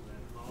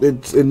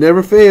 it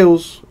never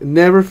fails. It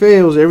never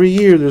fails. Every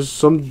year there's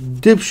some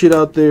dipshit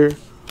out there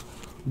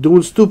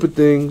doing stupid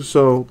things.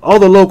 So all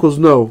the locals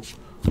know.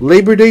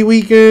 Labor Day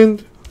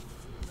weekend,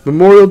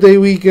 Memorial Day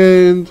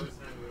weekend,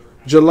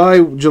 July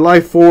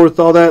 4th,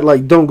 all that,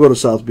 like, don't go to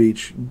South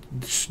Beach.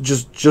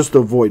 Just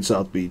avoid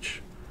South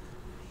Beach.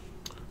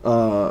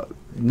 Not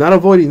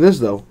avoiding this,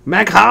 though.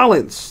 Mac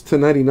Hollins to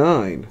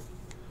 99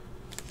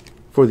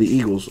 for the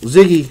Eagles.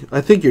 Ziggy,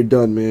 I think you're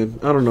done, man.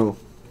 I don't know.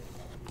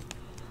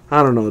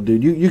 I don't know,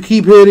 dude. You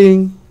keep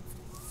hitting.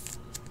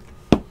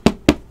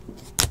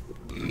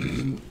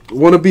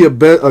 Want to be a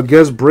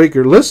guest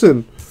breaker.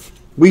 Listen,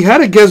 we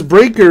had a guest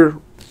breaker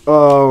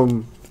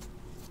about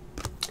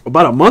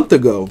a month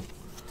ago.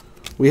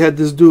 We had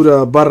this dude,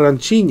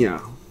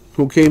 Barranquilla,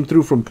 who came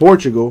through from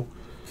Portugal,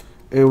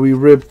 and we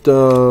ripped.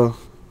 Are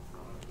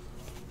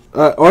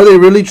they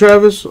really,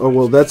 Travis? Oh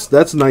well,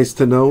 that's nice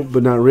to know,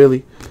 but not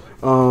really.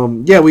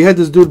 Yeah, we had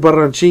this dude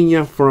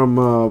Barranquilla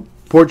from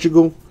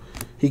Portugal.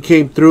 He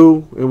came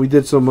through, and we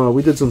did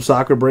some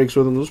soccer breaks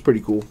with him. It was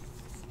pretty cool.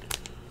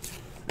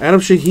 Adam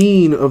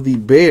Shaheen of the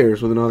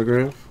Bears with an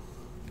autograph.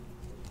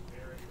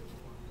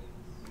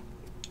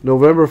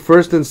 November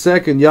 1st and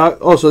 2nd. Yeah.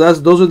 Oh, so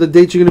those are the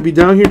dates you're going to be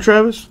down here,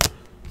 Travis?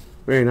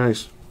 Very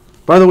nice.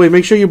 By the way,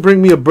 make sure you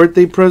bring me a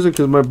birthday present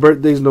because my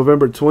birthday is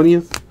November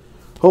 20th.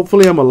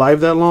 Hopefully I'm alive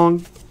that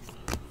long.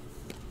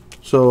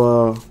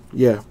 So,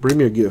 yeah, bring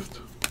me a gift.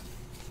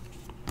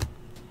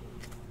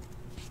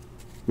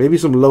 Maybe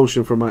some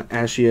lotion for my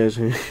ashy-ass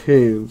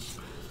hands.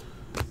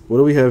 What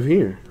do we have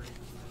here?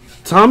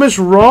 Thomas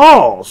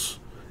Rawls.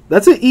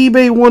 That's an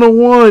eBay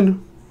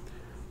 101.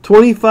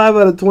 25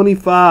 out of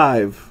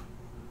 25.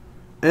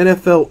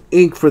 NFL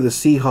Inc. for the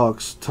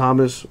Seahawks.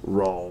 Thomas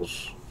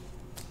Rawls.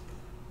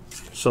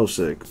 So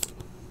sick.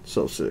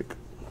 So sick.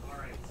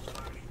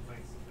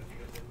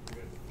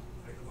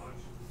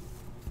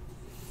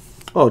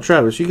 Oh,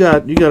 Travis, you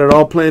got it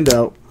all planned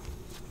out.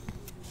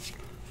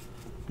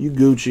 You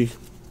Gucci.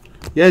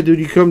 Yeah, dude,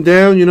 you come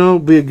down, you know,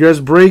 be a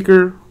guest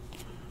breaker.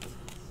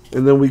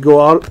 And then we go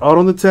out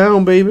on the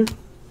town, baby.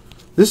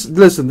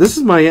 Listen, this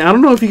is Miami. I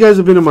don't know if you guys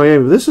have been to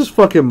Miami, but this is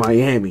fucking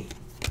Miami.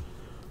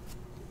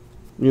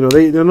 You know,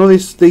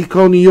 they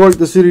call New York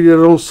the city that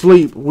don't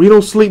sleep. We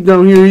don't sleep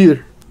down here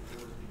either.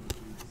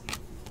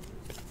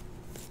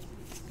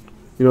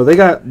 You know, they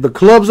got the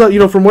clubs up. You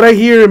know, from what I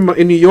hear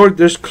in New York,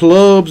 there's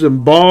clubs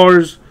and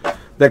bars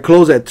that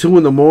close at 2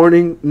 in the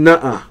morning.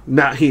 Nuh-uh,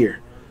 not here.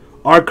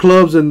 Our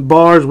clubs and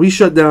bars, we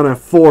shut down at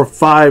 4 or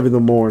 5 in the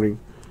morning.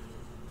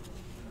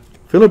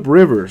 Phillip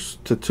Rivers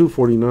to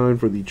 249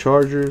 for the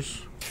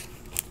Chargers.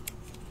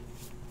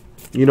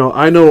 You know,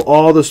 I know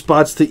all the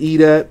spots to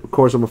eat at. Of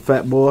course, I'm a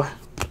fat boy.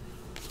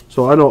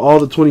 So I know all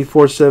the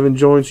 24/7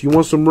 joints. You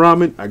want some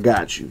ramen? I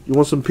got you. You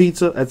want some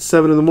pizza at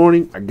 7 in the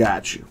morning? I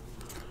got you.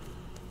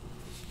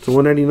 To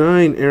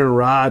 199, Aaron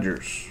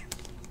Rodgers.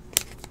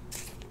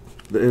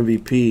 The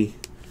MVP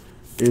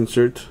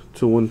insert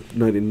to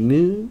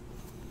 199.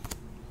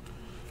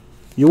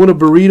 You want a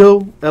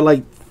burrito at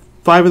like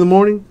 5 in the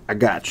morning? I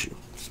got you.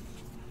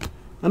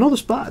 I know the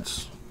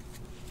spots.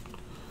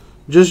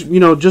 Just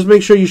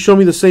make sure you show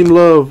me the same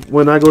love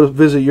when I go to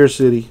visit your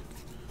city.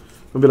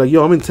 I'll be like,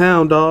 yo, I'm in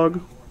town,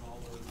 dog.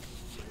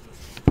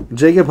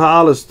 Jacob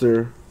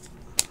Hollister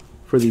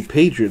for the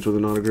Patriots with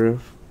an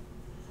autograph.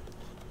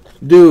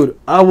 Dude,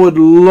 I would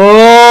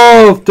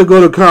love to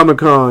go to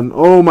Comic-Con.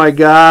 Oh my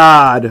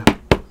God.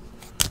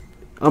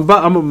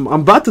 I'm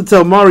about to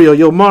tell Mario,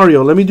 yo,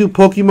 Mario, let me do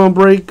Pokemon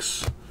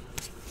breaks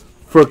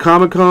for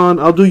Comic-Con.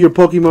 I'll do your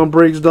Pokemon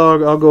breaks,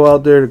 dog. I'll go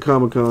out there to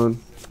Comic-Con.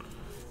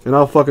 And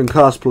I'll fucking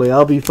cosplay.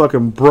 I'll be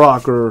fucking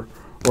Brock or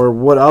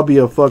what? I'll be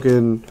a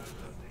fucking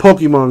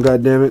Pokemon,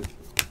 goddammit.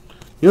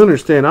 You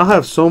understand? I'll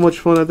have so much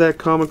fun at that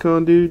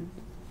Comic-Con, dude.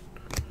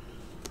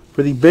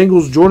 For the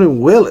Bengals, Jordan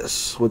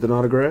Willis with an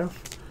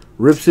autograph.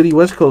 Rip City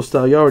West Coast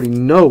style. You already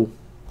know.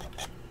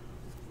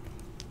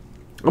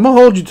 I'm going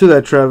to hold you to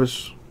that,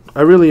 Travis.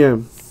 I really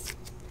am.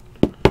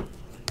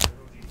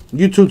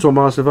 You too,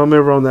 Tomas, if I'm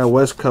ever on that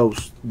West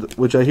Coast,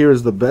 which I hear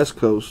is the best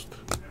coast.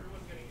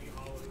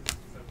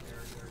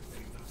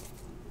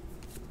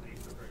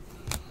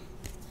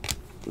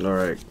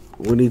 Alright,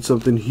 we need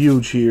something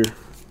huge here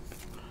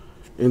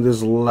in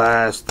this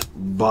last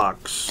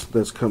box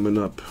that's coming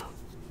up.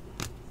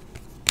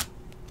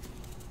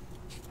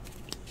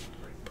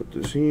 Put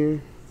this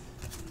here.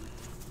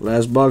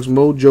 Last box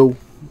mojo.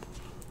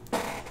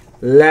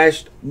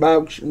 Last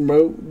box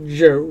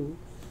mojo.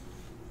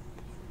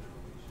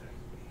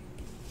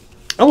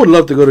 I would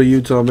love to go to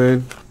Utah,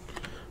 man.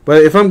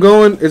 But if I'm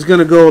going, it's going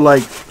to go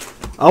like,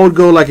 I would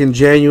go like in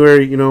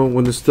January, you know,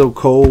 when it's still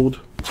cold.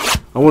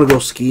 I want to go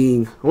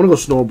skiing. I want to go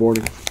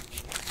snowboarding.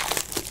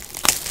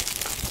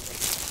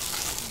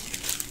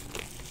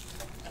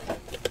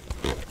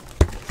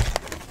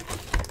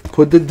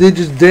 Put the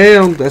digits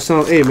down. That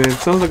sounds, hey man,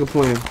 sounds like a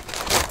plan.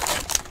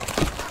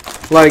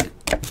 Like,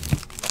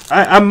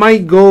 I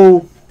might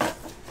go.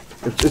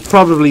 It's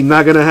probably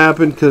not gonna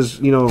happen because,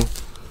 you know,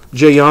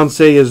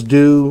 Jayonce is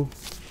due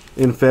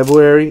in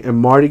February and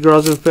Mardi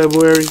Gras in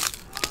February.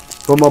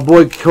 But my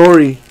boy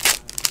Corey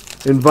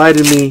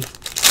invited me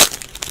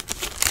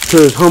to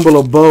his humble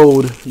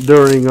abode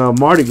during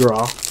Mardi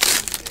Gras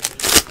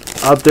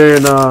out there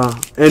in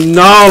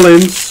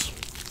Nolens.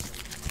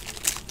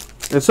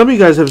 And some of you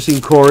guys have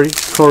seen Corey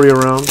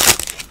around.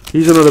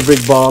 He's another big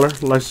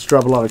baller. Likes to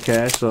drop a lot of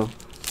cash. So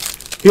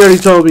he already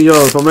told me,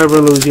 yo, if I'm ever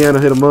in Louisiana,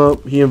 hit him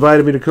up. He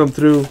invited me to come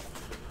through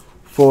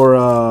for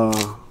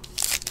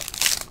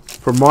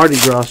Mardi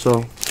Gras.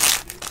 So I'm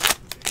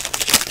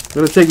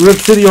gonna take Rip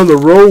City on the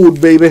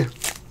road, baby.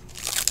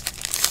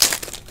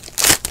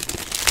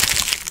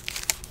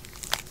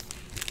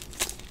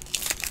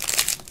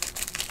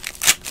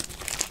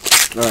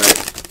 Alright.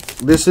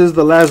 This is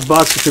the last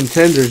box of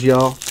Contenders,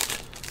 y'all.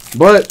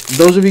 But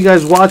those of you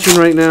guys watching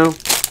right now,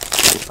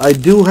 I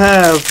do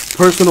have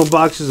personal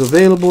boxes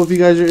available if you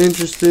guys are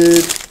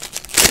interested.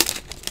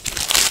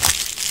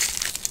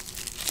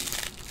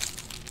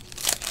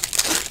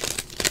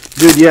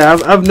 Dude, yeah,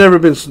 I've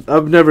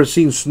never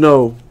seen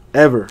snow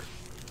ever.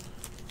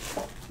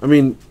 I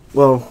mean,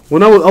 well,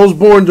 when I was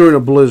born during a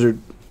blizzard.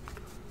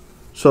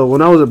 So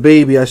when I was a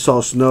baby, I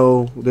saw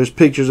snow. There's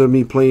pictures of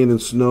me playing in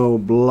snow,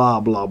 blah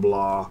blah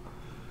blah.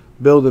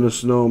 Building a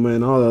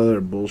snowman, all that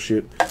other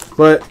bullshit.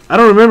 But I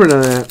don't remember none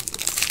of that.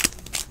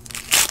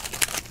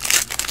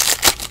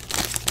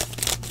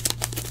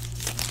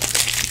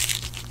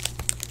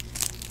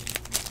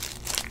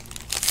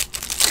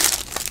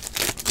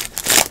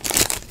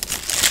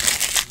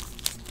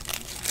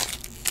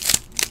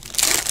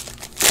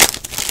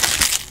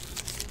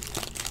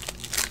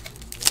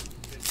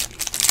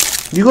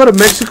 You go to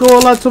Mexico a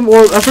lot, Tom?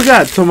 Or I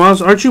forgot,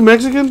 Tomas. Aren't you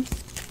Mexican?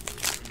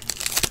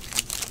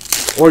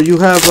 Or you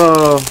have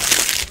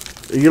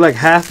you're like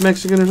half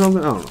Mexican or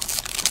something? I don't know.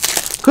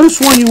 Could have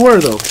sworn you were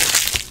though.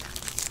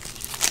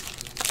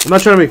 I'm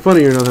not trying to make fun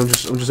of you or nothing.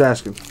 I'm just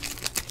asking.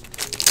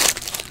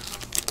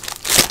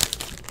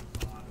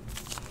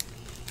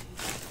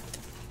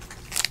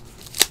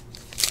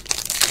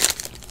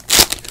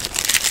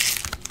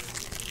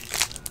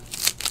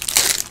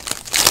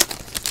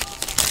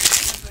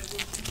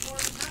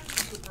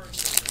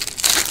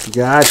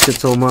 Gotcha,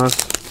 Tomas.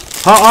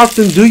 How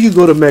often do you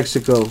go to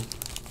Mexico?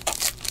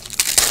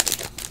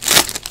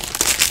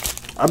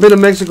 I've been to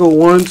Mexico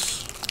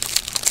once,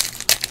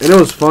 and it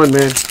was fun,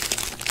 man.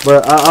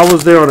 But I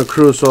was there on a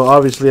cruise, so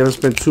obviously I didn't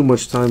spend too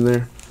much time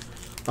there.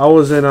 I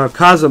was in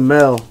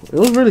Cozumel. It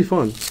was really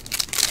fun.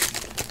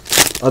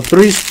 A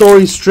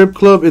 3-story strip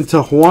club in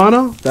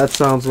Tijuana. That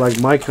sounds like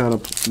my kind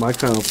of place.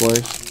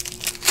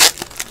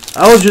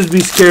 I would just be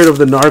scared of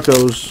the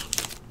narcos,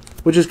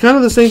 which is kind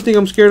of the same thing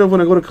I'm scared of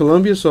when I go to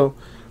Colombia. So,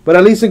 but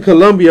at least in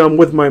Colombia, I'm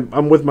with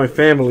my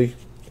family.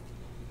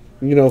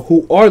 You know,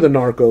 who are the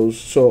narcos,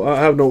 so I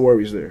have no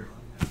worries there.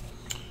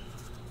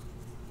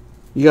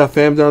 You got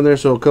fam down there,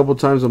 so a couple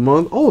times a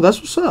month. Oh,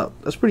 that's what's up.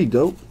 That's pretty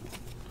dope.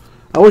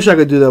 I wish I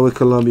could do that with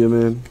Colombia,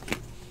 man.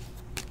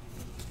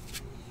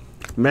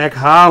 Mac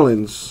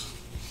Hollins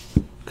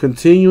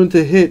continuing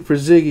to hit for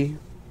Ziggy.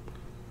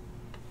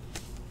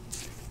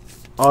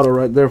 Auto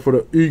right there for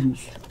the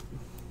Eagles.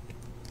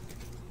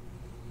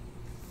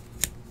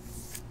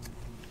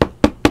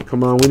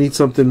 Come on, we need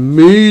something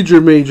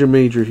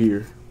major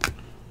here.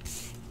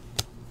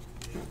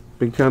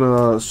 Been kind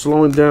of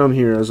slowing down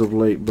here as of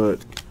late, but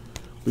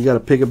we got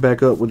to pick it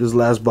back up with this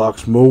last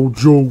box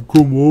mojo.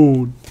 Come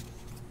on.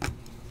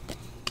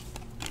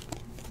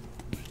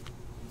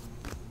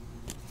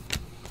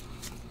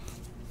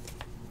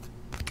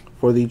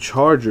 For the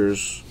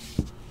Chargers,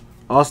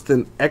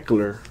 Austin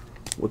Eckler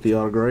with the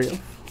autograph.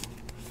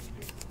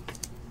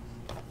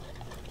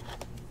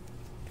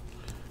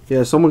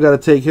 Yeah, someone got to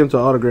take him to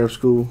autograph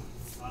school.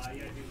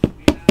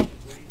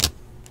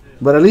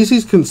 But at least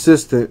he's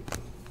consistent.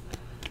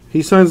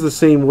 He signs the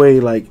same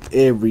way like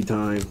every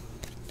time.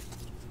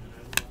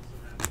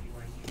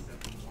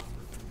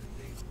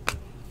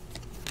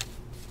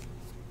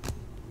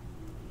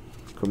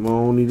 Come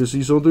on, need to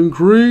see something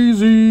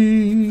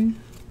crazy.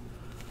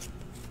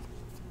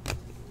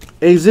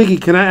 Hey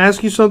Ziggy, can I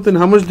ask you something?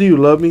 How much do you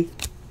love me?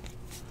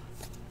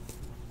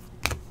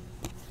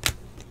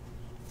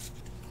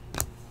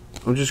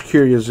 I'm just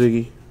curious,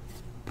 Ziggy.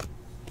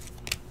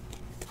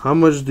 How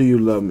much do you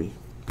love me?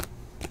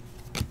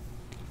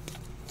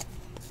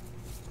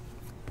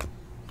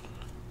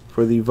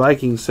 For the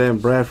Vikings, Sam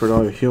Bradford.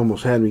 Oh, he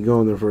almost had me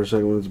going there for a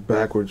second when it's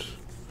backwards.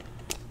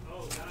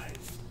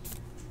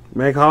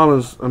 Mac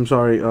Hollins, I'm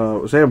sorry,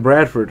 Sam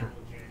Bradford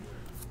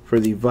for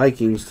the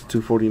Vikings to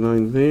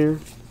 249 there.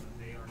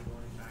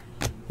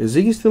 Is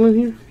Ziggy still in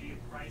here?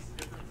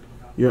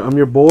 Yeah, I'm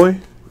your boy.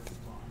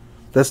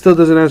 That still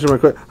doesn't answer my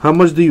question. How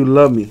much do you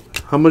love me?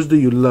 How much do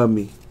you love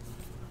me?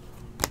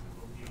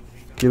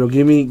 You know,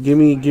 give me.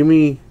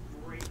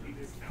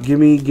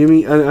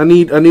 I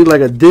need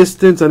like a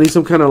distance. I need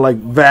some kind of like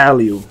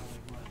value.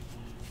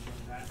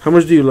 How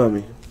much do you love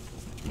me?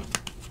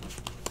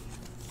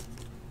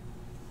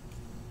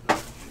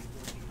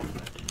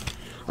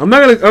 I'm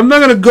not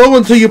gonna go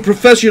until you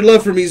profess your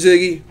love for me,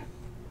 Ziggy.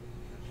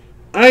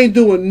 I ain't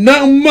doing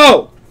nothing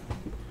more.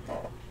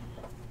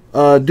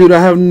 Dude, I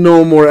have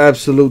no more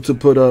absolute to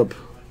put up.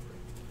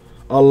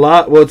 A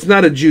lot. Well, it's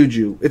not a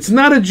juju. It's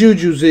not a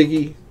juju,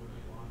 Ziggy.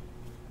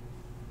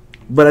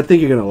 But I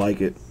think you're gonna like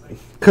it.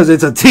 Because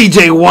it's a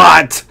TJ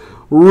Watt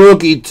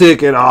rookie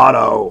ticket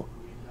auto.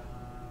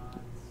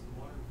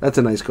 That's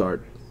a nice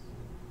card.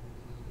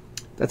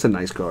 That's a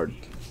nice card.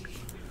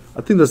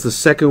 I think that's the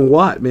second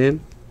Watt, man.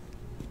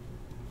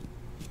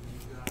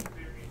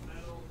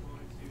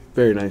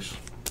 Very nice.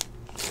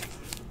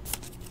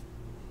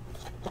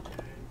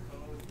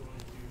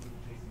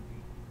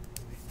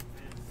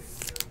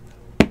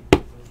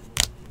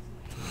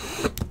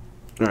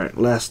 Alright,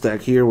 last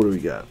stack here. What do we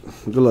got?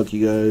 Good luck,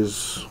 you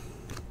guys.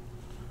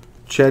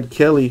 Chad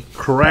Kelly,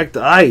 cracked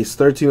ice,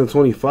 13 of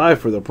 25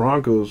 for the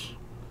Broncos.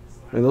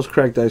 And those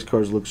cracked ice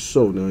cards look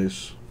so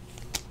nice.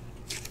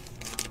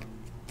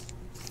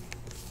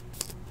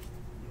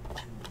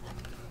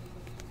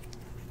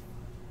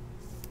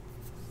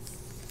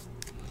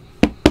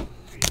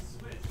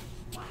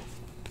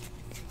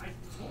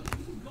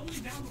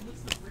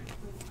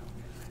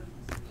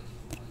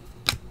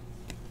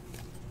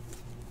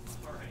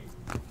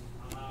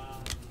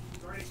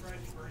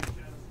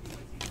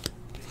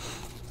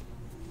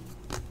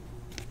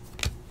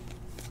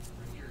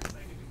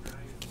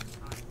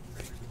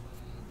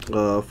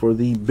 For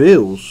the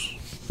Bills,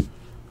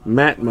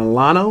 Matt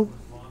Milano.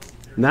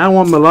 Now I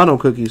want Milano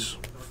cookies.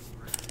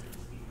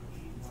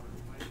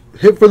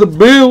 Hit for the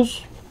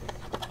Bills.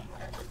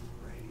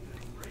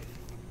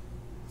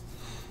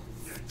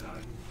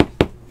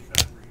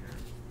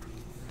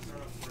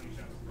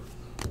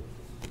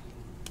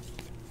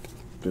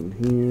 In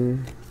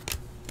here.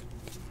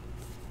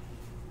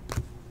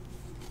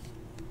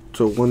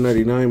 So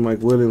 199,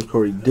 Mike Williams,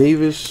 Corey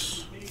Davis.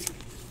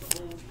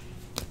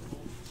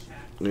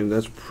 And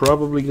that's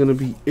probably going to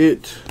be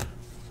it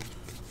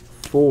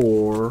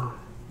for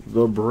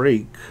the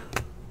break.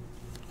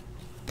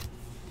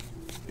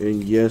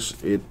 And yes,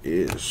 it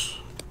is.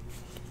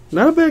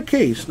 Not a bad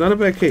case. Not a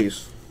bad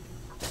case.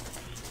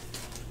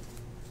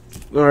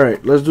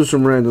 Alright, let's do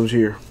some randoms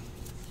here.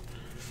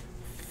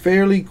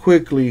 Fairly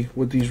quickly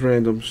with these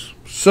randoms.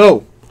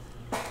 So,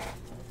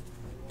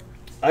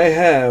 I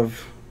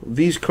have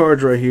these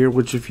cards right here,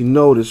 which if you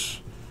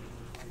notice,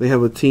 they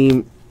have a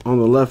team on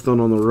the left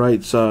and on the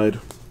right side.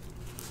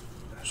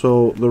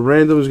 So the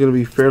random is going to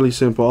be fairly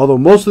simple. Although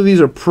most of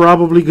these are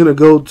probably going to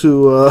go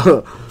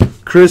to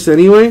Chris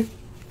anyway.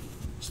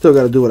 Still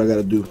got to do what I got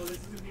to do.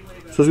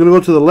 So it's going to go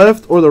to the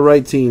left or the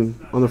right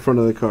team on the front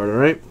of the card,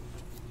 alright?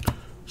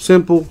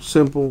 Simple,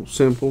 simple,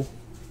 simple.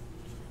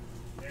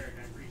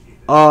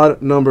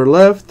 Odd number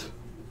left,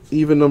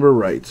 even number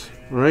right.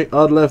 Alright?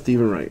 Odd left,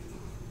 even right.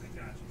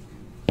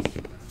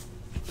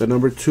 The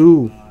number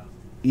 2,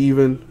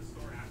 even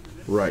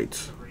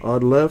right.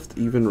 Odd left,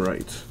 even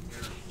right.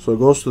 So it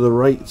goes to the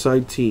right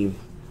side team.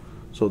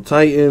 So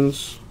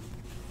Titans,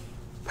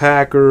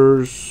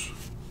 Packers,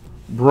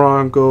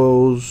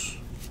 Broncos,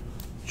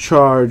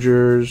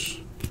 Chargers,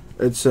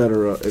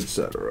 etc.,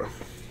 etc.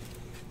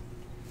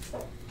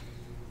 All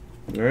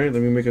right,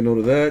 let me make a note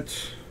of that.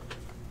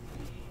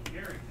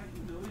 Eric, have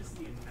you noticed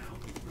the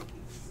amount of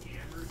fucking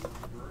scammers in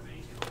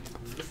Burbank and all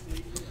these real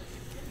estate deals?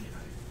 It's getting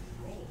out of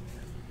control,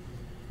 man.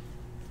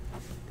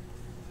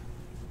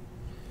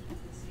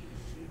 I'm seeing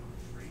shit on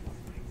trade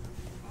things up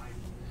to 5.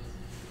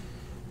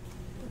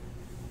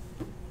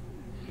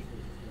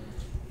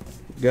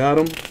 Got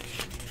him.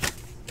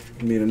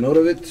 Made a note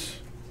of it.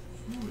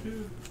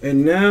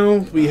 And now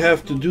we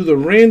have to do the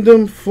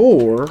random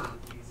for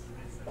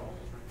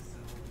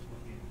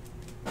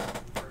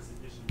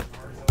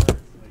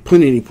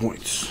Panini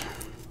points.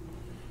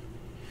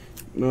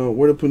 No,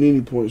 where the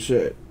Panini points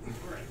at?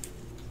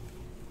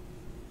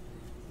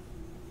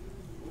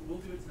 We'll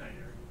do it tonight,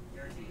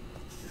 Eric.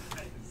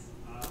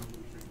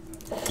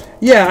 Guaranteed.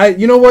 Yeah,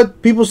 you know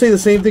what? People say the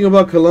same thing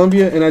about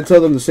Colombia, and I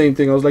tell them the same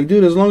thing. I was like,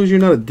 dude, as long as you're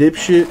not a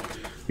dipshit,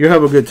 you'll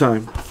have a good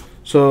time.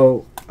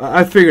 So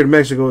I figured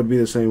Mexico would be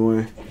the same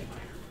way.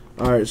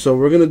 Alright, so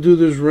we're going to do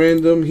this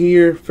random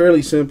here.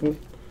 Fairly simple.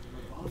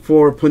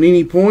 For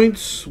Panini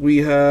points, we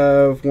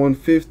have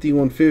 150,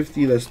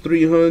 150, that's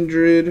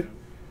 300.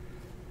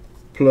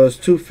 Plus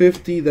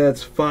 250,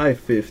 that's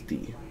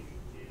 550.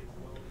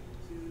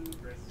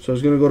 So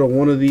it's going to go to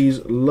one of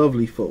these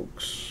lovely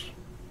folks.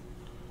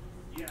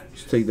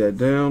 Let's take that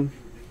down.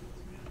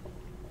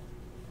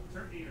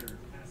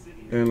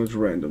 And let's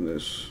random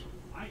this.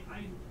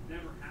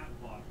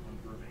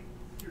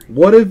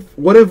 What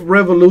if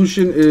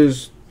Revolution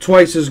is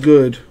twice as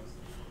good?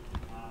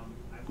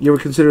 You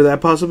ever consider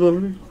that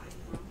possibility?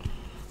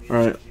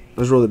 Alright,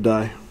 let's roll the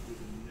die.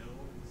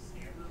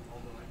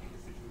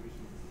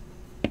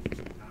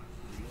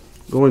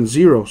 Going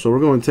 0, so we're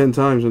going 10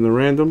 times in the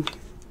random.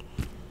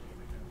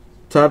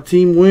 Top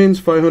team wins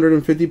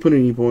 550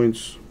 Panini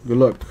points. Good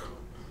luck.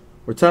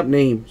 Or top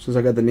name, since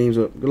I got the names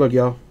up. Good luck,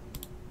 y'all.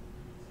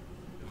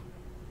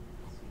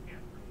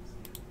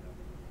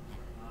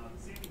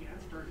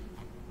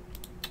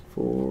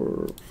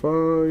 4,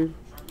 5,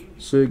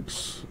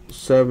 6,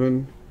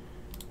 7,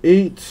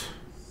 8,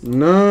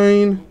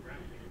 9,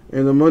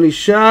 and the money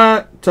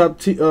shot. Top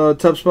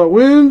spot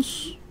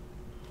wins.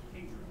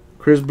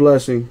 Chris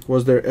Blessing.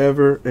 Was there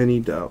ever any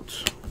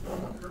doubt?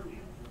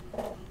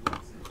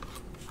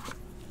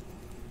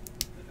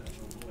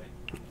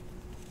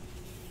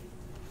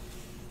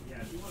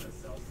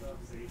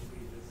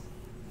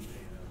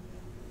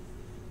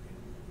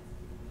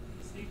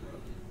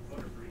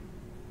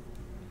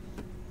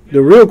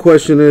 The real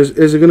question is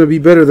it going to be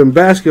better than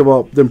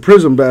basketball, than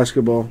Prism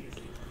basketball?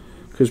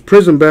 Because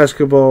Prism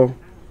basketball,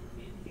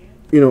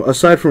 you know,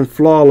 aside from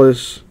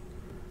Flawless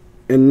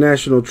and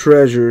National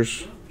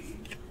Treasures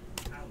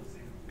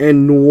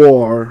and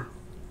Noir,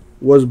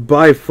 was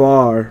by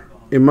far,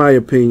 in my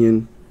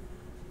opinion,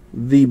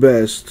 the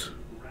best.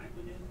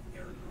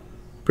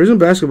 Prism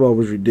basketball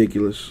was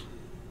ridiculous.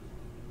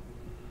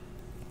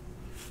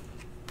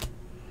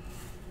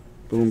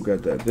 Boom,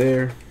 got that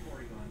there.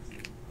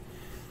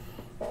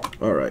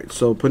 Alright,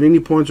 so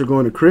Panini points are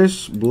going to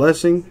Chris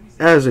Blessing,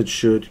 as it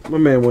should. My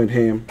man went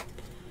ham.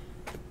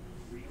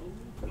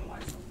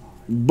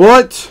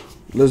 But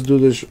let's do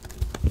this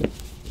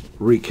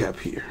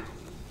recap here.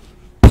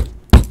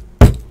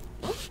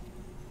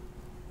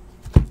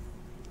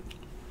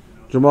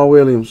 Jamal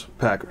Williams,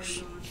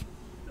 Packers.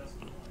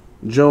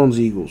 Jones,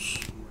 Eagles.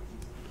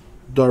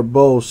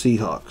 Darboe,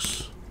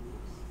 Seahawks.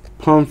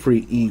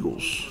 Pumphrey,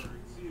 Eagles.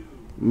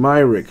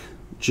 Myrick,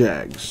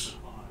 Jags.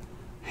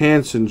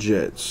 Hanson,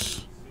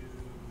 Jets.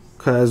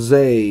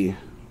 Kazay,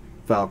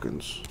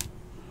 Falcons.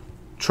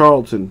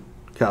 Charlton,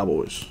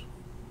 Cowboys.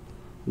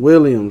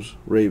 Williams,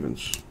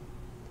 Ravens.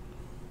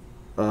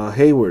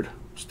 Hayward,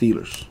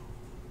 Steelers.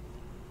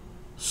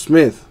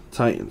 Smith,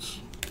 Titans.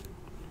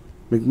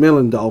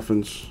 McMillan,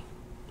 Dolphins.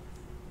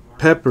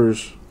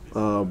 Peppers,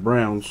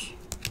 Browns.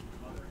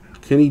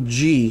 Kenny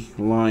G,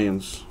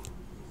 Lions.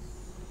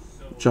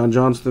 John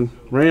Johnston,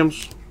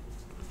 Rams.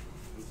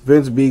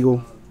 Vince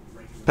Beagle,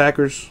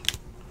 Packers.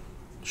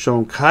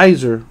 Sean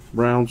Kaiser,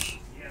 Browns.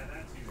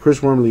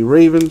 Chris Wormley,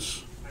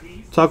 Ravens.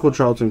 Taco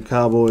Charlton,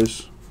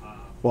 Cowboys.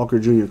 Walker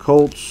Jr.,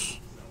 Colts.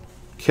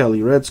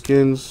 Kelly,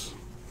 Redskins.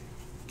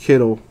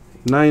 Kittle,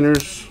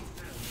 Niners.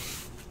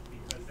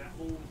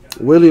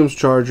 Williams,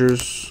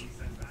 Chargers.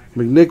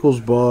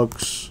 McNichols,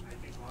 Bucks.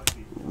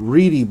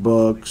 Reedy,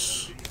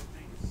 Bucks.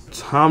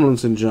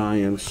 Tomlinson,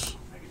 Giants.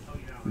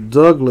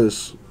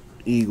 Douglas,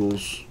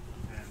 Eagles.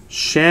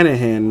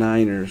 Shanahan,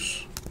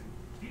 Niners.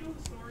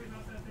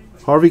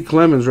 Harvey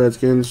Clemens,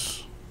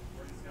 Redskins.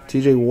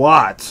 TJ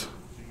Watt,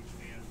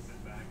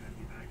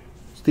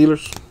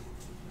 Steelers.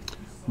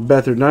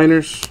 Beathard,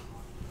 Niners.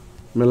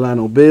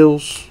 Milano,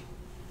 Bills.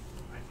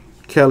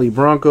 Kelly,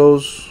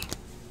 Broncos.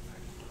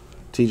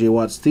 TJ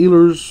Watt,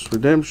 Steelers.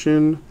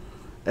 Redemption.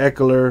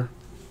 Eckler,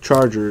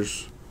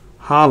 Chargers.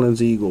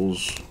 Hollins,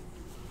 Eagles.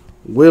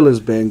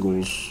 Willis,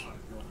 Bengals.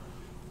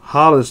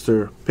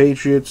 Hollister,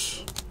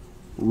 Patriots.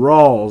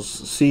 Rawls,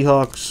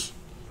 Seahawks.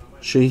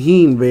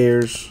 Shaheen,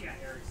 Bears.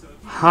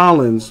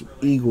 Hollins,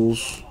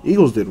 Eagles.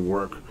 Eagles did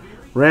work.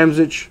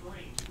 Ramsich,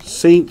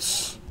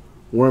 Saints.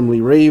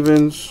 Wormley,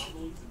 Ravens.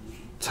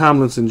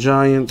 Tomlinson,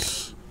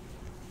 Giants.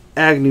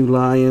 Agnew,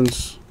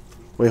 Lions.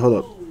 Wait,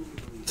 hold up.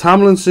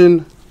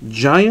 Tomlinson,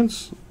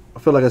 Giants? I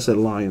feel like I said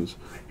Lions.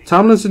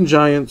 Tomlinson,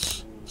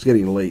 Giants. It's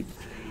getting late.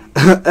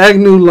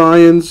 Agnew,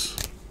 Lions.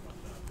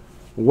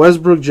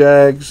 Westbrook,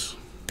 Jags.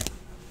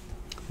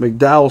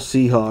 McDowell,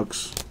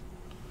 Seahawks.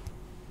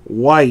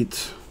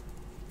 White,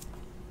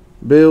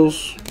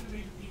 Bills.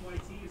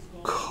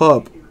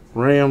 Cup,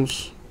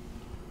 Rams.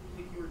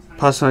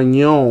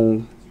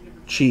 Passagnon,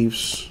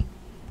 Chiefs.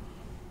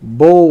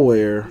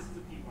 Boulware,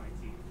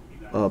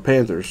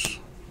 Panthers.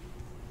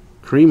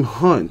 Kareem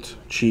Hunt,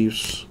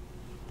 Chiefs.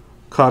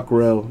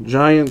 Cockrell,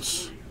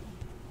 Giants.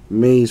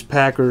 Mays,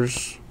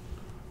 Packers.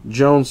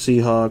 Jones,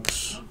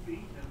 Seahawks.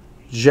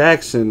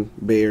 Jackson,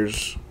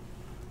 Bears.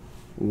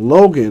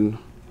 Logan,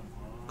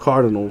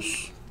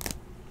 Cardinals.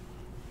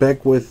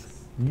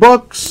 Beckwith,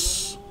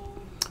 Bucks.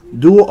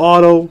 Dual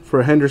auto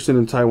for Henderson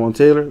and Tyrone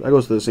Taylor. That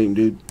goes to the same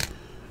dude.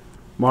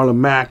 Marlon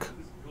Mack,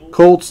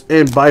 Colts,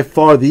 and by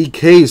far the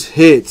case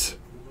hit,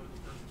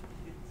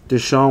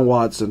 Deshaun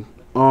Watson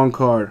on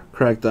card,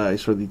 cracked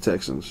ice for the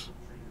Texans.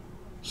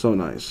 So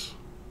nice.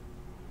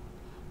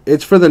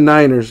 It's for the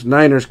Niners.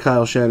 Niners,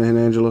 Kyle Shanahan,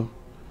 Angelo.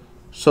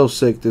 So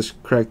sick, this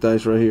cracked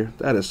ice right here.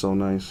 That is so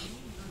nice.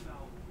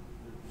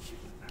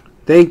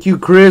 Thank you,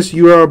 Chris.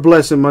 You are a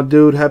blessing, my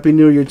dude. Happy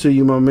New Year to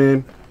you, my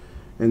man.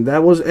 And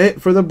that was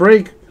it for the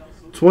break.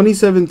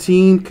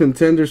 2017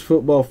 Contenders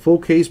Football Full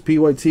Case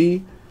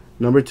PYT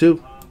number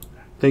 2.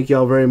 Thank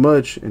y'all very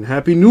much, and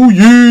Happy New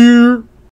Year!